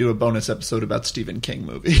head, we could do a bonus episode about Stephen King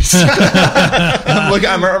movies.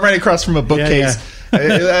 I'm right across from a bookcase.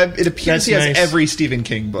 Yeah. It appears he has every Stephen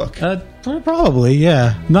King book. Probably,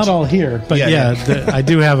 yeah. Not all here, but I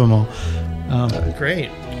do have them all.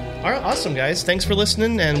 Great. All right, awesome, guys. Thanks for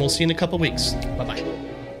listening, and we'll see you in a couple weeks. Bye-bye.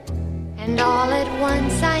 And all at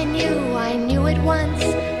once I knew at once,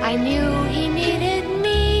 I knew he needed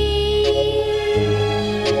me.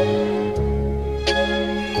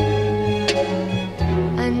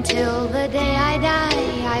 Until the day I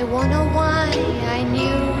die, I won't know why, I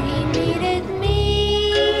knew he needed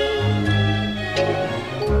me.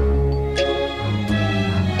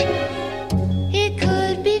 It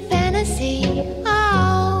could be fantasy,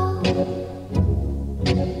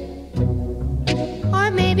 or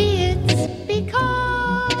maybe it's because.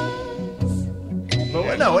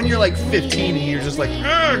 But no, when you're like 15 and you're just like,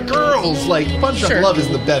 girls, like Punch Drunk Love is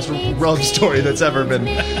the best love story that's ever been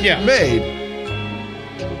made.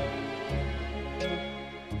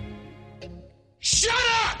 Shut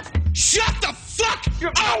up! Shut the fuck!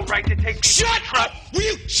 You're all right to take. Shut up! Will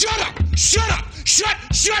you shut up? Shut up! Shut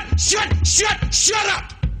up! Shut up!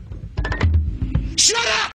 Shut up!